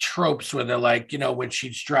those tropes where they're like, when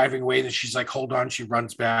she's driving away, that she's like, hold on, she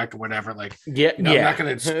runs back or whatever. Like, Yeah, I'm not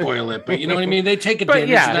going to spoil it, but you know what I mean? They take But advantage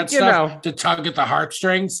yeah, of that you stuff know. to tug at the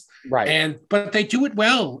heartstrings. Right. But they do it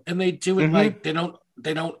well, and they do it like they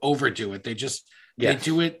don't overdo it. They just they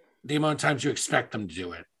do it the amount of times you expect them to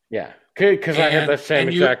do it. Yeah, because I had the same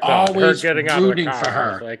and you're exact thought. Her always getting out of the rooting car, for I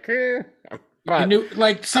her. was like, You but knew,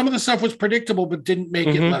 like, some of the stuff was predictable, but didn't make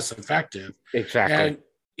it less effective. exactly. And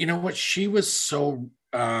you know what? She was so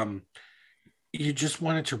you just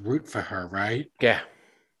wanted to root for her, right? Yeah.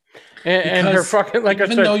 And her fucking, like I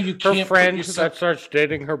even said, though you her can't friend put yourself... that starts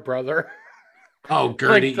dating her brother. Oh,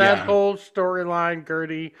 Gertie, like that yeah. whole storyline,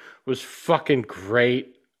 Gertie, was fucking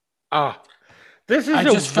great. This is I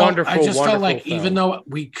just felt like, film. even though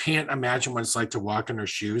we can't imagine what it's like to walk in her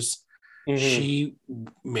shoes, she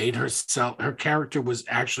made her character was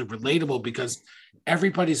actually relatable, because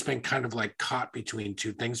everybody's been kind of like caught between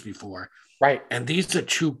two things before. Right. And these are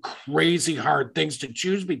two crazy hard things to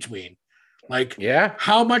choose between. Like, yeah,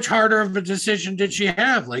 how much harder of a decision did she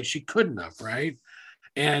have? Like, she couldn't have, right?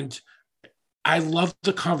 And I love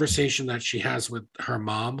the conversation that she has with her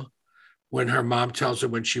mom, when her mom tells her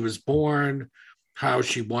when she was born how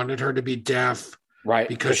she wanted her to be deaf, right?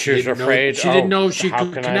 Because she was afraid. She didn't know she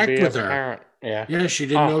could can connect with her. Parent? Yeah, she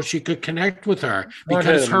didn't know she could connect with her, What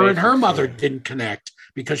because an her and her amazing mother scene. didn't connect,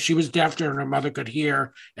 because she was deaf and her mother could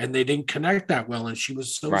hear, and they didn't connect that well, and she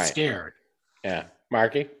was so scared. Yeah,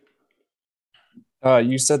 Marky.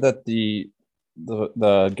 You said that the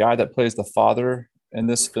guy that plays the father in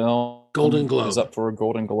this film Golden Globe is up for a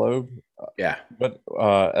Golden Globe. Yeah, but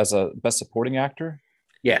as a best supporting actor.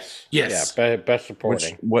 Yes. Yeah, best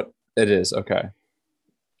supporting. What it is? Okay,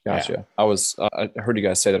 gotcha. Yeah. I heard you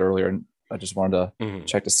guys say that earlier, and I just wanted to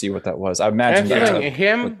check to see what that was. I imagine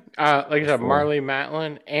him, like I said, Marley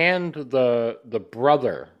Matlin, and the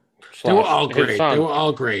brother. They were all great. They were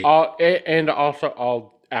all great. And also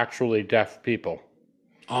all actually deaf people.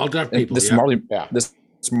 All deaf people. This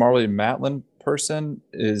Marley Matlin person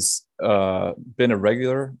is been a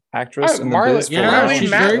regular actress in the biz for a while. She's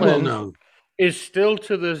very well known. Is still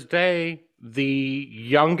to this day the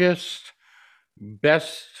youngest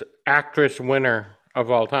best actress winner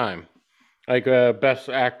of all time, like a best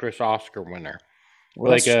actress Oscar winner,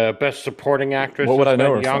 like a best supporting actress. What would I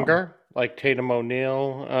know her younger? from? Like Tatum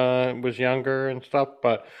O'Neal was younger and stuff,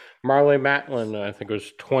 but Marley Matlin, I think,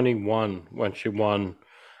 was 21 when she won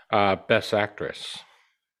best actress.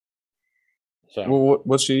 So, well,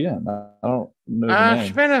 what's she in? I don't know the name.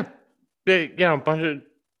 She's been a big, bunch of.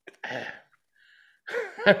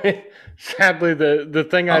 I mean, sadly, the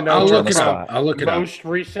thing I know I'll look it up. I'll look it up. Most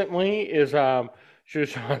recently is she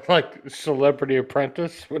was on like Celebrity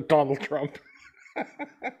Apprentice with Donald Trump,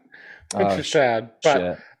 which is sad.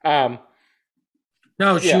 But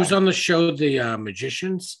no, she was on the show The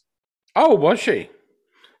Magicians. Oh, was she?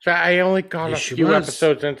 So I only got a few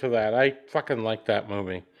episodes into that. I fucking like that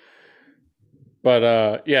movie.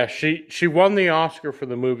 But she won the Oscar for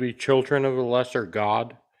the movie Children of the Lesser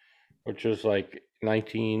God, which is like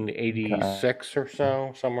 1986 or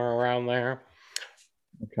so, somewhere around there.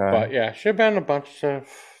 Okay. But yeah, she's been a bunch of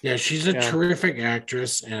stuff. Yeah, she's a terrific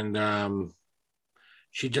actress, and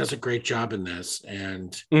she does a great job in this.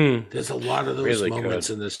 And there's a lot of those moments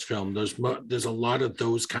in this film. There's a lot of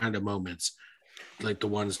those kind of moments, like the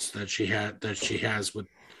ones that she has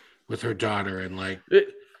with her daughter, and like.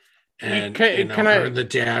 And her and the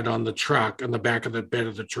dad on the truck, on the back of the bed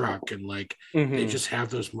of the truck, and like they just have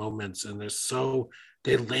those moments, and they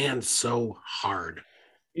land so hard.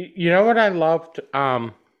 You know what I loved?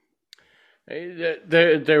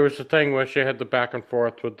 There was a thing where she had the back and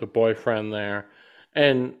forth with the boyfriend there,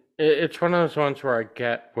 and it's one of those ones where I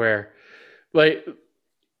get where, like,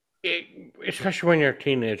 especially when you're a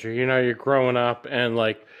teenager, you're growing up, and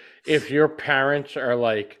like if your parents are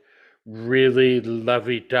like really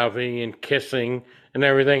lovey-dovey and kissing and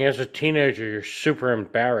everything, as a teenager you're super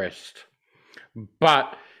embarrassed.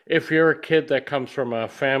 But if you're a kid that comes from a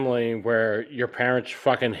family where your parents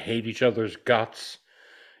fucking hate each other's guts,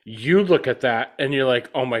 you look at that and you're like,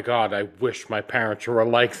 oh my god, I wish my parents were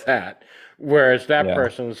like that. Whereas that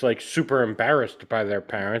person is like super embarrassed by their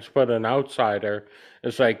parents, but an outsider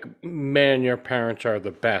is like, man, your parents are the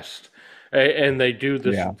best. And they do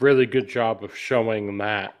this Yeah. really good job of showing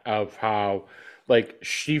that, of how, like,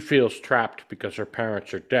 she feels trapped because her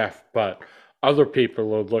parents are deaf, but other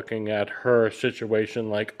people are looking at her situation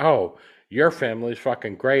like, oh, your family's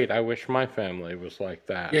fucking great. I wish my family was like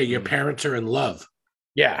that. Yeah, your parents are in love.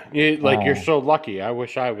 Yeah, you're Oh. so lucky. I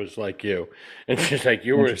wish I was like you. And she's like,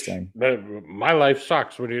 Interesting. my life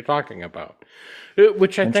sucks. What are you talking about?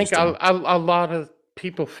 Which I think Interesting. a lot of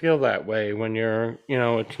people feel that way when you're,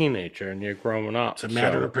 a teenager and you're growing up. It's a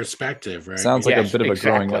matter So- of perspective, right? Sounds like Yes, a bit of a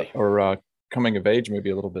growing up exactly. or coming of age, maybe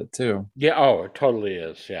a little bit too. Yeah, oh, it totally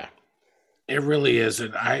is. Yeah. It really is.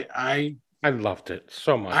 And I loved it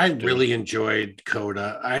so much. I dude. really enjoyed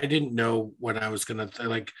CODA. I didn't know what I was gonna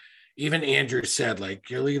like. Even Andrew said, like,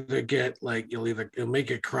 you'll make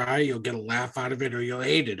it cry, you'll get a laugh out of it, or you'll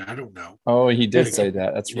hate it. I don't know. Oh, he did Like, say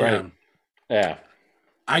that. That's right. Yeah.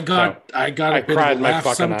 I got a bit of cried a my laugh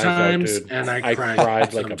fucking eyes out, sometimes, dude. and I I cried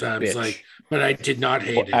cried like a sometimes. bitch. But I did not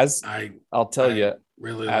hate Well, it. I'll tell I you,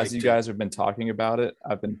 really as liked you it. guys have been talking about it,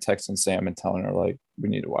 I've been texting Sam and telling her, like, we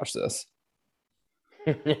need to watch this.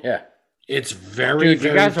 Yeah. It's very, Dude, you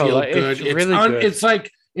very guys are feel like- good. it's really good. It's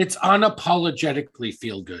like it's unapologetically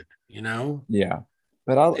feel good. You know, Yeah.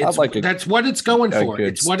 But I'd like it. that's what it's going a for. good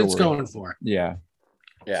It's what it's story. going for. Yeah.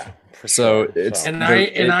 Yeah. For So sure. it's- And The- I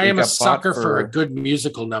it am a got bought sucker for a for- good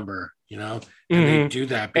musical number. You know, and they Mhm. do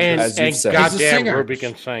that And, because As you've and said. She's a goddamn, singer. Ruby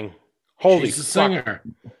can sing. Holy she's a fuck. singer.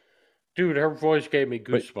 Dude, her voice gave me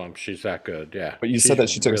But- goosebumps. She's that good. Yeah. But you She's said that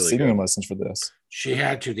she took really singing good. lessons for this. She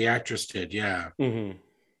had to. The actress did. Yeah, Mhm.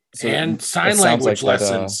 So and it sign sounds language like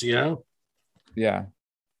that, lessons. You know, yeah.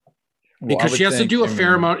 Well, I because would she has to think- do a I fair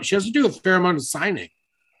mean, amount. She has to do a fair amount of signing.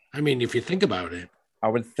 I mean, if you think about it, I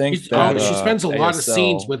would think she that spends a lot of ASL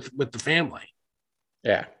scenes with the family.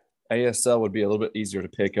 Yeah. ASL would be a little bit easier to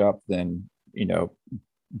pick up than,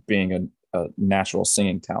 being a natural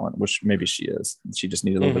singing talent, which maybe she is. She just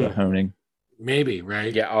needed a little bit of honing. Maybe,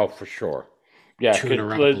 right? Yeah. Oh, for sure. Yeah. Tune 'cause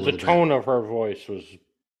her up a the little bit. tone of her voice was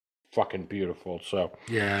fucking beautiful. So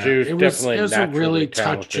Yeah, she was definitely it was a naturally really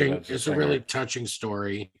talented touching. as a It's a singer. really touching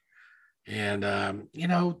story, and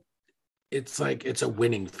it's like it's a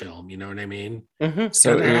winning film. You know what I mean? Mhm.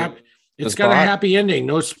 So It's was got a bought- happy ending.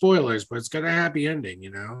 No spoilers, but it's got a happy ending.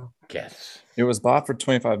 You know? Yes. it was bought for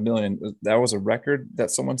 $25 million. That was a record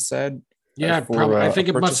that someone said. Yeah, for, probably. I a think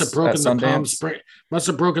it must have purchase broken at the Palm Sundance? Spring. Must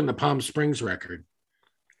have broken the Palm Springs record.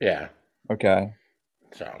 Yeah. Okay.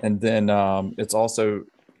 So And then it's also,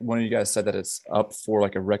 one of you guys said that it's up for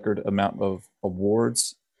like a record amount of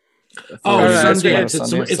awards. for Oh, the US Sundance! round of It's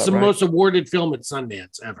Sundance, is it's that the right? most awarded film at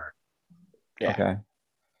Sundance ever. yeah. Okay.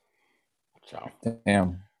 So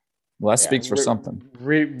Damn. Well, that yeah, speaks for something.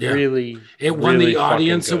 Yeah. Really. It won really the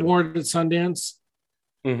audience fucking good. award at Sundance.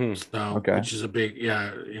 Mhm. So, Okay. which is a big,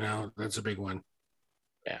 that's a big one.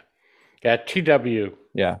 Yeah. TW.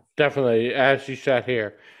 Yeah. Definitely, as you sat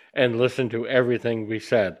here and listened to everything we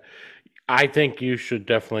said, I think you should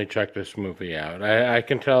definitely check this movie out. I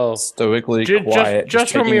can tell Stoically ju- quiet.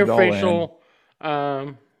 just from taking your it all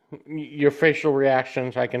in. facial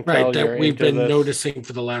reactions. I can Right, tell that you're we've into been this. noticing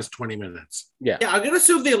for the last 20 minutes. Yeah. Yeah, I'm gonna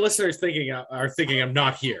assume the listeners are thinking I'm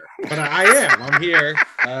not here, but I am. I'm here.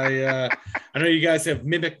 I know you guys have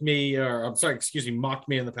mimicked me, or I'm sorry, excuse me, mocked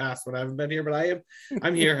me in the past when I haven't been here, but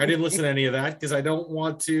I'm here. I didn't listen to any of that because I don't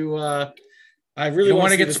want to. I really You don't want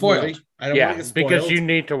wanna to get this spoiled. movie. I don't want Yeah, to get spoiled because you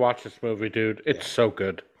need to watch this movie, dude. It's so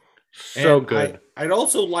good. So And good. I'd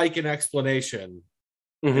also like an explanation,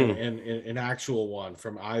 Mhm. an actual one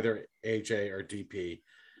from either AJ or DP.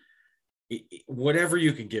 Whatever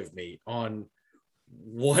you can give me on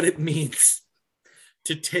what it means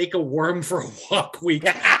to take a worm for a walk week.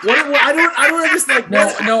 I don't understand.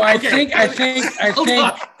 No, I Okay, think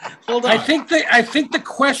hold on. I think the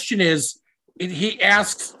question is, he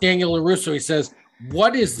asks Daniel LaRusso, he says,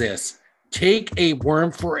 what is this? Take a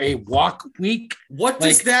worm for a walk week? What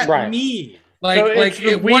does like, that right. mean? So it's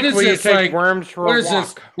the what week is where you this? take Like, worms for what a is this?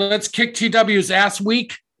 walk. Let's kick TW's ass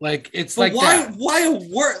week? Like, it's But like why? that. Why a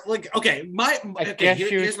word? Like, okay, I okay, guess she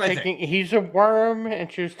was here's my taking. thing. He's a worm,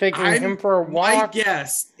 and she was taking him for a My walk.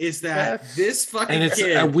 guess is that Yes. this fucking And it's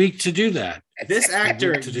kid, a week to do that. this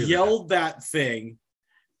actor to do that. yelled that thing,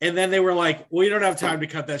 and then they were like, "We don't have time to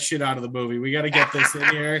cut that shit out of the movie. We got to get this in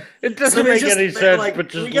here." It doesn't So they make just- any they're sense, like, but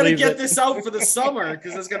just we got to leave get it. this out for the summer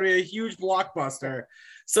because it's going to be a huge blockbuster.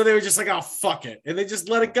 So they were just like, "Oh fuck it," and they just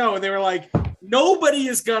let it go. And they were like, "Nobody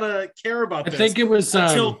is gonna care about I this." think it was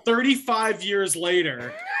until 35 years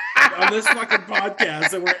later on this fucking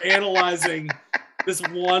podcast that we're analyzing this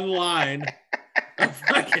one line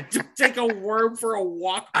Fucking take a worm for a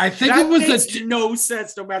walk. I think that it was makes no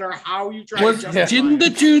sense, no matter how you try was to justify didn't the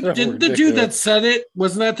it. dude So didn't the dude ridiculous. that said it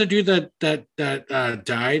wasn't that the dude that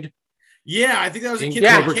died? Yeah, I think that was a In kid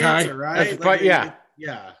with Cobra Kai? cancer, right? That's- but yeah.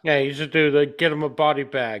 Yeah. Yeah, he used to do the get him a body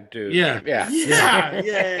bag, dude. Yeah. Yeah. Yeah.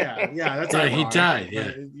 That's Yeah, he ironic, died, but,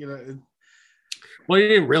 yeah. you know, Well, he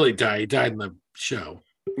didn't really die. He died in the show.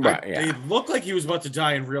 Right, yeah. It looked like he was about to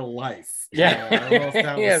die in real life. Yeah. I don't know if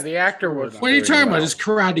that Yeah, was the actor true or was. not. What are you doing talking about? well. His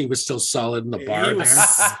karate was still solid in the bar. He was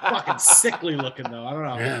there. fucking sickly looking though. I don't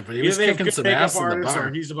know. Yeah, but he Either was they have kicking good some makeup ass in the artists bar.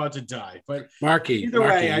 or he's about to die. But Marky, Either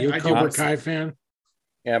way, you I a do Cobra want to Kai fan?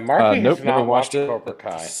 Yeah, Marky Nope, has never not watched watched it. Cobra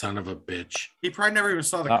Kai. Son of a bitch. he probably never even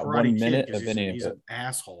saw the Not Karate 1 Kid minute because of any of he's it. an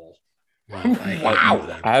asshole. Well, I hate Wow. you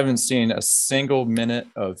then. I haven't seen a single minute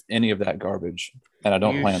of any of that garbage, and I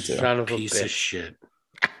don't You plan to. son of a Piece of bitch. shit.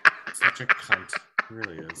 Such a cunt. He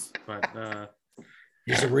really is. But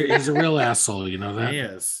He's a real asshole. You know that. he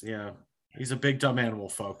is. Yeah. He's a big dumb animal,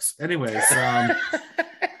 folks. Anyways,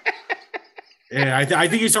 yeah, I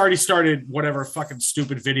think he's already started whatever fucking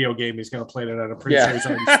stupid video game he's gonna play tonight. I'm pretty sure he's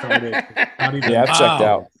already started. Not even, Yeah, I've checked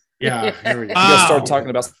out. yeah, here we go. You guys start Oh. talking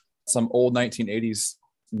about some old 1980s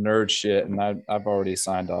nerd shit, and I've already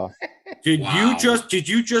signed off. Did Wow.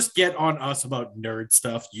 you just get on us about nerd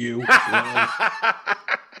stuff? You really?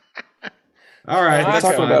 All right, We're that's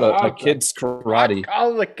talking fine. about a kid's karate.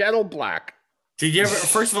 Call the kettle black. Did you ever?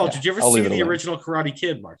 First of all, Yeah, did you ever I'll see leave it the alone. original Karate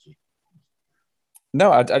Kid, Marky?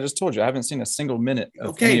 No, I just told you I haven't seen a single minute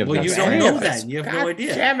of any Okay, of well this. you don't Any know of that. You have God no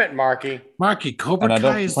idea. Damn it, Marky. Marky, Cobra And I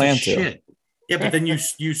don't Kai is the plan to. shit. Yeah, but then you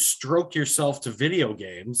stroke yourself to video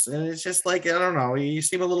games, and it's just like I don't know. You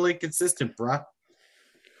seem a little inconsistent, bruh.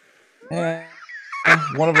 Eh,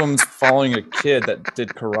 one of them's following a kid that did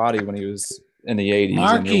karate when he was in the 80s. and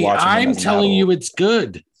Marky, you're watching him I'm as an telling you, adult. it's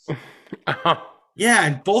good. Yeah,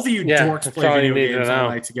 and both of you Yeah, dorks that's play all you video need to games all know.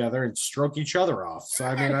 night together and stroke each other off. So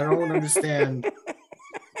I mean, I don't understand.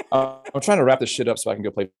 I'm trying to wrap this shit up so I can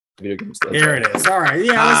go play video games. Here it is. All right,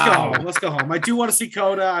 yeah, let's go Wow. home. Let's go home. I do want to see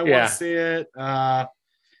Coda. I want Yeah. to see it,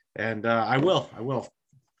 and I will.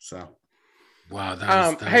 So Wow,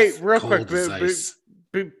 that was hey, real cold quick, as ice.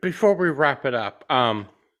 before we wrap it up, when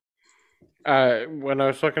I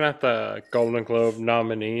was looking at the Golden Globe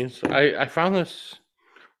nominees, I found this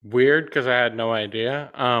weird because I had no idea.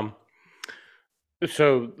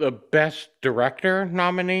 So the best director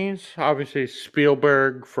nominees, obviously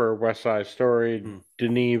Spielberg for West Side Story,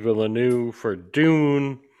 Denis Villeneuve for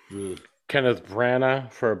Dune, Kenneth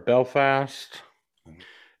Branagh for Belfast,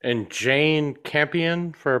 and Jane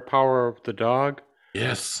Campion for Power of the Dog.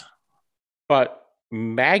 Yes. But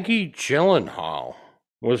Maggie Gyllenhaal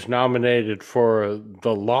was nominated for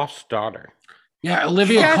The Lost Daughter. Yeah,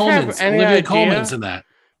 Olivia You guys have Colman's. any Olivia idea? Colman's in that.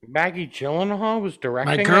 Maggie Gyllenhaal was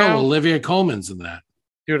directing. My girl, now? Olivia Colman's in that.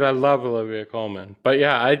 Dude, I love Olivia Colman. But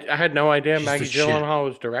yeah, I had no idea She's Maggie the shit. Gyllenhaal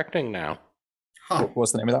was directing now. huh.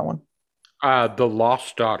 What's the name of that one? The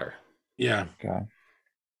Lost Daughter. Yeah. Okay.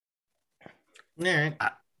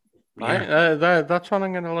 All right. That's what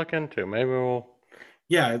I'm going to look into. Maybe we'll.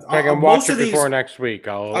 Yeah, I can watch it before next week.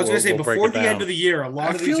 I was going to say we'll break before it the down. end of the year, a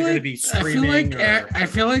lot of these are going to be streaming. I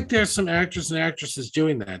feel like there's some actors and actresses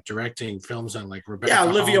doing that, directing films on like Rebecca. yeah,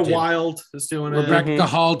 Olivia Hall did- Wilde is doing it. Rebecca Mhm.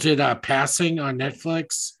 Hall did Passing on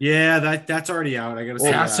Netflix. Yeah, that's already out. I got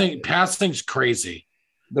to say Passing's crazy.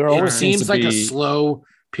 There It always seems seems to like be a slow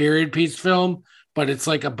period piece film, but it's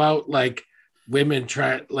like about like women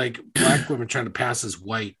black women trying to pass as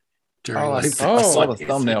white during Oh, I like saw, I saw the like-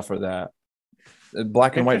 thumbnail for that. A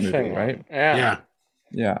black and white movie, Interesting. right? Yeah.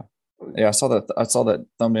 Yeah, Yeah. I saw that. I saw that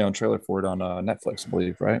thumbnail and trailer for it on Netflix, I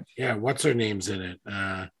believe, right? yeah. What's her name's in it?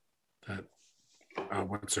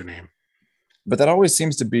 What's her name? But that always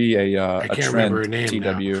seems to be a can't trend. remember her name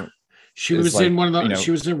TW. She It's was like, in one of the. you know-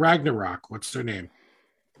 She was in Ragnarok. What's her name?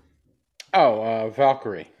 Oh,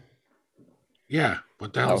 Valkyrie. Yeah.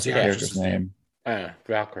 What the That hell was is the the character's actress's name? name.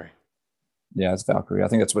 Valkyrie. Yeah, it's Valkyrie. I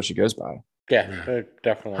think that's what she goes by. Yeah, Yeah.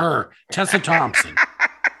 definitely. Her, Tessa Thompson.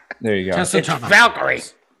 There you go. Tessa It's Thompson. Valkyrie.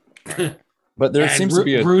 But there And seems to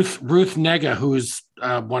be a Ruth Nega, who's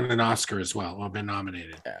won an Oscar as well, or been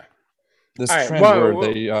nominated. this All right, trend well, where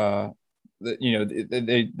well-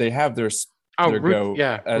 they have their Oh, go Ruth,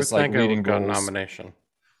 yeah. as Ruth like Negga leading got a roles, nomination.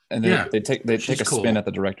 and Yeah, they take a she's cool. spin at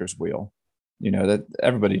the director's wheel. You know that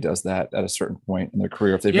everybody does that at a cerne point in their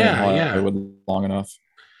career if they've been Yeah, in yeah. Hollywood long enough.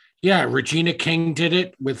 Yeah, Regina King did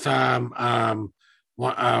it with one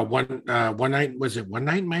night. Was it One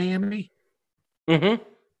Night in Miami? Mm-hmm.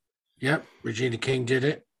 Yep, Regina King did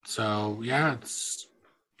it. So yeah, it's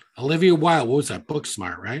Olivia Wilde. What was that?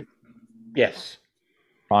 Booksmart, right? Yes.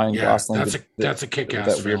 Ryan Yeah, Gosling. that's a kick-ass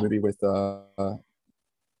that weird film. movie with Eva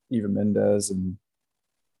Mendes and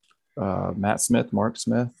Matt Smith, Mark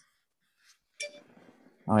Smith.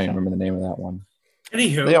 I don't even remember the name of that one.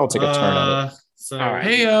 Anywho, They all take a turn at it. So All right.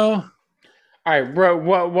 Hey-o. All right, bro.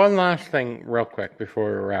 One last thing, real quick, before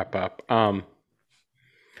we wrap up. So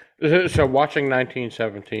watching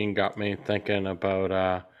 1917 got me thinking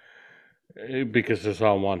about because it's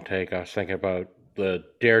all one take. I was thinking about the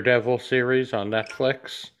Daredevil series on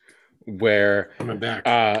Netflix, where Coming back.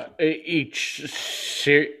 each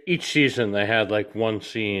season they had like one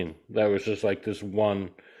scene that was just like this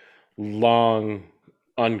one long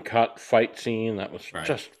uncut fight scene that was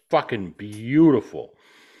just fucking beautiful.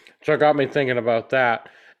 So it got me thinking about that.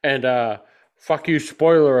 And fuck you,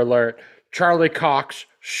 spoiler alert, Charlie Cox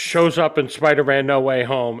shows up in Spider-Man No Way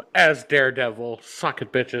Home as Daredevil. Suck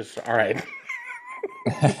it, bitches. All right.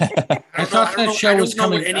 I thought that show was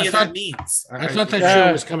coming. What any of that means. I thought that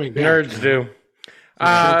show was coming back. Nerds do.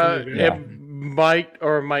 Yeah. It might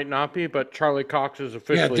or might not be, but Charlie Cox is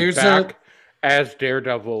officially there's back as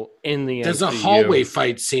Daredevil in the There's MCU. a hallway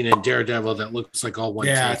fight scene in Daredevil that looks like all one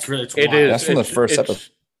take. It's really. It's It wild. is. That's from the first episode.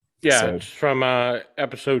 Yeah, it's from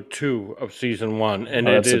episode 2 of season 1, and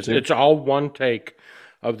episode 2? it's all one take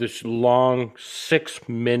of this long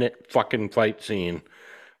 6-minute fucking fight scene,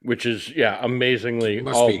 which is amazingly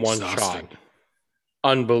Must all be one exhausting. shot,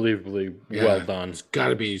 unbelievably well done. It's got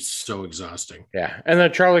to be so exhausting. Yeah, and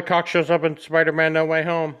then Charlie Cox shows up in Spider-Man No Way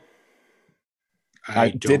Home. I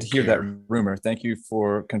did hear care. that rumor. Thank you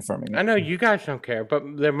for confirming it. I know you guys don't care, but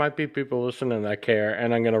there might be people listening that care,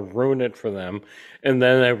 and I'm going to ruin it for them. And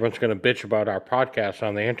then everyone's going to bitch about our podcast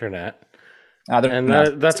on the internet. And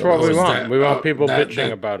that's what we want. We want people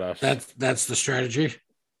bitching about us. That's the strategy.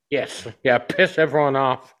 Yes. Yeah, piss everyone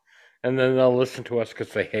off, and then they'll listen to us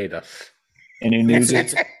because they hate us. Any news?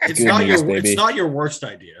 It's good not news, your. baby. It's not your worst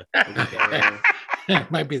idea.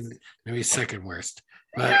 It might be maybe second worst,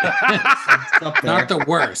 but It's up there. not the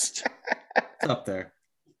worst. It's up there.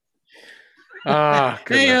 Ah,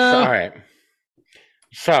 goodness. All right.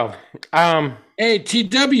 So, Hey,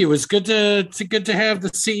 TW, it's good to have the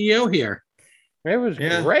CEO here. it was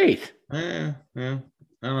Yeah. great. Yeah.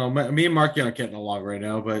 I don't know. Me and Marky aren't getting along right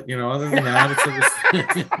now, but other than that,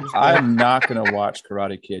 it's I'm not going to watch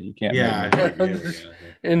Karate Kid. You can't. make me. yeah.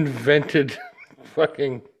 Invented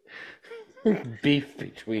fucking beef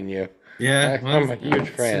between you. Yeah, I'm a huge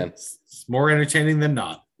fan. It's more entertaining than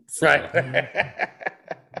not. So. Right.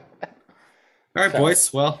 All right,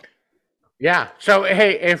 boys. Well, Yeah. So,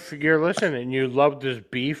 hey, if you're listening and you love this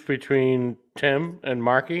beef between Tim and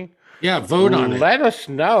Marky, Yeah, vote on it. let us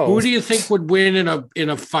know. Who do you think would win in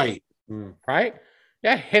a fight? Right?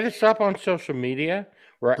 Yeah, hit us up on social media.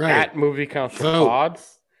 We're Right. at Movie Council Vote. Pod.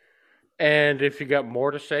 And if you got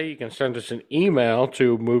more to say, you can send us an email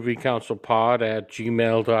to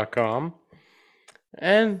moviecouncilpod@gmail.com.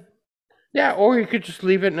 And yeah, or you could just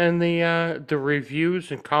leave it in the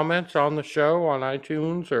reviews and comments on the show on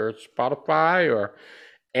iTunes or Spotify or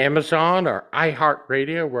Amazon or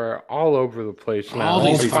iHeartRadio. We're all over the place now. All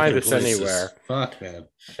You these can find us fucking places. anywhere. fuck, man.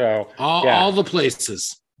 So All the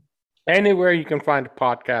places. anywhere you can find a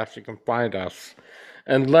podcast, you can find us.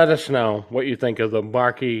 And let us know what you think of the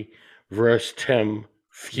Marky versus Tim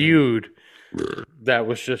feud that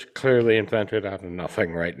was just clearly invented out of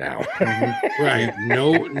nothing right now. Right.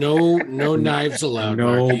 No knives allowed.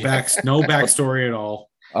 No Marky. no backstory at all.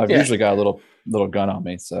 I've Yeah. usually got a little gun on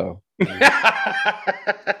me, so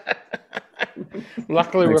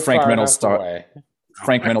Luckily, Like we're Frank far Reynolds enough star- away.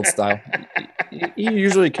 Frank Reynolds style. He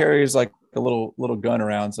usually carries like a little gun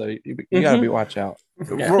around, so you got to be watch out.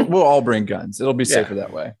 We'll all bring guns. It'll be safer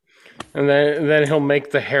that way. And then he'll make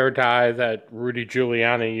the hair dye that Rudy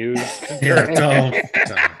Giuliani used.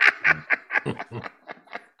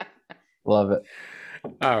 Love it.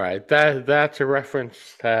 All right, that's a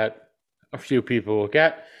reference that a few people will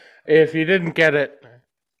get. If you didn't get it,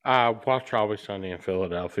 watch Always Sunny in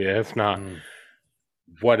Philadelphia. If not,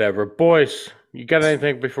 whatever. Boys, you got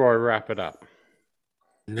anything before we wrap it up?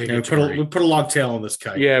 Yeah, we put a long tail on this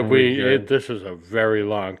kite. Yeah, this is a very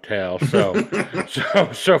long tail. So,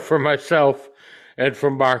 so for myself, and for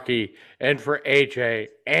Marky, and for AJ,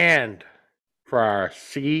 and for our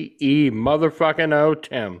CE motherfucking O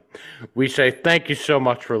Tim, we say thank you so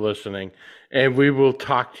much for listening, and we will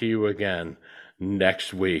talk to you again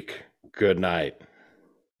next week. Good night.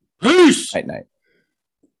 Peace. Night night.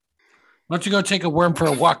 Why don't you go take a worm for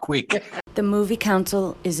a walk week? The movie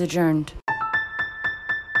council is adjourned.